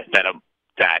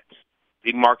that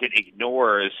the market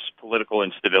ignores political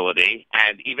instability,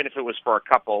 and even if it was for a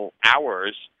couple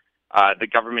hours, the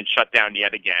government shut down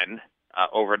yet again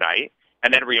overnight,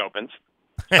 and then reopens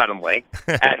suddenly,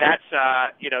 and that's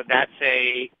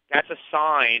a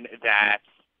sign that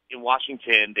in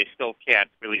Washington they still can't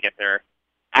really get their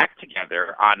act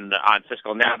together on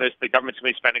fiscal. Now, the government's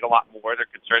going to be spending a lot more. There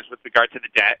are concerns with regard to the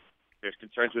debt. There's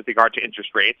concerns with regard to interest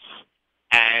rates,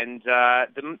 and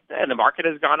the market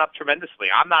has gone up tremendously.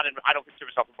 I don't consider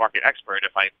myself a market expert.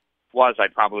 If I was,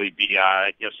 I'd probably be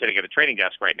sitting at a trading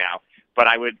desk right now. But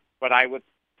I would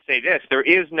say this: there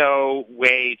is no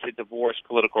way to divorce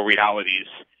political realities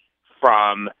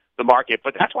from the market.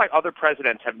 But that's why other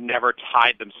presidents have never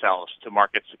tied themselves to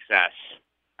market success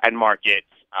and market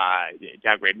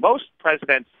downgrade. Most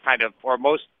presidents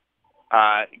most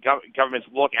governments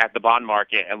look at the bond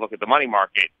market and look at the money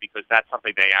market because that's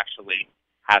something they actually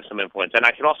have some influence. And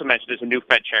I should also mention there's a new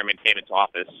Fed chairman came into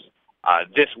office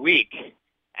this week,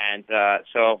 and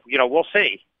so we'll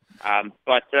see.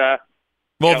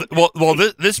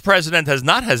 This president has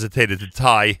not hesitated to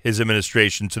tie his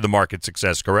administration to the market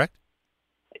success, correct?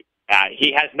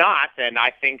 He has not, and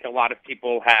I think a lot of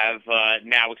people have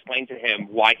now explained to him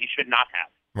why he should not have.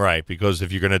 Right, because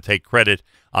if you're going to take credit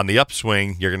on the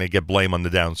upswing, you're going to get blame on the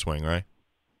downswing, right?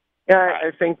 Yeah,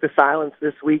 I think the silence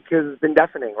this week has been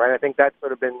deafening, right? I think that's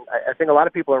sort of been, I think a lot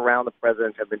of people around the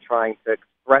president have been trying to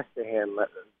express to him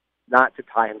not to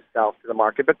tie himself to the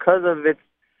market because of its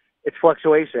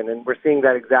fluctuation, and we're seeing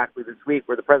that exactly this week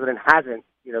where the president hasn't,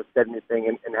 said anything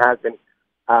and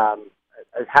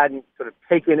hadn't sort of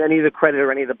taken any of the credit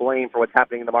or any of the blame for what's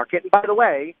happening in the market. And by the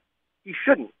way, he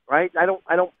shouldn't, right? I don't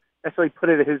necessarily put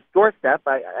it at his doorstep.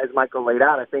 As Michael laid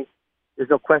out, I think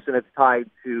there's no question it's tied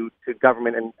to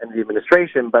government and the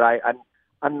administration, but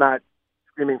I'm not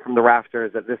screaming from the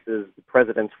rafters that this is the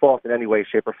president's fault in any way,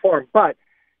 shape, or form. But,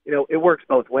 it works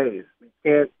both ways. We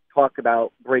can't talk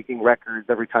about breaking records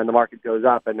every time the market goes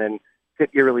up and then sit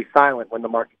eerily silent when the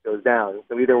market goes down.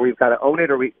 So either we've got to own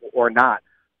it or not.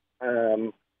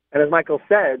 And as Michael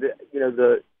said,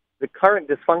 the current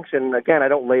dysfunction, again, I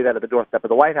don't lay that at the doorstep of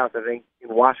the White House. I think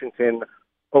in Washington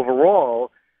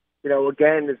overall,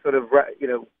 again, is sort of,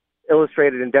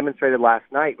 illustrated and demonstrated last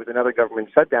night with another government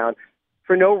shutdown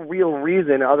for no real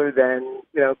reason other than,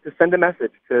 to send a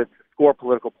message to score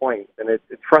political points. And it's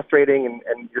frustrating,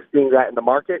 and you're seeing that in the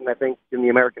market, and I think in the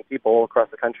American people all across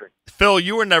the country. Phil,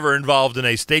 you were never involved in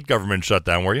a state government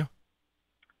shutdown, were you?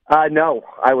 No,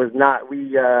 I was not.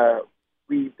 We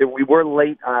were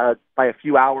late by a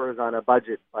few hours on a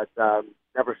budget, but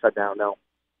never shut down, no.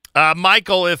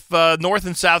 Michael, if North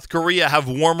and South Korea have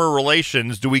warmer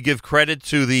relations, do we give credit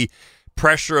to the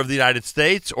pressure of the United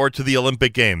States or to the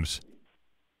Olympic Games?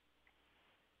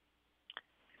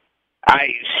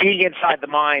 Seeing inside the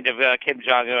mind of Kim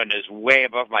Jong-un is way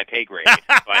above my pay grade.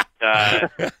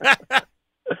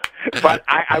 But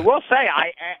I will say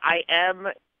I am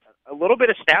a little bit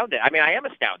astounded. I mean, I am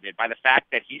astounded by the fact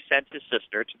that he sent his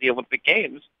sister to the Olympic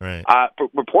Games. Right.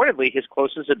 Reportedly, his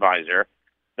closest advisor,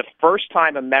 the first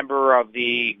time a member of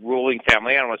the ruling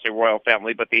family, I don't want to say royal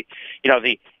family, but the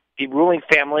ruling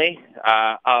family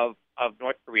of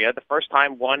North Korea, the first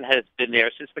time one has been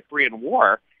there since the Korean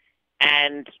War.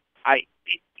 And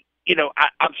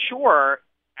I'm sure,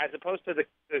 as opposed to the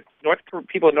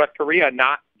people in North Korea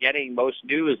not getting most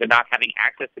news and not having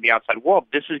access to the outside world,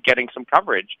 this is getting some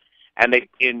coverage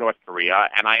in North Korea.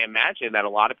 And I imagine that a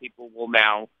lot of people will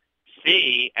now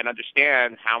see and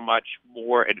understand how much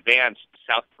more advanced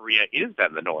South Korea is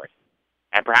than the North.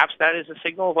 And perhaps that is a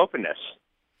signal of openness.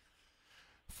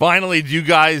 Finally, do you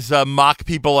guys mock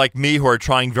people like me who are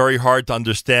trying very hard to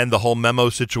understand the whole memo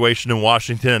situation in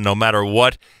Washington, and no matter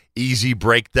what easy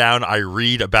breakdown I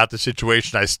read about the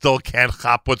situation, I still can't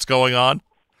hop what's going on?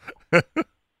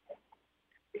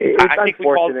 It's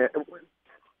unfortunate.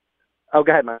 Oh,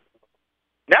 go ahead, man.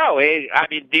 No,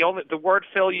 the word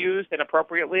Phil used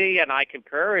inappropriately, and I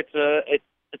concur. It's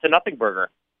a nothing burger.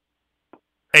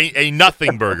 A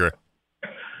nothing burger.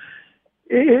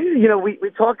 We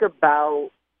talk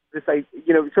about this, sort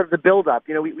of the build-up.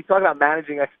 We talk about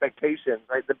managing expectations,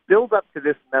 right? The build-up to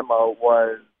this memo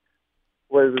was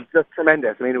just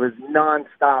tremendous. I mean, it was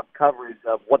nonstop coverage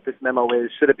of what this memo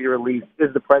is. Should it be released?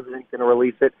 Is the president going to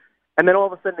release it? And then all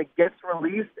of a sudden it gets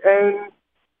released, and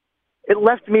it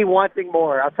left me wanting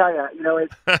more. I'll tell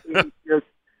you,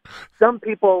 some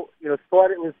people,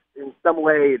 thought it was in some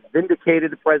way it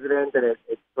vindicated the president, and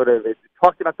it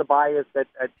talked about the bias at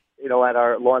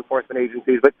our law enforcement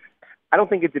agencies, but I don't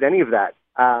think it did any of that.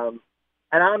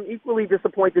 And I'm equally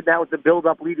disappointed now with the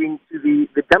build-up leading to the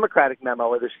Democratic memo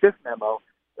or the Schiff memo,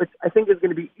 which I think is going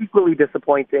to be equally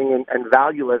disappointing and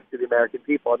valueless to the American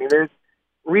people. I mean, there's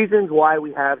reasons why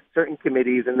we have certain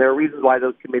committees, and there are reasons why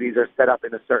those committees are set up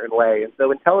in a certain way. And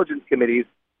so intelligence committees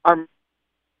are meant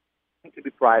to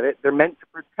be private. They're meant to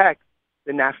protect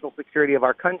the national security of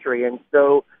our country. And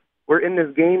so we're in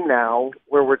this game now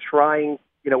where we're trying,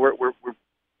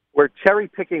 we're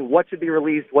cherry-picking what should be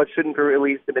released, what shouldn't be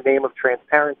released in the name of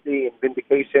transparency and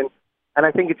vindication. And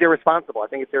I think it's irresponsible. I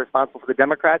think it's irresponsible for the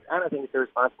Democrats, and I think it's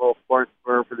irresponsible, of course,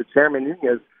 for the chairman,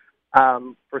 Nunez,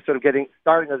 for sort of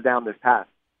starting us down this path.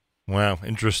 Wow,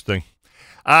 interesting.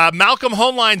 Malcolm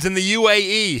Hoenlein's in the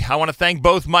UAE. I want to thank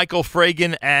both Michael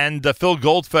Fragin and Phil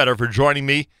Goldfeder for joining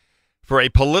me for a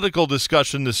political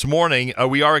discussion this morning.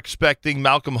 We are expecting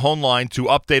Malcolm Hoenlein to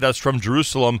update us from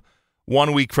Jerusalem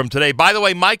 1 week from today. By the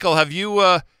way, Michael, have you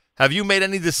made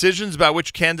any decisions about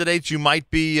which candidates you might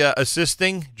be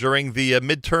assisting during the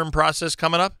midterm process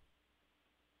coming up?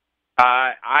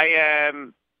 I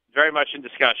am very much in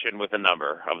discussion with a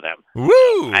number of them.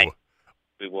 Woo!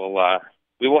 We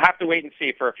will have to wait and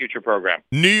see for a future program.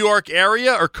 New York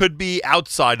area, or could be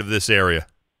outside of this area?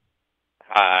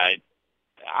 There's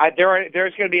going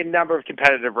to be a number of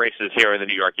competitive races here in the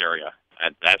New York area,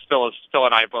 and Phil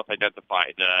and I have both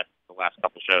identified the last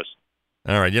couple shows.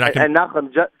 All right, you're not. And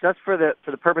Nachum, just for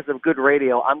the purpose of good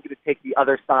radio, I'm going to take the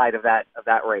other side of that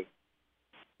race.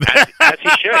 As he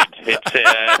should.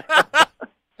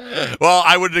 Well,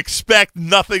 I would expect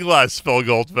nothing less, Phil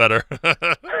Goldfeder,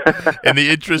 in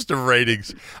the interest of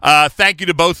ratings. Thank you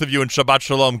to both of you, and Shabbat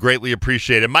Shalom. Greatly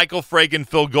appreciated. Michael Fragin,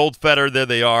 Phil Goldfeder, there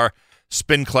they are.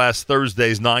 Spin Class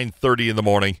Thursdays, 9:30 in the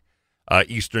morning,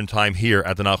 Eastern Time here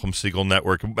at the Nachum Segal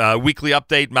Network. Weekly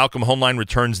update, Malcolm Hoenlein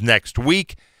returns next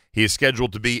week. He is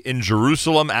scheduled to be in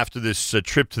Jerusalem after this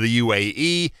trip to the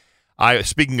UAE.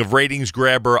 Speaking of ratings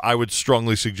grabber, I would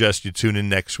strongly suggest you tune in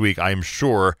next week. I am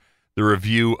sure the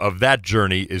review of that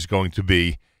journey is going to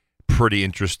be pretty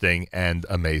interesting and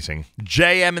amazing.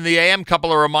 JM in the AM,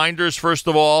 couple of reminders. First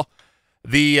of all,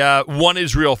 the One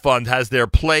Israel Fund has their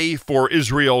Play for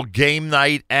Israel game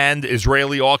night and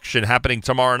Israeli auction happening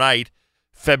tomorrow night,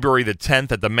 February the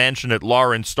 10th, at the Mansion at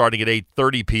Lawrence, starting at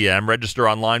 8:30 p.m. Register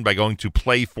online by going to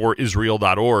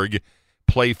playforisrael.org.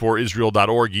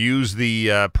 Playforisrael.org. Use the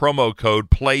promo code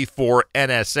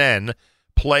PLAY4NSN.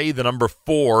 Play the number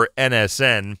 4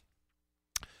 NSN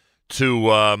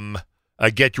to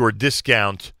get your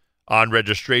discount on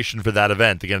registration for that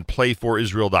event. Again,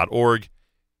 playforisrael.org.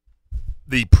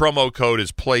 The promo code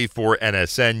is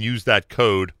Play4NSN. Use that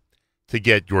code to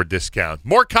get your discount.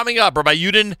 More coming up. Rabbi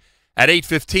Yudin at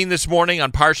 8:15 this morning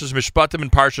on Parshas Mishpatim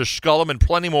and Parshas Shkolim, and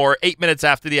plenty more. 8 minutes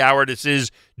after the hour, this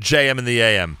is JM in the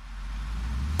AM.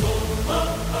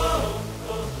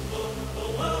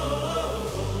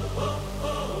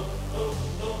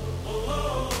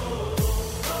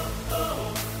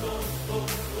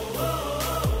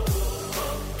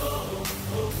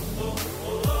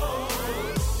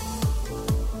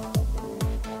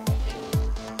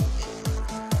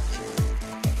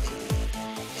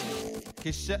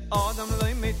 כשאדם לא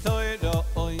מתוירו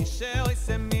אוי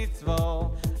שעושה מצוו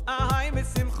אהי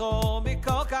בשמחו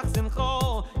מכל כך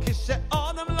שמחו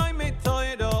כשאדם לא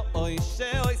מתוירו אוי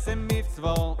שעושה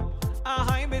מצוו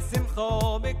אהי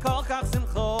בשמחו מכל כך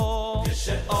שמחו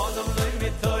כשאדם לא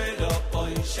מתוירו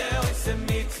אוי שעושה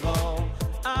מצוו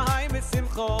אהי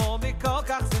בשמחו מכל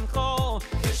כך שמחו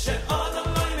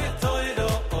כשאדם לא מתוירו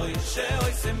אוי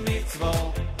שעושה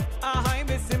מצוו אהי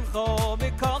בשמחו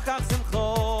מכל כך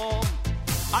שמחו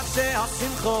עד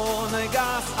שהשמחו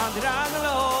נגס עד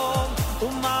רגלו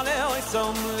ומעלה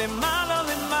אויסום למעלה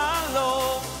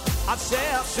למעלו עד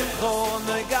שהשמחו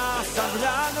נגס עד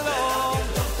רגלו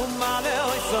ומעלה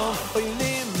אויסום אוי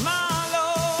למעלו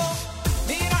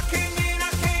מירקי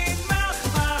מירקי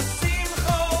מחמא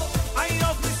שמחו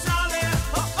איות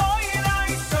מסלח אוי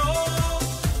רייסו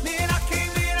מירקי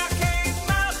מירקי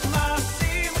מחמא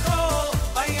שמחו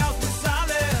איות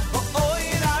מסלח אוי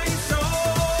רייסו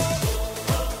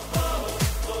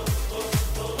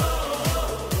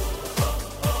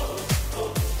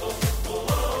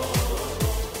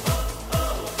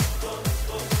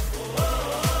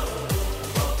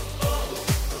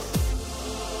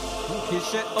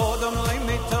כשאודם לא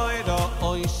מתוירו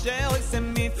אוי שעושה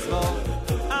מצוו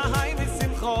אהי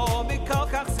בשמחו מכל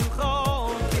כך שמחו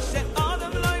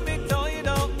כשאודם לא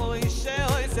מתוירו אוי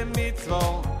שעושה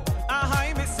מצוו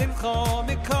אהי בשמחו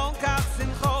מכל כך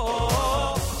שמחו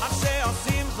עד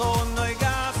שהשמחו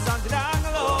נגס עד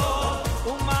רגלו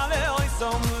ומעלה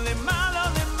אויסום למעלה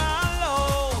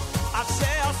למעלו עד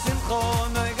שהשמחו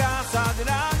נגס עד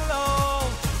רגלו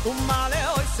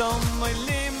ומעלה אויסום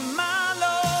למעלו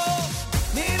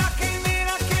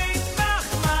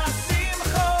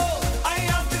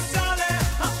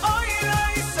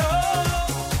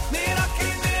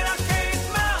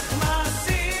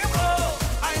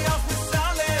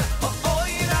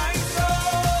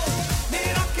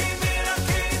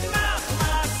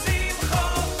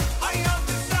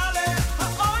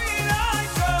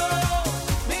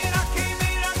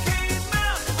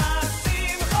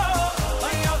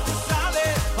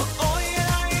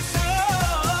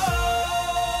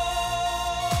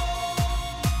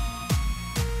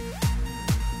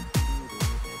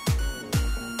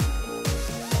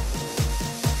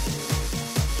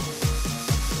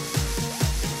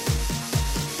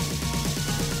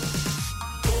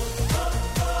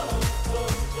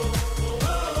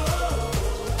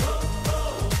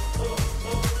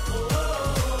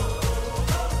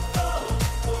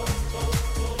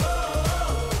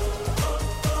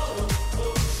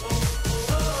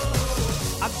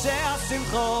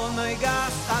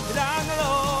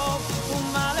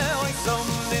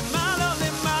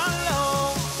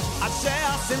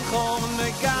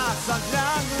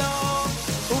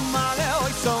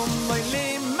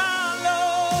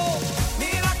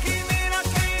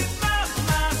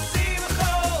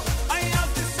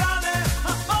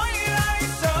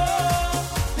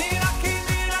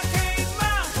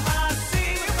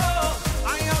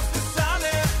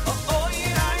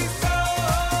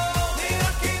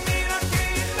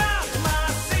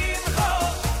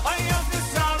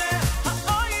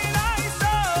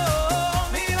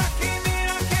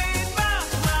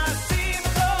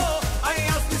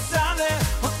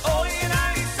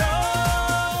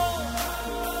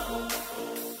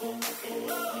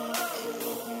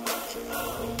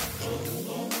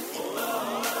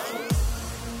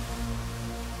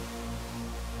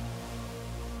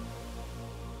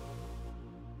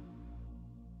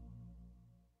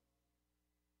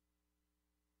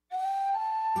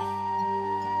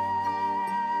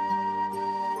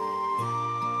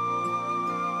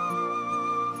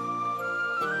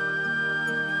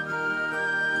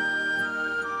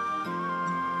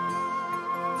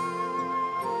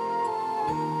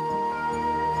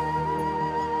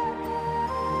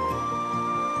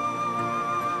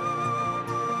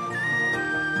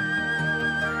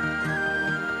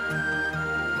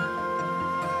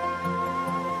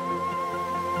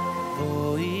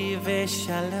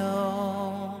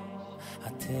ושלום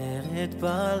עטרת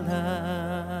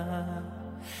בעלה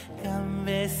גם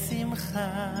בשמחה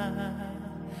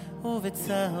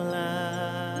ובצהלה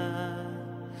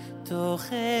תוך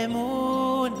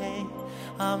אמוני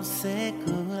עם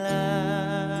סגולה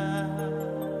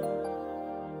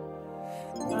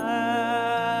עם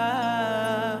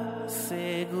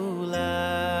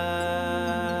סגולה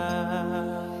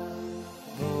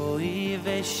בואי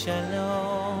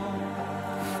ושלום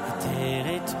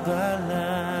עטרת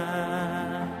בעלה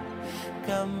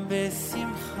גם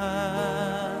בשמחה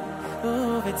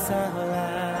ובצהלה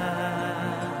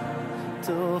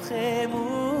תוך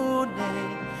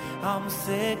אמוני עם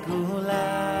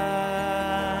סגולה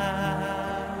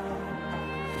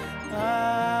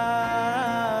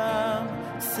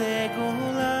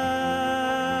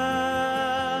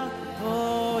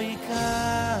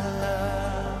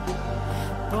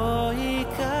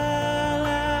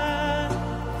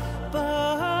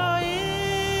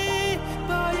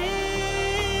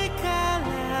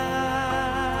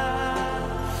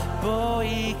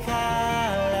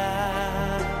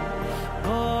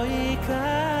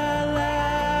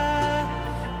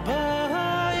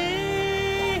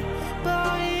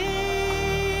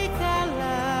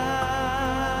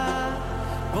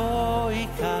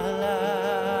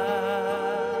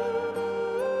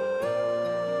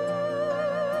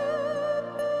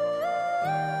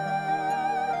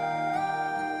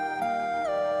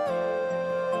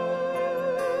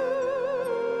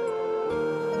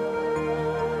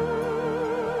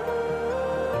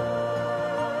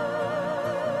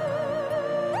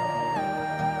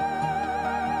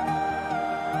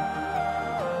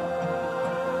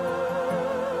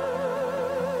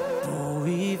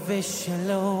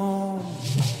ושלום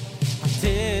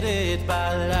עטרת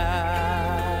בעלה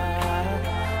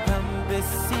גם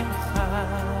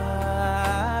בשמחה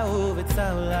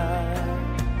ובצלה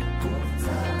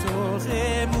תוך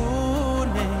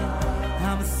אמונה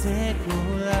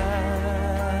המסגולה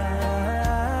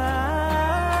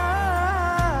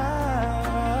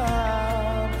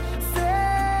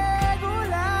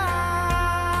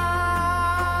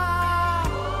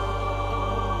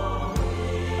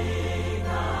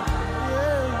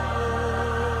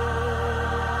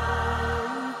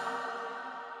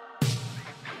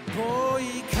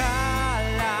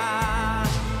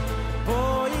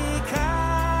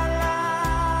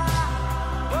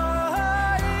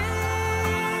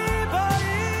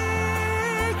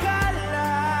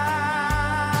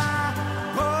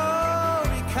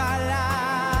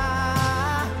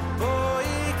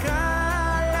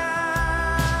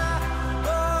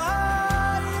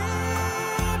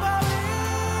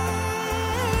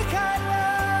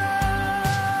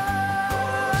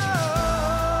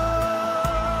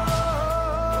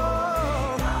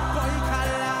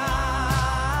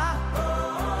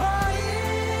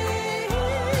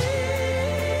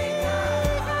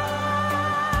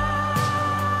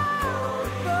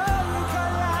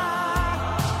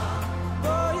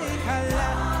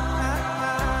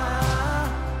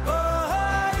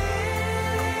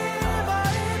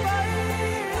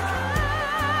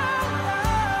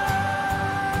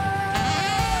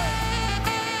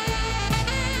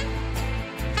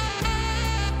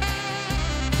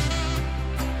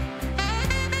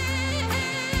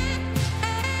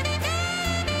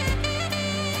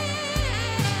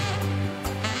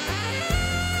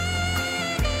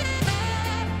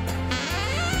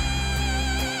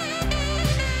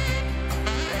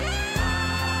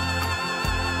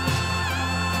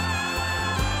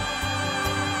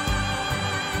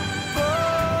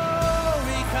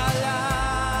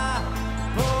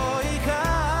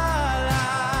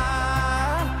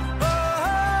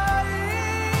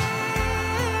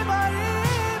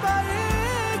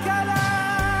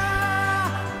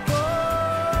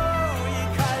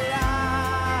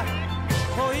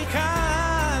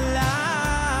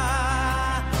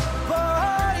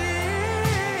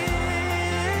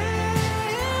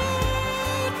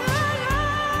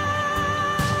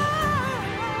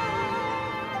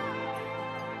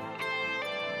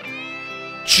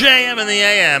JM in the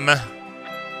AM.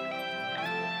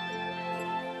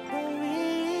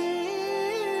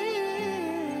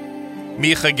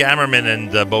 Micha Gamerman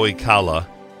and Bowie Kala.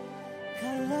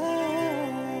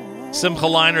 Simcha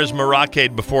Liner's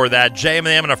Maracade before that. JM in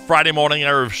the AM on a Friday morning,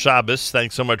 Erev Shabbos.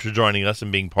 Thanks so much for joining us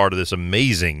and being part of this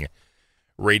amazing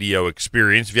radio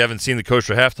experience. If you haven't seen the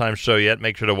Kosher Halftime Show yet,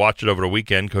 make sure to watch it over the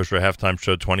weekend. Kosher Halftime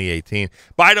Show 2018.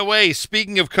 By the way,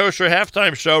 speaking of Kosher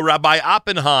Halftime Show, Rabbi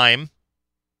Oppenheim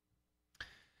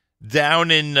down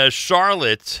in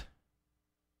Charlotte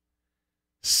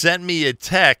sent me a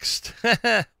text.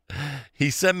 He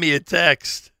sent me a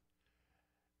text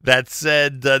that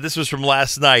said, this was from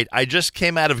last night. I just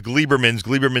came out of Gleiberman's.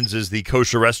 Gleiberman's is the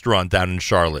kosher restaurant down in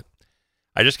Charlotte.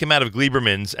 I just came out of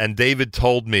Gleiberman's, and David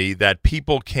told me that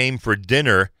people came for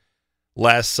dinner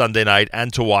last Sunday night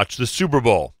and to watch the Super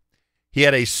Bowl. He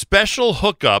had a special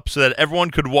hookup so that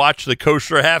everyone could watch the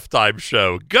Kosher Halftime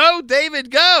Show. Go, David,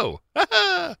 go!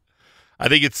 I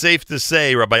think it's safe to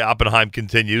say, Rabbi Oppenheim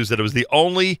continues, that it was the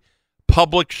only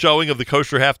public showing of the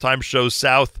Kosher Halftime Show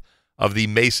south of the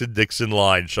Mason-Dixon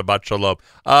line. Shabbat Shalom.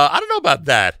 I don't know about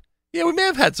that. Yeah, we may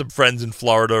have had some friends in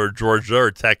Florida or Georgia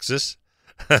or Texas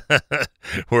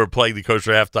who are playing the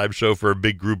Kosher Halftime Show for a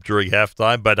big group during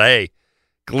halftime. But hey,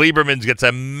 Gleiberman's gets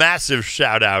a massive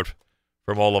shout-out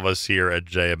from all of us here at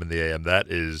JM in the AM. That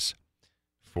is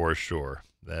for sure.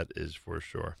 That is for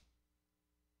sure.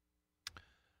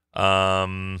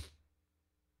 I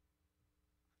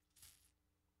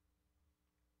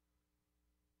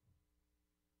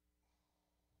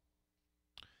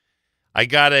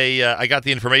got the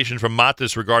information from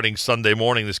Matis regarding Sunday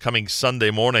morning. This coming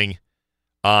Sunday morning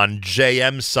on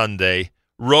JM Sunday,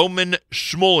 Roman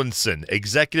Shmulinson,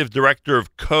 Executive Director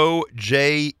of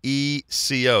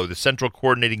JECO, the central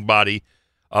coordinating body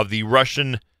of the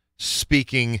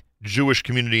Russian-speaking Jewish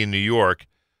community in New York.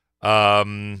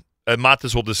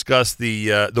 Matis will discuss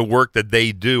the work that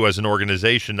they do as an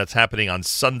organization. That's happening on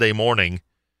Sunday morning.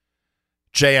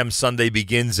 JM Sunday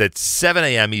begins at 7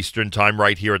 a.m. Eastern Time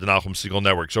right here at the Nachum Segal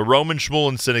Network. So Roman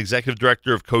Shmulinson, Executive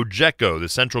Director of JECO, the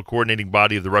central coordinating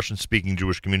body of the Russian-speaking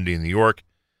Jewish community in New York.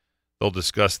 They'll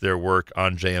discuss their work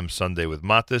on JM Sunday with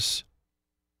Matis.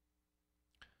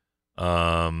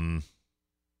 And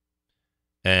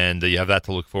you have that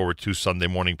to look forward to Sunday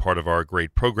morning, part of our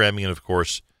great programming. And, of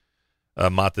course,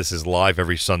 Matis is live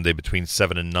every Sunday between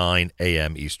 7 and 9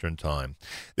 a.m. Eastern Time.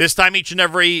 This time each and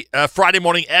every Friday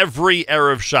morning, every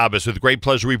Erev Shabbos, with great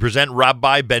pleasure, we present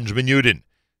Rabbi Benjamin Yudin,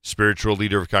 spiritual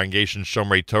leader of Congregation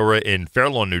Shomrei Torah in Fair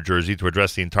Lawn, New Jersey, to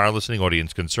address the entire listening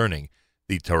audience concerning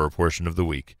the Torah portion of the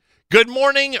week. Good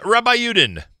morning, Rabbi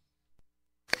Yudin.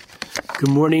 Good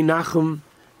morning, Nachum.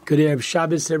 Good Erev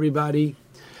Shabbos, everybody.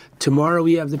 Tomorrow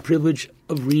we have the privilege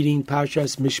of reading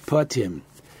Parshas Mishpatim.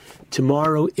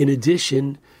 Tomorrow, in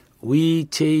addition, we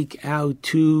take out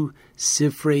 2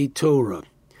 Sifrei Torah.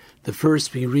 The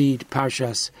first we read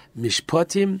Parshas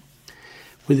Mishpatim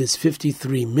with its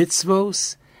 53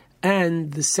 mitzvos,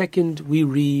 and the second we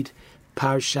read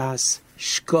Parshas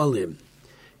Shkolim.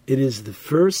 It is the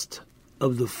first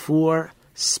of the 4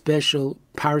 special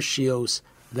parshios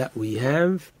that we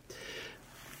have,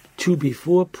 2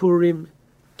 before Purim,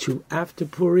 2 after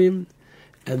Purim,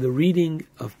 and the reading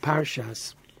of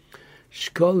Parshas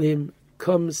Shkolim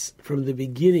comes from the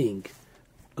beginning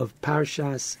of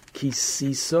Parshas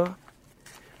Kisisa,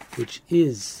 which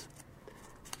is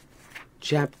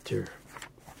chapter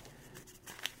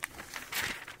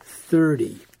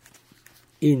 30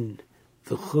 in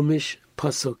the Chumash,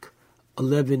 Pasuk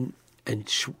 11, and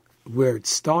where it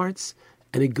starts,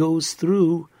 and it goes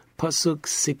through Pasuk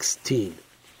 16.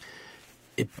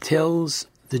 It tells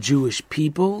the Jewish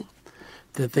people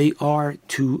that they are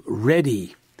to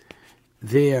ready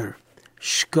their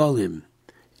shkolim.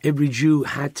 Every Jew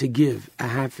had to give a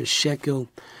half a shekel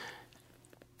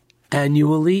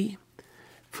annually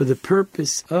for the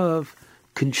purpose of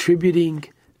contributing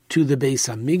to the Beis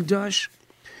HaMikdash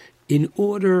in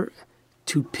order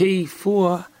to pay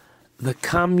for the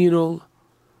communal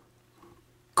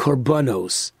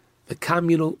korbanos, the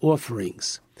communal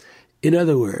offerings. In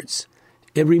other words,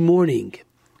 every morning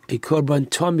a korban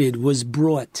tamid was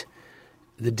brought.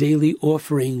 The daily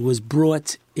offering was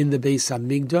brought in the Beis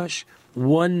HaMikdash,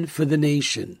 one for the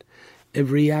nation.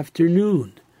 Every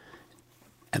afternoon,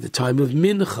 at the time of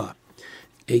Mincha,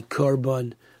 a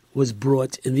korban was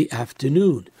brought in the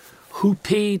afternoon. Who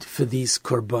paid for these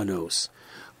korbanos?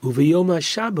 Uvayom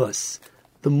HaShabbos,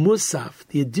 the Musaf,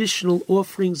 the additional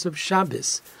offerings of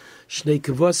Shabbos, Shnei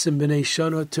Kavosim B'nei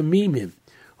Shana Tamimim.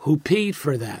 Who paid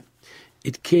for that?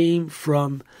 It came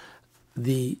from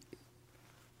the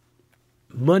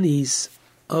monies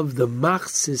of the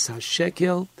Machzis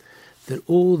HaShekel that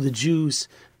all the Jews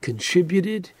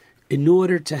contributed in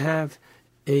order to have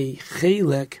a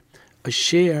chelek, a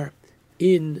share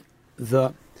in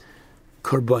the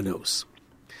korbanos.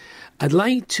 I'd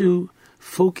like to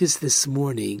focus this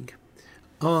morning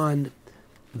on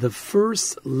the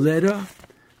first letter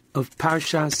of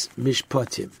Parshas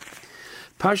Mishpatim.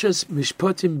 Parshas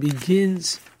Mishpatim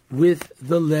begins with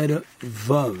the letter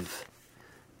Vav.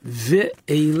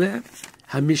 Ve'ele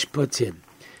hamishpatim.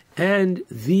 And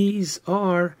these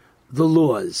are the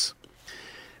laws.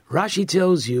 Rashi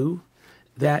tells you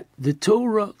that the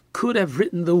Torah could have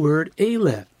written the word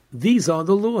Ele. These are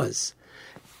the laws.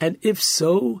 And if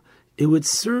so, it would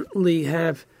certainly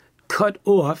have cut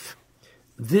off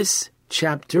this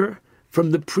chapter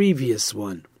from the previous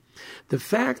one. The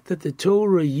fact that the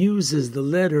Torah uses the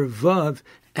letter Vav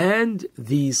and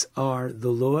these are the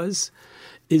laws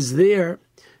is there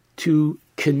to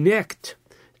connect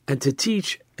and to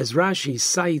teach, as Rashi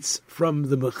cites from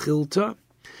the Mechilta,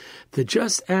 that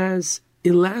just as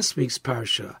in last week's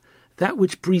Parsha, that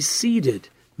which preceded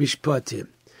Mishpatim,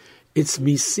 it's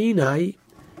Misinai,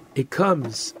 it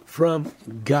comes from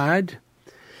God,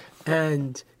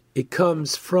 and it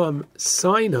comes from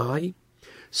Sinai,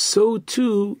 so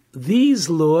too these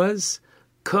laws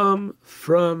come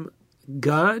from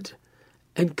God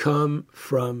and come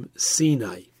from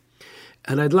Sinai.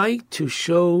 And I'd like to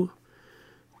show,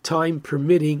 time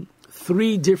permitting,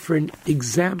 3 different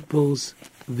examples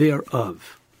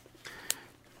thereof.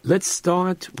 Let's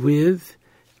start with,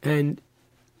 and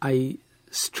I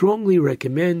strongly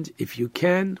recommend, if you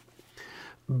can,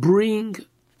 bring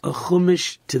a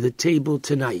Chumash to the table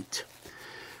tonight.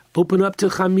 Open up to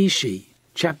Chamishi,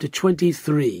 chapter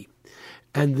 23,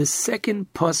 and the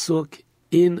second pasuk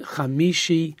in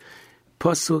Chamishi,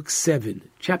 pasuk 7.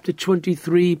 Chapter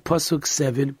 23, pasuk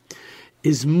 7,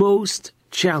 is most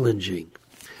challenging.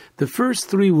 The first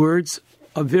 3 words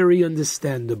are very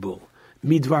understandable.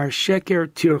 Midvar sheker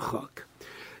tirchak.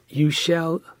 You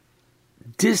shall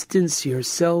distance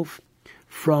yourself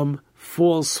from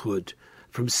falsehood,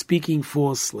 from speaking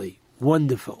falsely.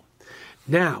 Wonderful.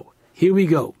 Now, here we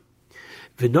go.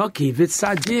 V'noki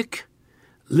v'tzadik,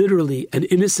 literally an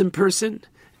innocent person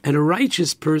and a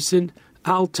righteous person,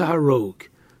 al taharog,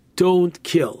 don't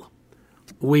kill.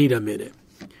 Wait a minute.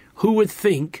 Who would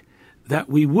think that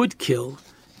we would kill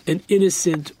an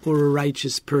innocent or a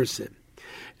righteous person.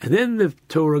 And then the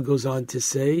Torah goes on to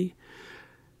say,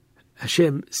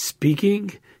 Hashem speaking,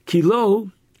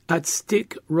 Kilo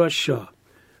atztik rasha.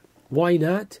 Why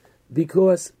not?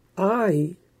 Because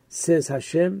I, says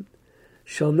Hashem,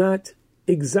 shall not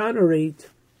exonerate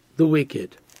the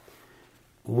wicked.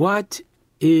 What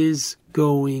is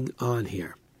going on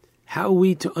here? How are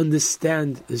we to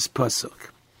understand this pasuk?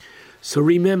 So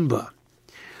remember,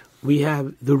 we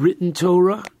have the written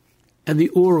Torah and the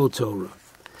oral Torah.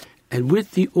 And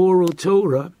with the oral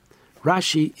Torah,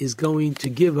 Rashi is going to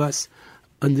give us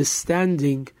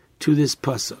understanding to this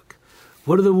pasuk.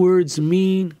 What do the words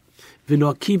mean?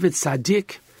 V'nokivet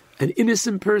sadik, an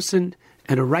innocent person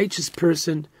and a righteous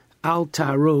person, al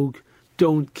tarog,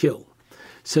 don't kill.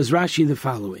 Says Rashi the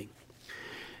following.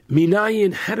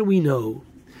 Minayin, how do we know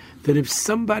that if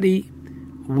somebody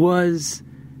was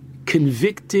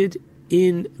convicted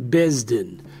in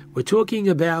Bezdin, we're talking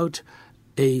about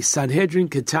a Sanhedrin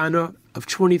Katana of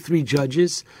 23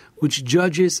 judges, which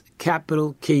judges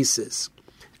capital cases.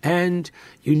 And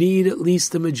you need at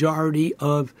least a majority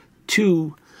of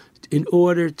 2 in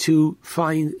order to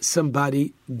find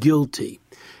somebody guilty.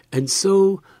 And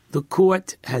so the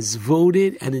court has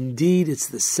voted, and indeed it's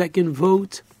the second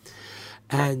vote,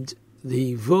 and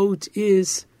the vote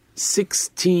is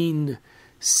 16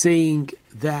 saying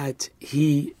that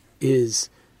he is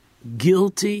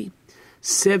guilty,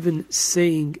 7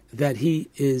 saying that he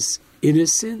is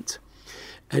innocent,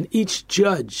 and each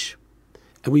judge,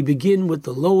 and we begin with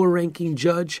the lower ranking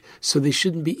judge, so they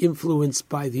shouldn't be influenced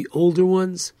by the older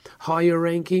ones, higher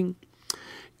ranking.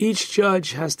 Each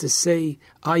judge has to say,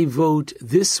 I vote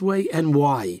this way and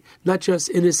why, not just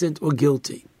innocent or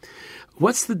guilty.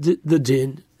 What's the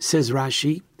din, says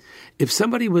Rashi? If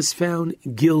somebody was found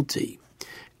guilty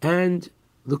and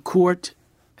the court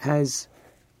has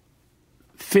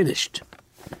finished,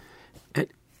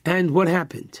 and what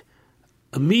happened?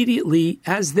 Immediately,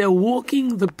 as they're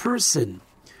walking the person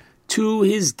to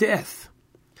his death,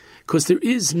 because there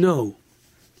is no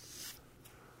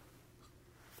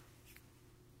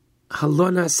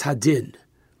halonas hadin,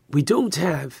 we don't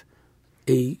have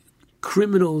a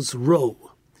criminal's row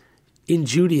in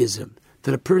Judaism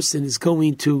that a person is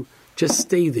going to just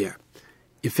stay there.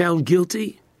 You're found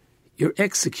guilty, you're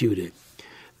executed.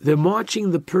 They're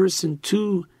marching the person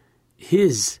to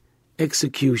his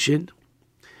execution.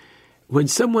 When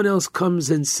someone else comes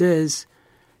and says,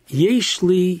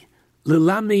 Yeshli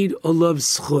lilamed olav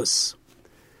schus,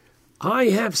 I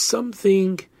have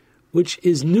something which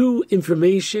is new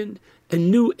information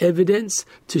and new evidence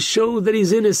to show that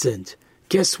he's innocent.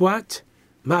 Guess what?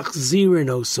 Machzirin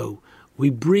oso. We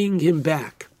bring him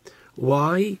back.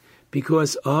 Why?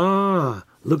 Because,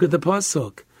 look at the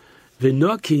pasuk.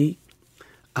 V'noki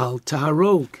al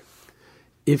taharog.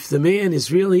 If the man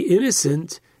is really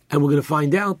innocent, and we're going to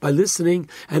find out by listening,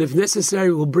 and if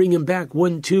necessary, we'll bring him back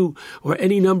 1, 2, or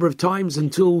any number of times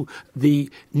until the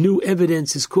new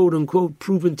evidence is quote-unquote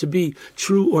proven to be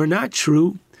true or not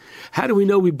true. How do we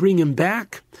know we bring him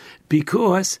back?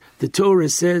 Because the Torah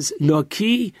says,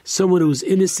 Noki, someone who's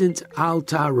innocent, al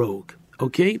tarog.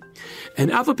 Okay?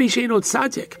 And Alpha Pisheino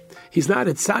Tzaddik. He's not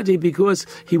a tzaddik because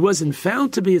he wasn't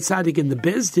found to be a tzaddik in the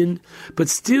Bezdin, but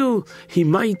still he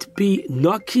might be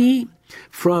Noki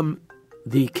from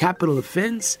the capital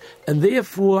offense, and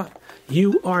therefore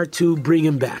you are to bring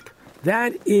him back.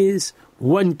 That is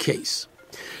one case.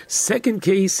 Second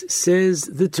case, says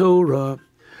the Torah,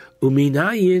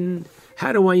 Uminayin,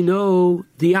 how do I know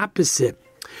the opposite?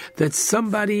 That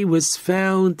somebody was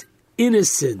found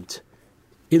innocent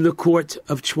in the court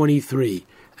of 23,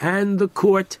 and the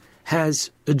court has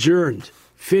adjourned,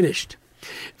 finished.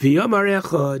 V'yamar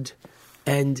echad,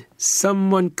 and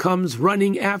someone comes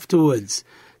running afterwards,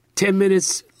 10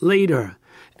 minutes later,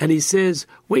 and he says,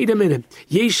 wait a minute,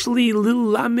 Yeshli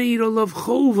lilamed olav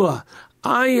chova,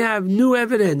 I have new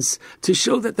evidence to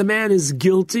show that the man is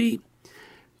guilty,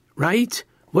 right?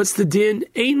 What's the din?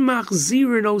 Ein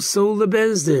machzirin oso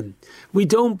lebezdin. We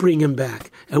don't bring him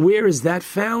back. And where is that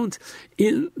found?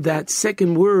 In that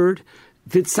second word,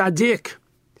 vitzadik,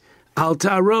 al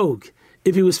tarog.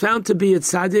 If he was found to be a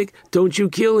tzaddik, don't you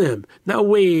kill him. Now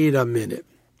wait a minute.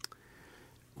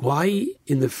 Why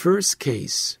in the first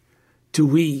case do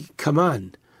we,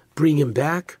 bring him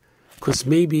back? Because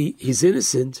maybe he's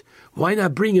innocent. Why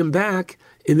not bring him back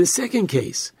in the second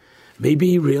case?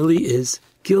 Maybe he really is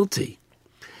guilty.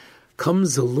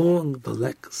 Comes along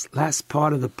the last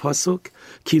part of the pasuk,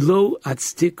 Kilo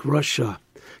atztik rasha.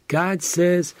 God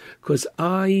says, because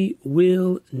I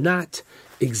will not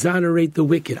exonerate the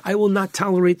wicked. I will not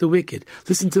tolerate the wicked.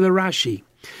 Listen to the Rashi.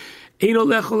 You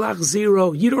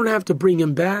don't have to bring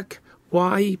him back.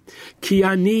 Why? Ki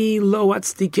ani lo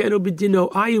atztikenu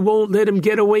b'dino. I won't let him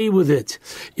get away with it.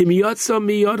 Im yotza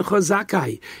miyod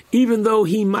chazakai. Even though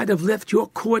he might have left your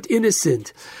court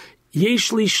innocent.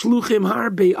 Yeshli shluchim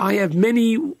harbe. I have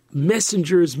many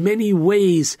messengers, many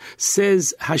ways,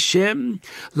 says Hashem.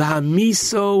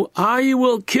 Lahamiso. I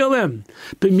will kill him.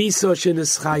 B'miso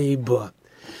sheneschayi ba.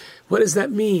 What does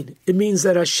that mean? It means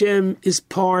that Hashem is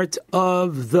part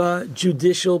of the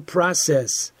judicial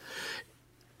process.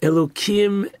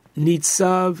 Elokim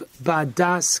nitzav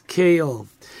badas keil.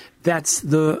 That's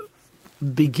the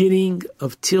beginning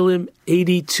of Tilim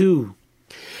 82.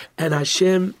 And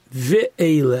Hashem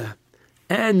ve'ele.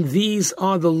 And these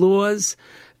are the laws.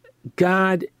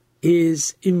 God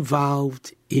is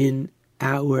involved in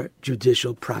our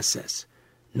judicial process.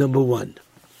 Number one.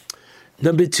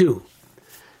 Number two.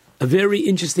 A very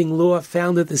interesting law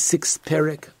found at the 6th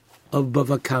perek of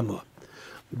Bava Kama.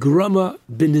 Grama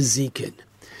b'nezikin.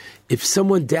 If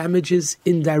someone damages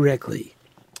indirectly,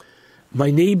 my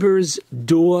neighbor's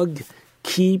dog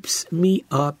keeps me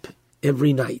up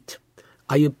every night.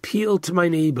 I appeal to my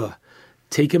neighbor,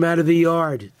 take him out of the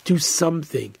yard, do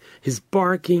something. His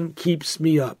barking keeps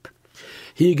me up.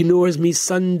 He ignores me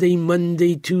Sunday,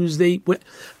 Monday, Tuesday.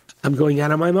 I'm going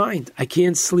out of my mind. I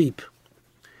can't sleep.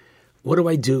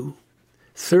 What do?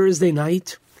 Thursday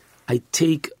night, I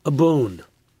take a bone.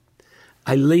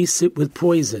 I lace it with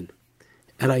poison,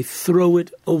 and I throw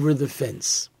it over the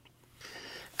fence.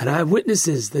 And I have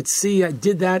witnesses that see I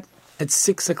did that at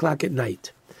 6 o'clock at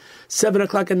night. 7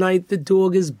 o'clock at night, the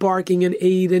dog is barking, and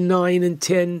 8 and 9 and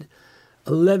 10.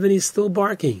 11, he's still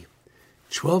barking.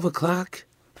 12 o'clock,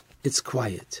 it's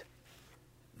quiet.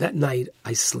 That night,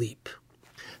 I sleep.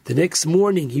 The next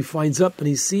morning, he finds up and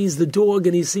he sees the dog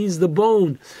and he sees the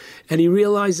bone. And he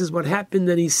realizes what happened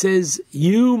and he says,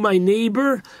 you, my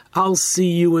neighbor, I'll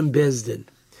see you in Bezdin.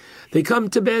 They come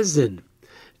to Bezdin,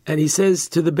 and he says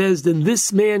to the Bezdin,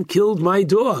 this man killed my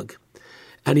dog.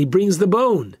 And he brings the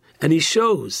bone, and he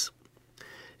shows.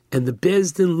 And the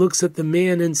Bezdin looks at the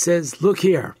man and says, look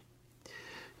here.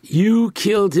 You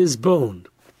killed his dog,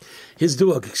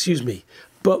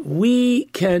 but we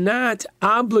cannot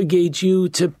obligate you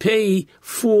to pay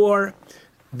for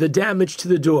the damage to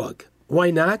the dog. Why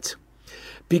not?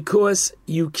 Because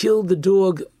you killed the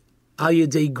dog al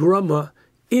yedei grama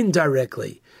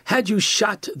indirectly. Had you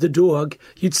shot the dog,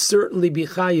 you'd certainly be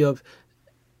chayav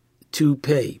to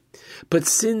pay. But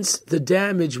since the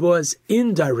damage was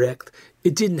indirect,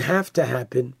 it didn't have to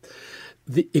happen.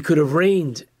 It could have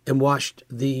rained and washed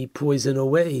the poison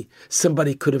away.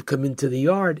 Somebody could have come into the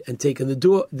yard and taken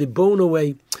the bone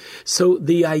away. So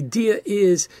the idea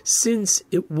is, since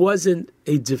it wasn't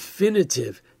a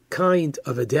definitive kind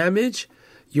of a damage,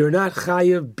 you're not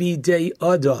chayav bidei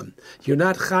adam. You're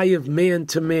not chayav man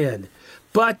to man.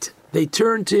 But they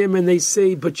turn to him and they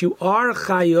say, but you are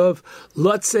chayav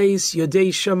lotzeis yodei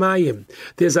shamayim.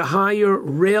 There's a higher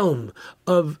realm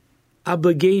of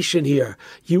obligation here.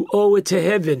 You owe it to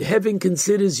heaven. Heaven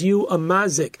considers you a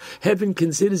mazik. Heaven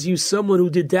considers you someone who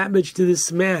did damage to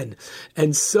this man.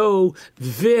 And so,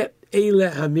 ve'ele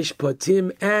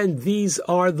hamishpatim, and these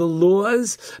are the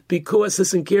laws, because,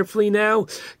 listen carefully now,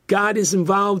 God is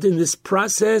involved in this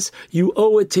process. You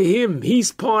owe it to him.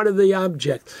 He's part of the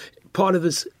object, part of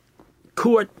this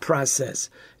court process.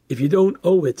 If you don't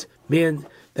owe it,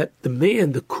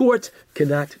 the court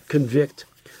cannot convict.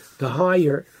 The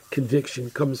higher conviction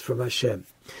comes from Hashem.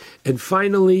 And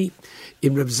finally,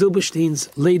 in Rav Zilberstein's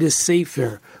latest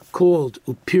sefer called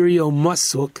Upirio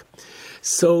Masuk,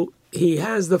 so he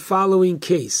has the following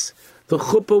case. The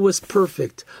chuppah was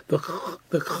perfect. The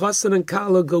chassan and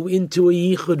kala go into a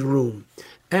yichud room,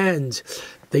 and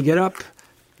they get up.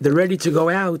 They're ready to go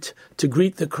out to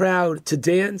greet the crowd, to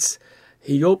dance.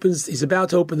 He's about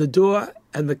to open the door,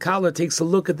 and the kala takes a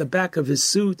look at the back of his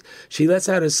suit. She lets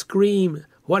out a scream.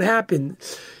 What happened?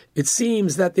 It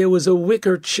seems that there was a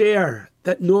wicker chair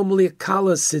that normally a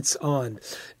kala sits on,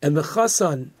 and the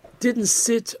chassan didn't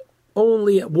sit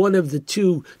only at one of the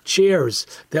two chairs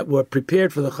that were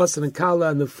prepared for the chassan and kala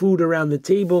and the food around the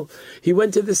table. He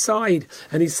went to the side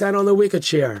and he sat on the wicker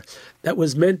chair that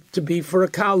was meant to be for a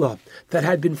kala, that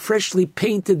had been freshly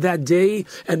painted that day,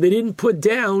 and they didn't put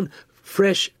down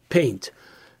fresh paint.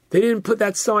 They didn't put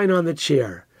that sign on the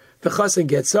chair. The chassan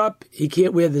gets up, he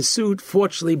can't wear the suit,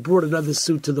 fortunately brought another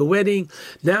suit to the wedding.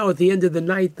 Now at the end of the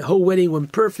night, the whole wedding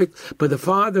went perfect, but the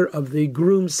father of the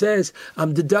groom says,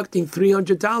 I'm deducting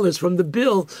 $300 from the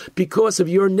bill because of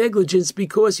your negligence,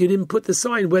 because you didn't put the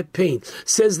sign wet paint.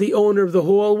 Says the owner of the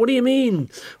hall, what do you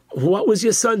mean? What was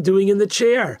your son doing in the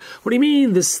chair? What do you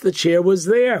mean? The chair was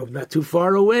there, not too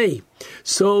far away.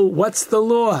 So what's the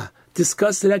law?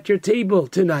 discussed it at your table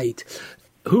tonight.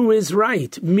 Who is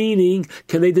right? Meaning,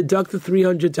 can they deduct the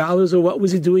 $300 or what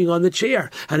was he doing on the chair?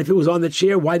 And if it was on the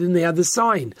chair, why didn't they have the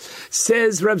sign?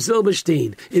 Says Reb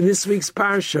Zilberstein, in this week's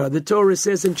Parsha, the Torah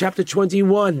says in chapter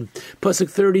 21, Pasuk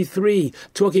 33,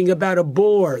 talking about a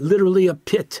bore, literally a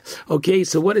pit. Okay,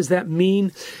 so what does that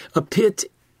mean? A pit,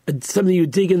 something you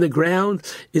dig in the ground,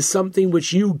 is something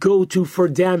which you go to for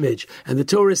damage. And the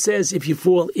Torah says if you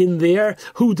fall in there,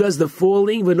 who does the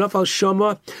falling? V'nafal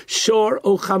shama, shor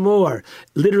o chamor,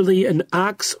 literally an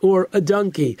ox or a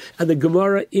donkey. And the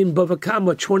Gemara in Bava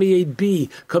Kama 28b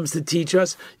comes to teach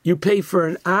us you pay for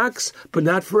an ox, but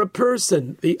not for a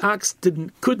person. The ox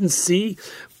couldn't see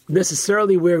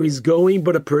necessarily where he's going,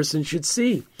 but a person should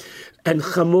see. And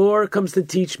Chamor comes to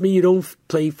teach me you don't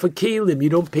pay for kalim, you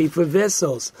don't pay for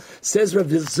vessels. Says Rav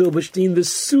Zilberstein, the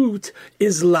suit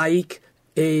is like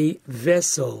a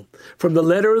vessel. From the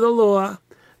letter of the law,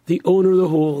 the owner of the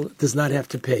hall does not have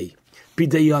to pay.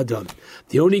 Bidei Yadam.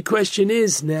 The only question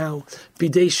is now,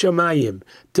 Bidei Shamayim,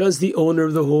 does the owner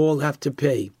of the hall have to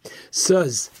pay?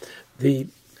 Says the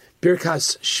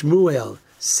Birkas Shmuel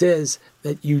says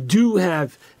that you do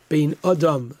have Bein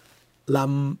Adam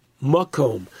Lam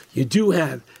Makom, you do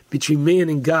have between man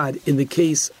and God in the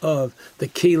case of the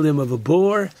kalim of a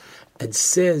boar, and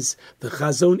says the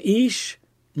Chazon Ish,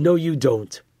 no you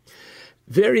don't.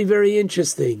 Very, very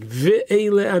interesting.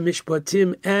 Ve'ele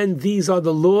amishpatim, and these are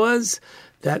the laws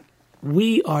that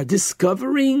we are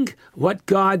discovering what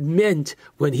God meant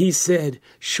when he said,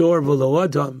 Shor v'lo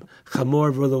Adam,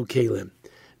 Chamor v'lo kalim.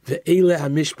 Ve'ele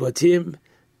amishpatim,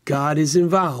 God is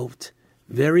involved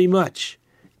very much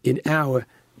in our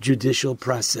judicial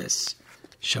process.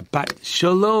 Shabbat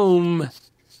Shalom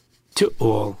to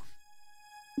all.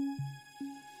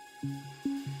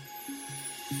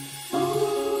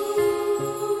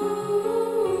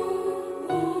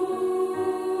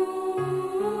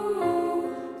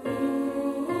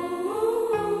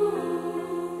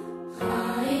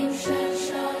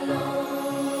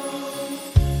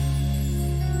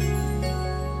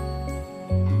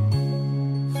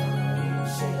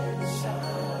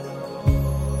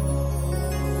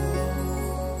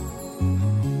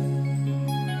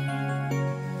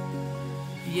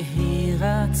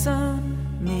 רצון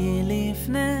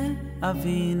מלפני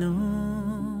אבינו,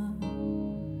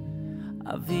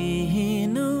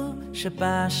 אבינו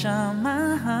שבשמיים,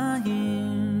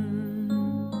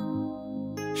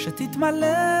 שתתמלא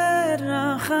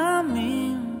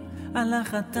רחמים על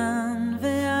החתן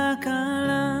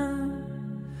והכלה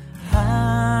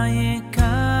היקרים.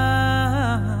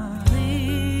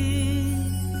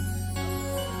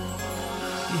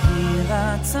 יהי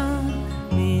רצון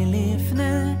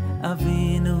מלפני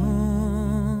אבינו,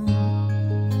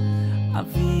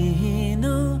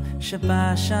 אבינו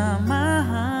שבשמיים,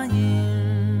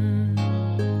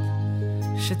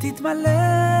 שתתמלא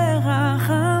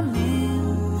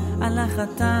רחמים על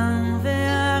החתן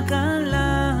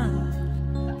והכלה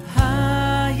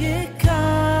היקרים.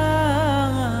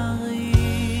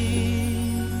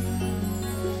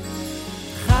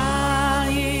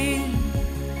 חיים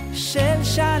של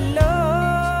שלום,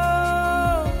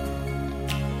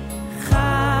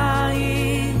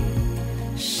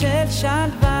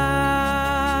 שלווה,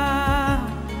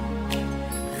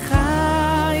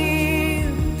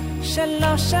 חיים של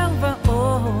אושר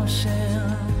ואושר,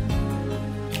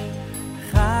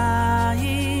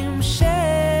 חיים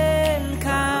של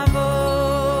כבוד.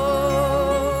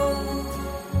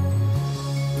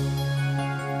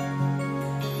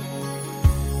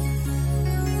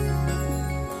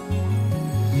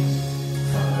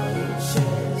 חיים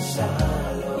של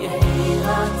שלום, יהי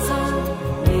רצון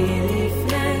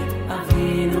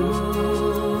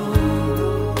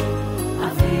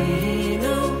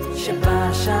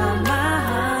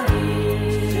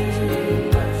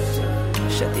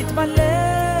שתתמלא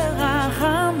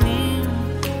רחמים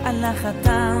על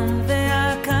החתן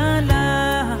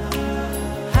והכלה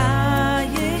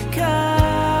היקרים.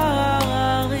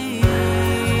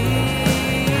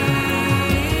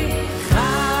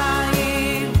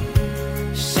 חיים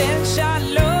של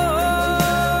שלום,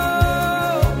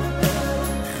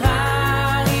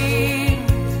 חיים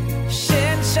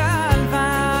של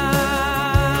שלווה,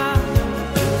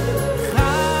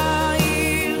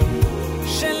 חיים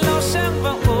של אושר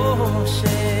ואושר,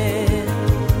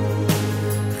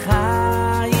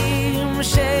 חיים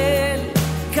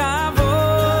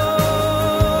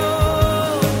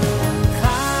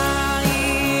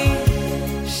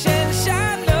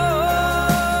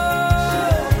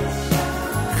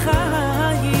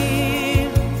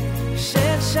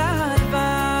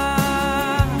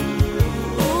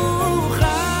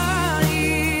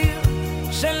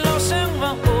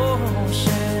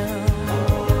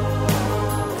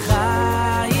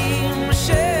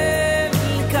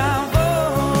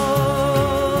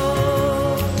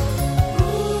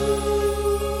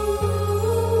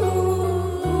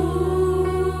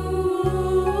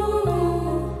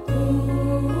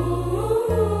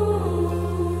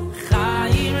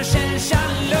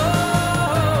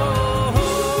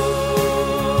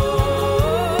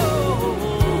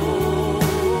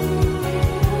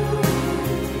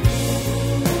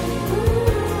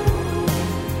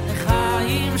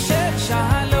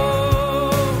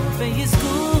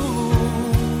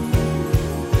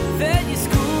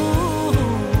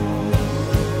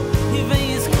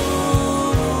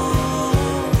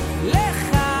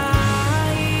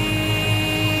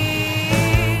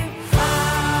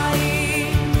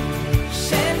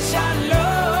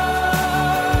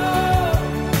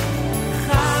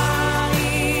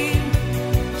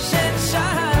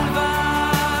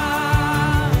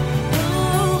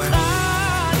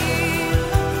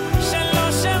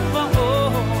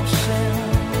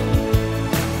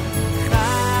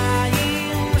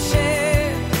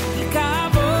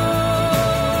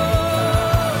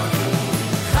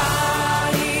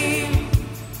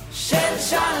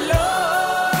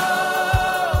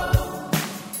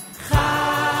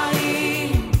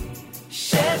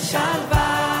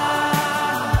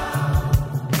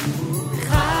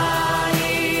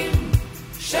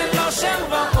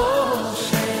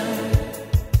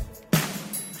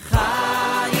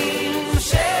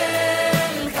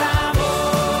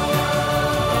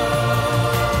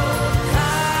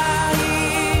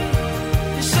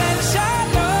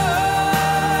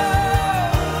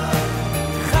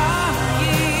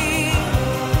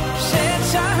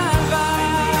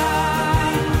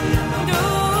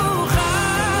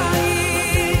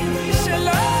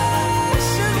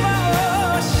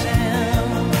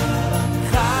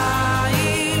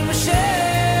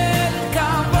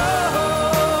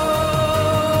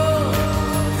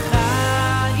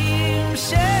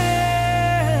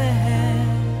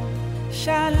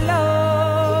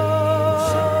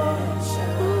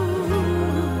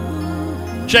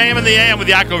JM in the AM with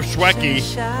Yaakov Shweki.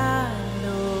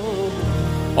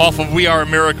 Off of We Are a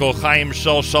Miracle, Chaim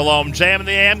Shel Shalom. JM in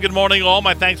the AM, good morning all.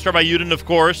 My thanks to Rabbi Yudin, of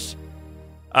course.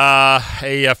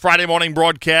 A Friday morning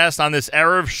broadcast on this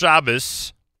Erev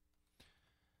Shabbos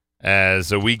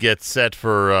as we get set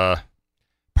for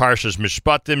Parshas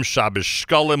Mishpatim, Shabbos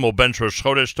Shkalim, will bench Rosh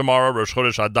Chodesh tomorrow. Rosh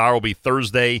Chodesh Adar will be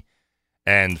Thursday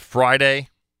and Friday.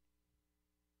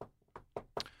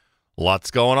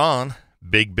 Lots going on.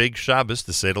 Big Shabbos,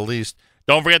 to say the least.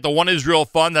 Don't forget the One Israel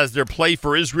Fund has their Play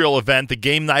for Israel event, the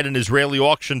game night and Israeli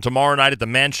auction tomorrow night at the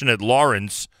Mansion at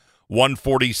Lawrence,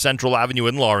 140 Central Avenue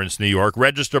in Lawrence, New York.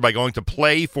 Register by going to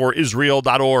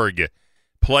playforisrael.org.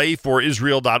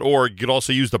 Playforisrael.org. You could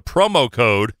also use the promo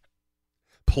code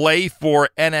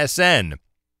PLAY4NSN.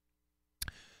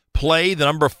 Play the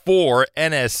number 4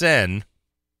 NSN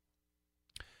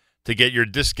to get your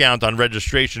discount on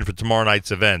registration for tomorrow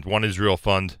night's event. One Israel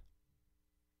Fund.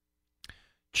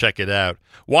 Check it out.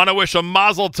 Want to wish a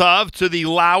mazel tov to the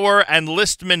Lauer and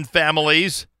Listman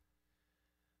families.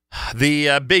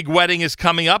 The big wedding is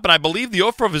coming up, and I believe the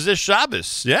Ofrov is this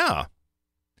Shabbos. Yeah.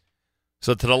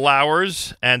 So to the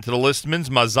Lauers and to the Listmans,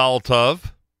 mazal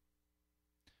tov.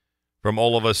 From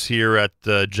all of us here at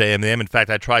JMM. In fact,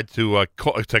 I tried to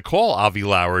call Avi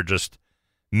Lauer just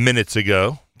minutes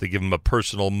ago to give him a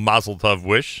personal mazel tov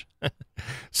wish.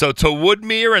 So to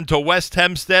Woodmere and to West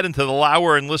Hempstead and to the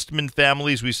Lauer and Listman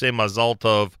families, we say mazal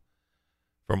tov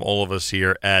from all of us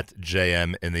here at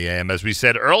JM in the AM. As we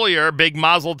said earlier, big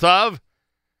mazel tov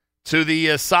to the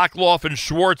Sokloff and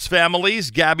Schwartz families,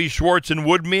 Gabby Schwartz and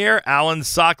Woodmere, Alan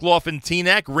Sokloff and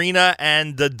Teaneck, Rena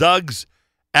and Doug's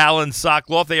Alan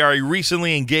Sokloff. They are a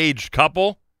recently engaged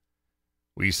couple.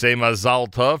 We say mazal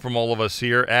tov from all of us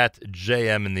here at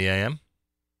JM in the AM.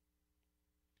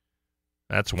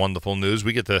 That's wonderful news.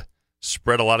 We get to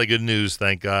spread a lot of good news,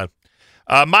 thank God.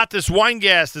 Matis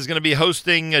Weingast is going to be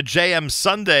hosting JM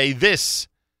Sunday this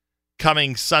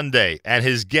coming Sunday. And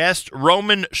his guest,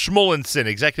 Roman Shmulinson,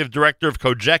 Executive Director of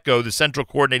Kojeko, the central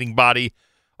coordinating body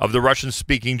of the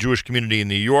Russian-speaking Jewish community in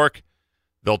New York.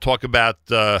 They'll talk about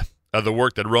the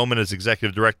work that Roman as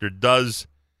Executive Director does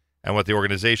and what the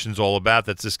organization's all about.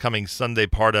 That's this coming Sunday,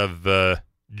 part of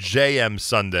JM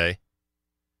Sunday.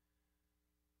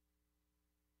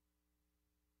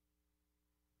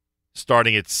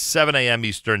 Starting at 7 a.m.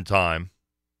 Eastern Time.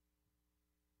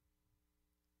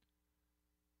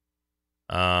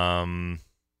 All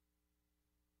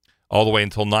the way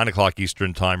until 9 o'clock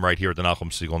Eastern Time right here at the Nachum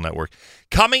Segal Network.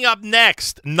 Coming up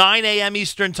next, 9 a.m.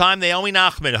 Eastern Time, Naomi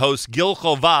Nachman hosts Gil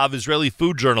Chovav, Israeli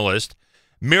food journalist,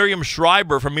 Miriam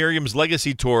Schreiber from Miriam's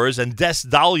Legacy Tours, and Des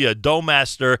Dahlia, dough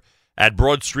master at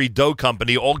Broad Street Dough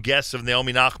Company, all guests of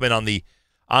Naomi Nachman on the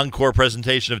encore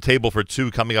presentation of Table for Two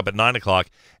coming up at 9 o'clock.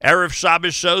 Erev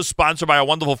Shabbos show sponsored by our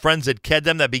wonderful friends at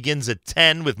Kedem that begins at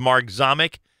 10 with Mark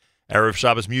Zamek. Erev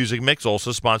Shabbos Music Mix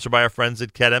also sponsored by our friends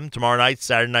at Kedem. Tomorrow night,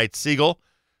 Saturday Night Segal.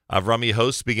 Avrami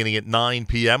hosts beginning at 9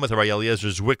 p.m. with Rabbi Eliezer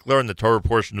Zwickler in the Torah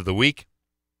portion of the week.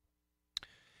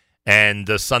 And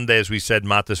Sunday, as we said,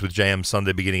 Matis with JM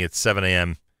Sunday beginning at 7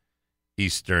 a.m.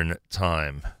 Eastern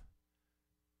Time.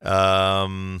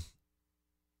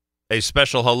 A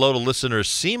special hello to listener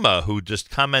Seema, who just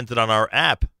commented on our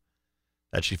app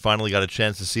that she finally got a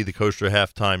chance to see the Kosher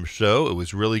Halftime Show. It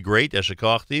was really great.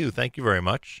 Eshekachti, thank you very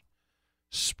much.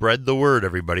 Spread the word,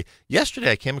 everybody.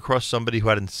 Yesterday, I came across somebody who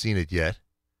hadn't seen it yet,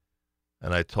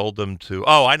 and I told them to,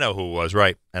 I know who it was,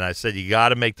 right. And I said, you got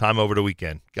to make time over the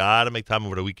weekend. Got to make time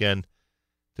over the weekend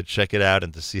to check it out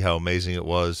and to see how amazing it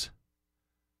was.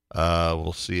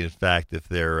 We'll see, in fact, if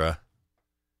they're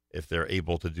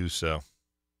able to do so.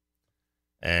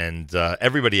 And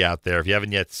everybody out there, if you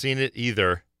haven't yet seen it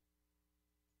either,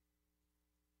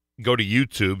 go to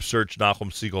YouTube, search Nachum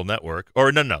Segal Network.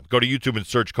 Or no, go to YouTube and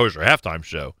search Kosher Halftime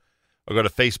Show. Or go to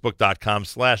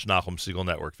Facebook.com/Nachum Segal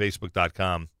Network.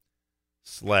 Facebook.com/Nachum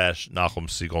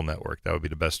Segal Network. That would be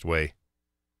the best way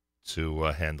to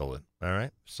handle it. All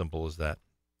right? Simple as that.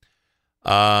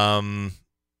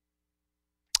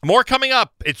 More coming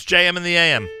up. It's JM in the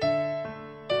AM.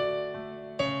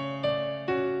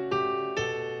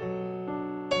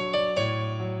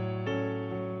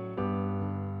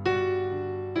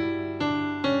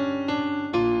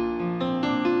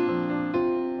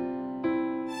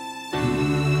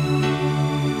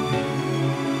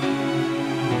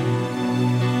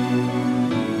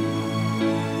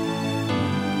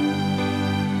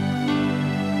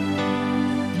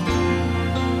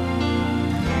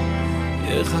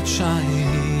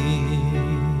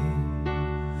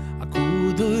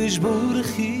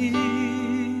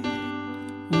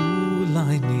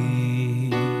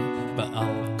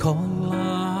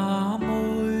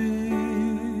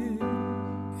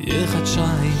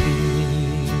 יחדשיים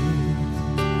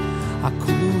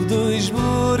הקודש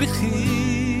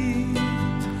בורכי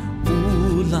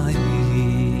אולי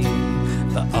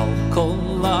ועל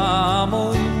כל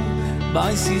עמוי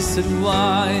בייס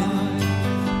ישרואי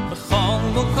בכל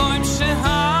מקום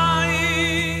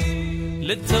שהי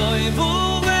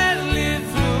לטויבו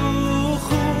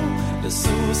ולברוכו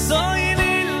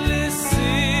לסוסויני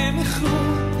לשמחו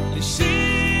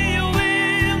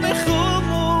לשיעורים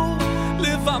בחומו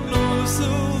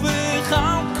לבמלוסו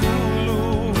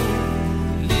וחלקולו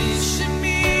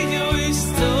לשמי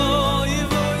יויסטוי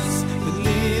וויס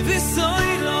ולביסוי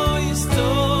לא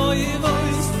יסטוי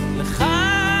וויס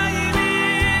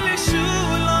לחייני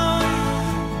לשולוי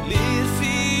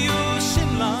לרפיו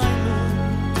שלנו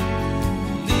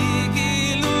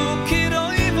לגילו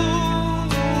כרויבו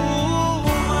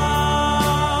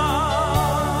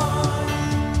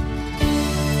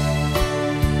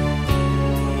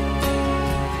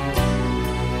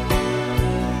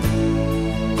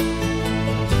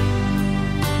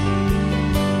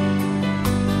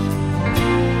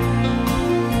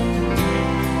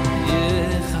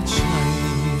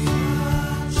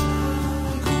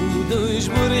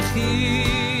בורכי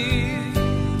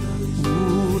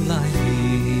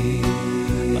אולי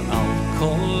ועל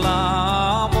כל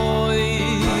עמוי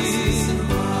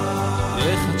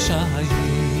יחדשיים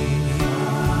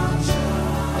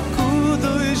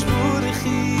הקודש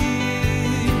בורכי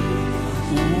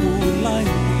אולי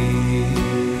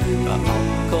ועל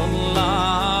כל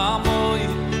עמוי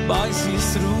בייס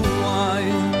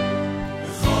ישרואי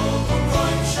בכל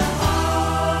מקום שהי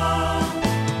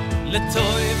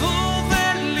לטויבו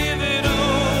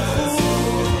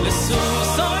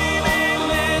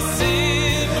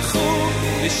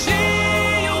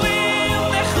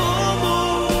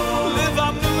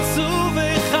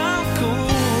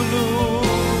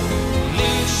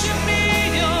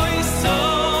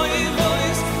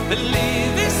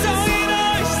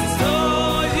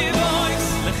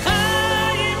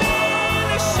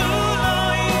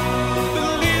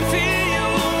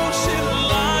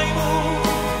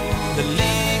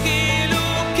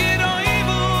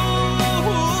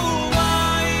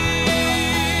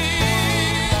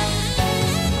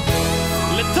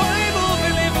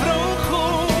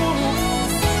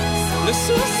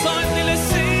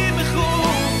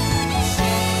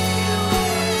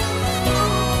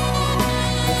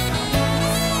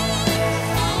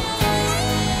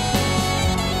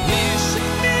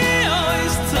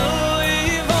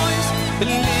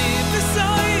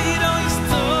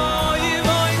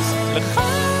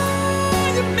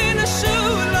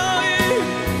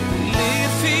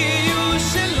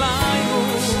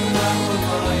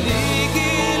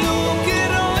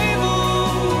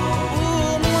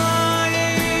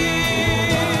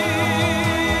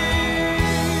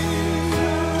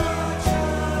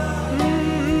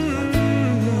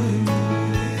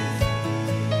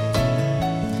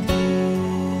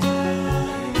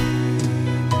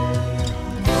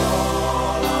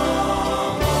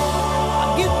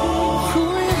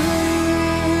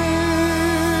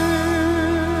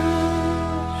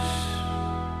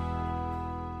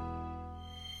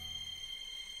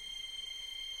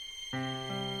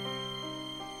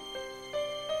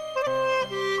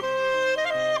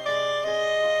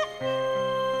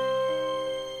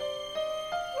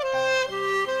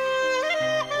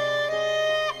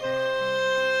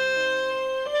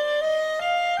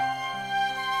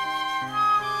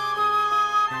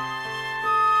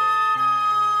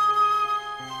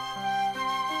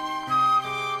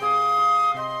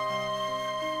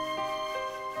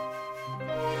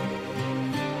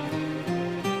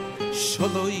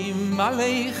Shalom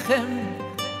Aleichem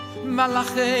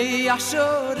Malachei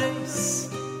Ashores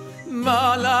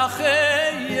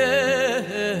Malachei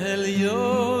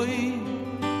Elyoy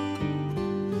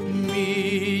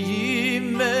Mi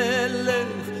Melech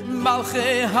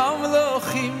Malchei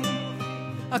Hamlochim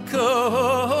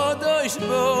HaKodosh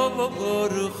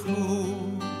Baruch Hu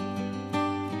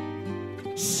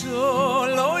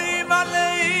Shalom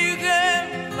Aleichem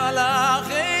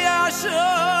Malachei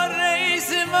Ashores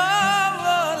Malach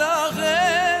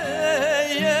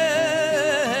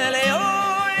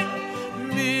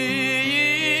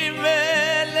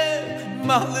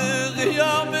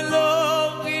yam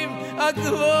Elohim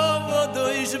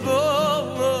HaKodosh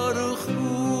Baruch Hu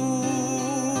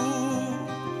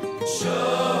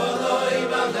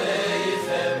Shalom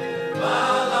Aleichem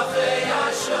Malachei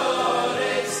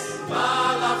Ashores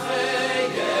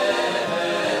Malachei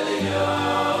Elyoy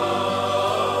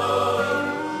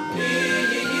Mi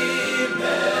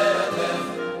Melech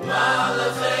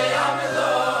Malachei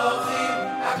Elohim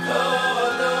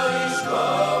HaKodosh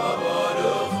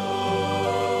Baruch Hu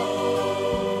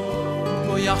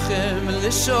Boyachem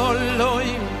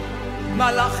l'sholom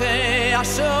Malachei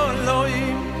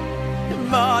Asholom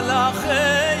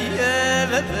Malachei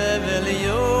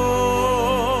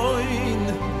Elyon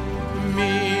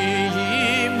Mi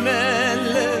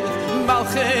Melech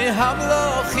Malchei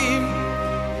Hamlochim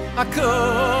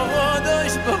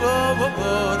HaKodesh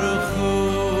Baruch Hu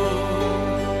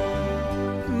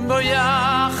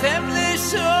Boyachem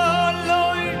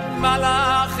l'sholom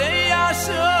Malachei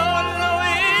Asholom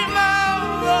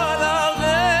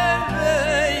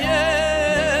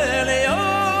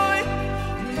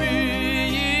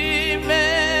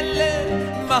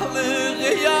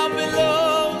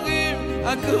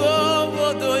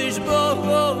Kovodosh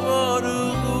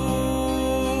Baruch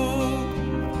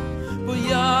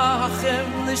Boyachem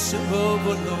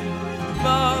l'sholom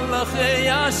Malachei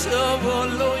Asholom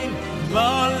Malachei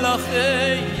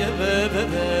Elyon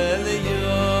Mi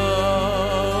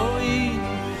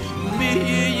Melech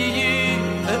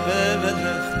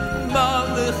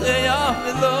Malachei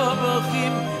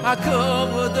Hamlochim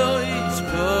HaKodesh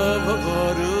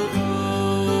Baruch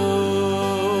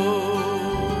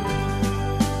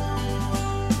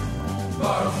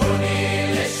Barchuni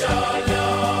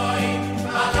l'sholom,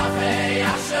 Malachei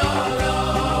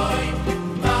Asholom,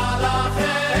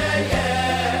 Malachei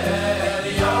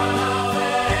Elyon,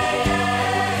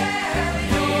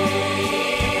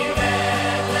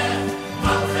 Melech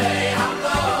Malchei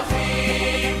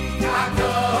Hamlochim,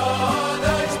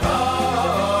 HaKodesh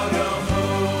Baruch Hu.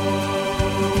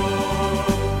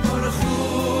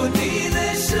 Barchuni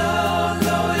l'sholom,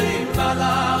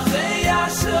 Malachei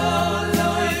Asholom.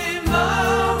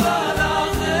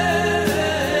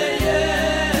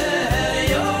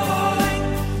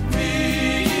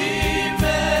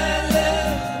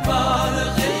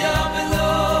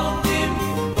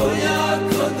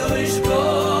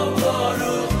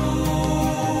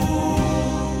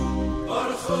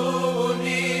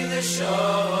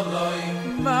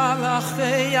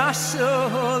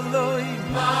 Asholoi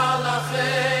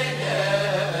Malachei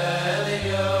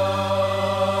Elyon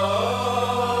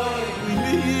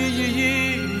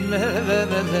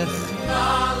Melech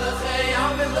Malachei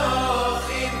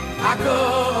Hamlochim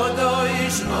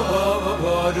HaKodesh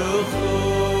Baruch Hu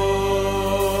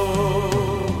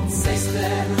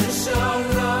Seisler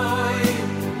l'sholom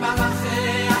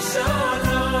Malachei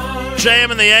Asholoi JM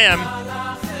in the AM.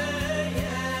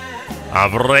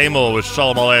 Avremel with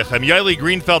Shalom Aleichem. Yaeli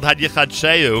Greenfeld had Yichad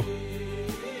Sheu.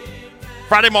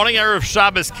 Friday morning, Erev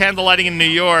Shabbos, candlelighting in New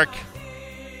York.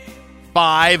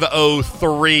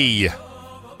 5:03.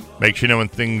 Make sure you know when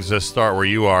things start where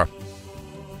you are.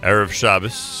 Erev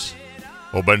Shabbos.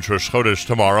 We'll bench Rosh Chodesh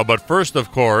tomorrow. But first,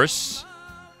 of course,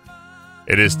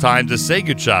 it is time to say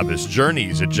good Shabbos.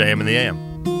 Journeys at JM in the AM.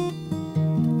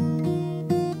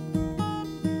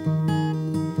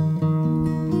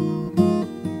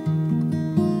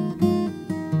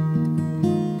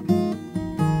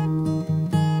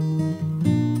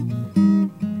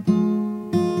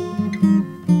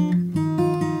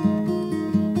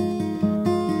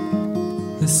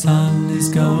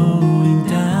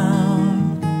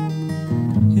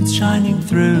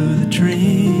 Through the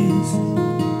trees,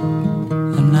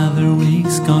 another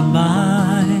week's gone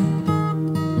by,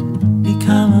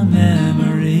 become a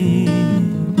memory.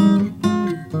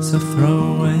 So throw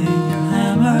away your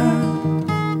hammer,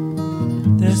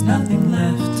 there's nothing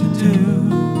left to do.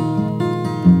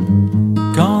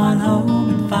 Go on home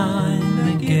and find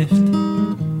the gift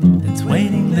that's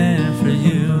waiting there for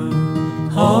you.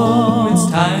 Oh, it's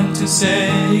time to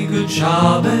say good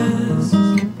Shabbos,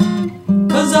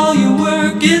 'cause all your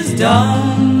work is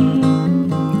done.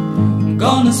 I'm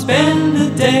gonna spend a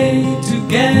day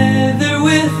together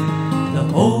with the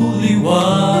Holy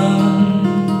One.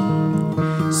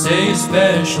 Say a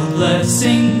special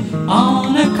blessing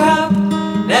on a cup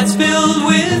that's filled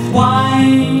with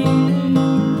wine.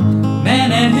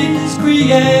 Man and his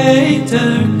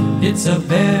Creator, it's a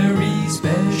very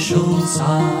special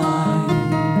sign.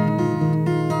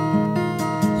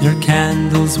 Your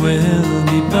candles will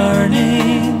be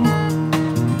burning,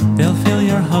 they'll fill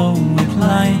your home with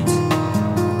light,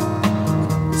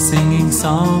 singing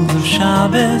songs of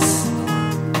Shabbos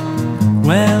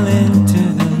well into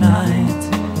the night.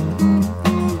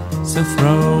 So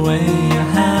throw away your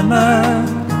hammer,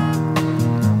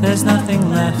 there's nothing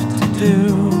left to do.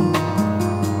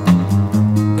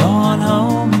 Go on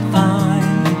home and find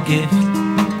the gift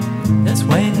that's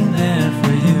waiting there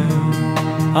for you.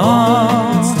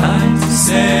 Oh, it's time to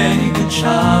say good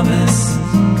Shabbos,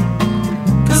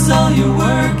 'cause all your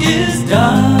work is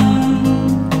done.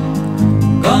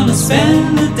 Gonna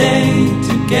spend the day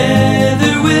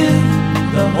together with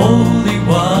the Holy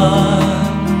One.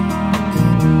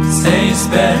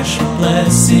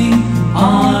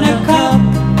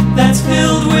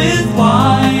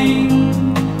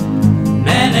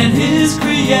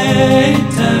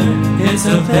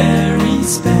 very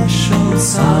special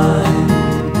side.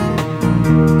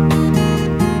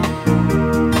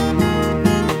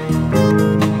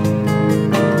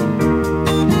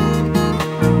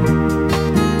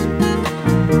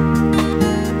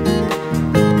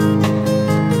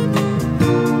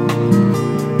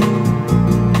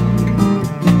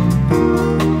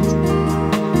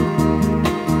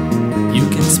 You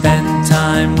can spend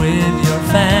time with your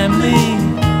family.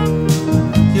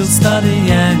 You'll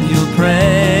study and you'll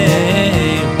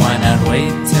pray. Why not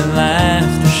wait till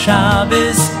after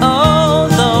Shabbos? Oh,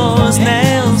 those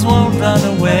nails won't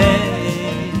run away.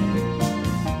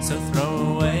 So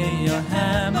throw away your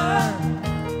hammer.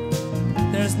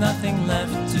 There's nothing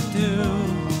left to do.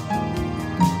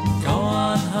 Go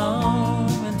on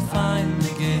home and find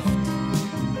the gift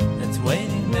that's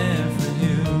waiting there for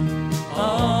you. Oh,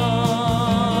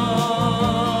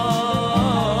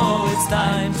 it's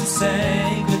time to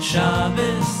say good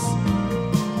Shabbos,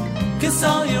 'cause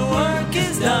all your work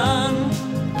is done.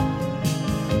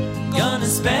 Gonna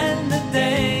spend the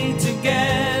day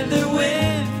together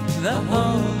with the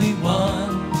Holy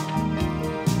One.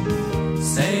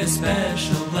 Say a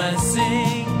special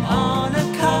blessing on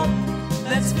a cup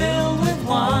that's filled with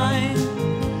wine.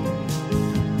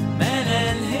 Man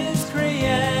and his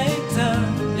creator,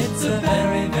 it's a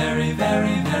very, very,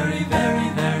 very, very, very,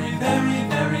 very, very,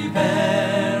 very,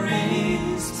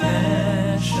 very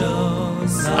special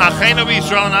song. Achenu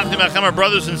B'Yisrael and Achim Achem, our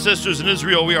brothers and sisters in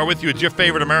Israel, we are with you at your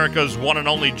favorite America's one and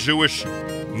only Jewish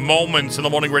Moments in the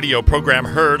Morning radio program,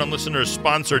 heard on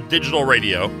listeners-sponsored digital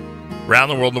radio around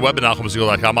the world on the web at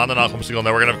NachumSegal.com, on the Nachum Segal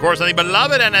Network, and of course on the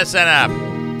beloved NSN app.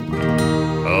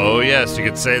 Oh yes, you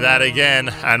could say that again.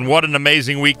 And what an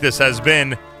amazing week this has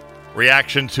been.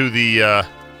 Reaction to the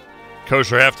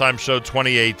Kosher Halftime Show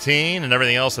 2018 and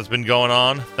everything else that's been going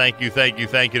on. Thank you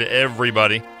to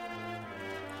everybody.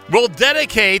 We'll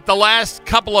dedicate the last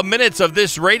couple of minutes of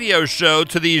this radio show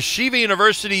to the Yeshiva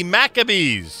University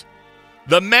Maccabees.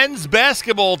 The men's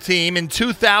basketball team in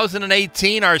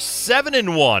 2018 are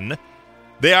 7-1.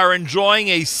 They are enjoying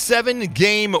a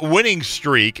 7-game winning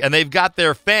streak, and they've got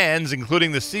their fans,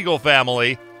 including the Siegel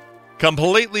family,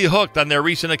 completely hooked on their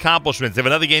recent accomplishments. They have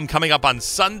another game coming up on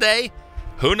Sunday.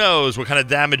 Who knows what kind of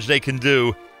damage they can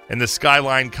do in the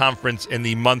Skyline Conference in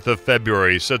the month of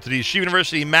February. So to the Yeshiva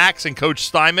University Max and Coach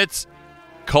Steinmetz,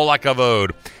 Kol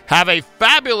HaKavod. Have a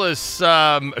fabulous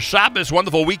Shabbos,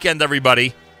 wonderful weekend,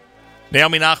 everybody.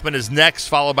 Naomi Nachman is next,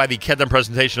 followed by the Kedem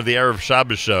presentation of the Erev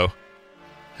Shabbos show.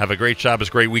 Have a great Shabbos,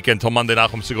 great weekend. Till Monday,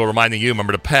 Nachum Segal reminding you,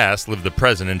 remember the past, live the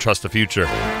present, and trust the future.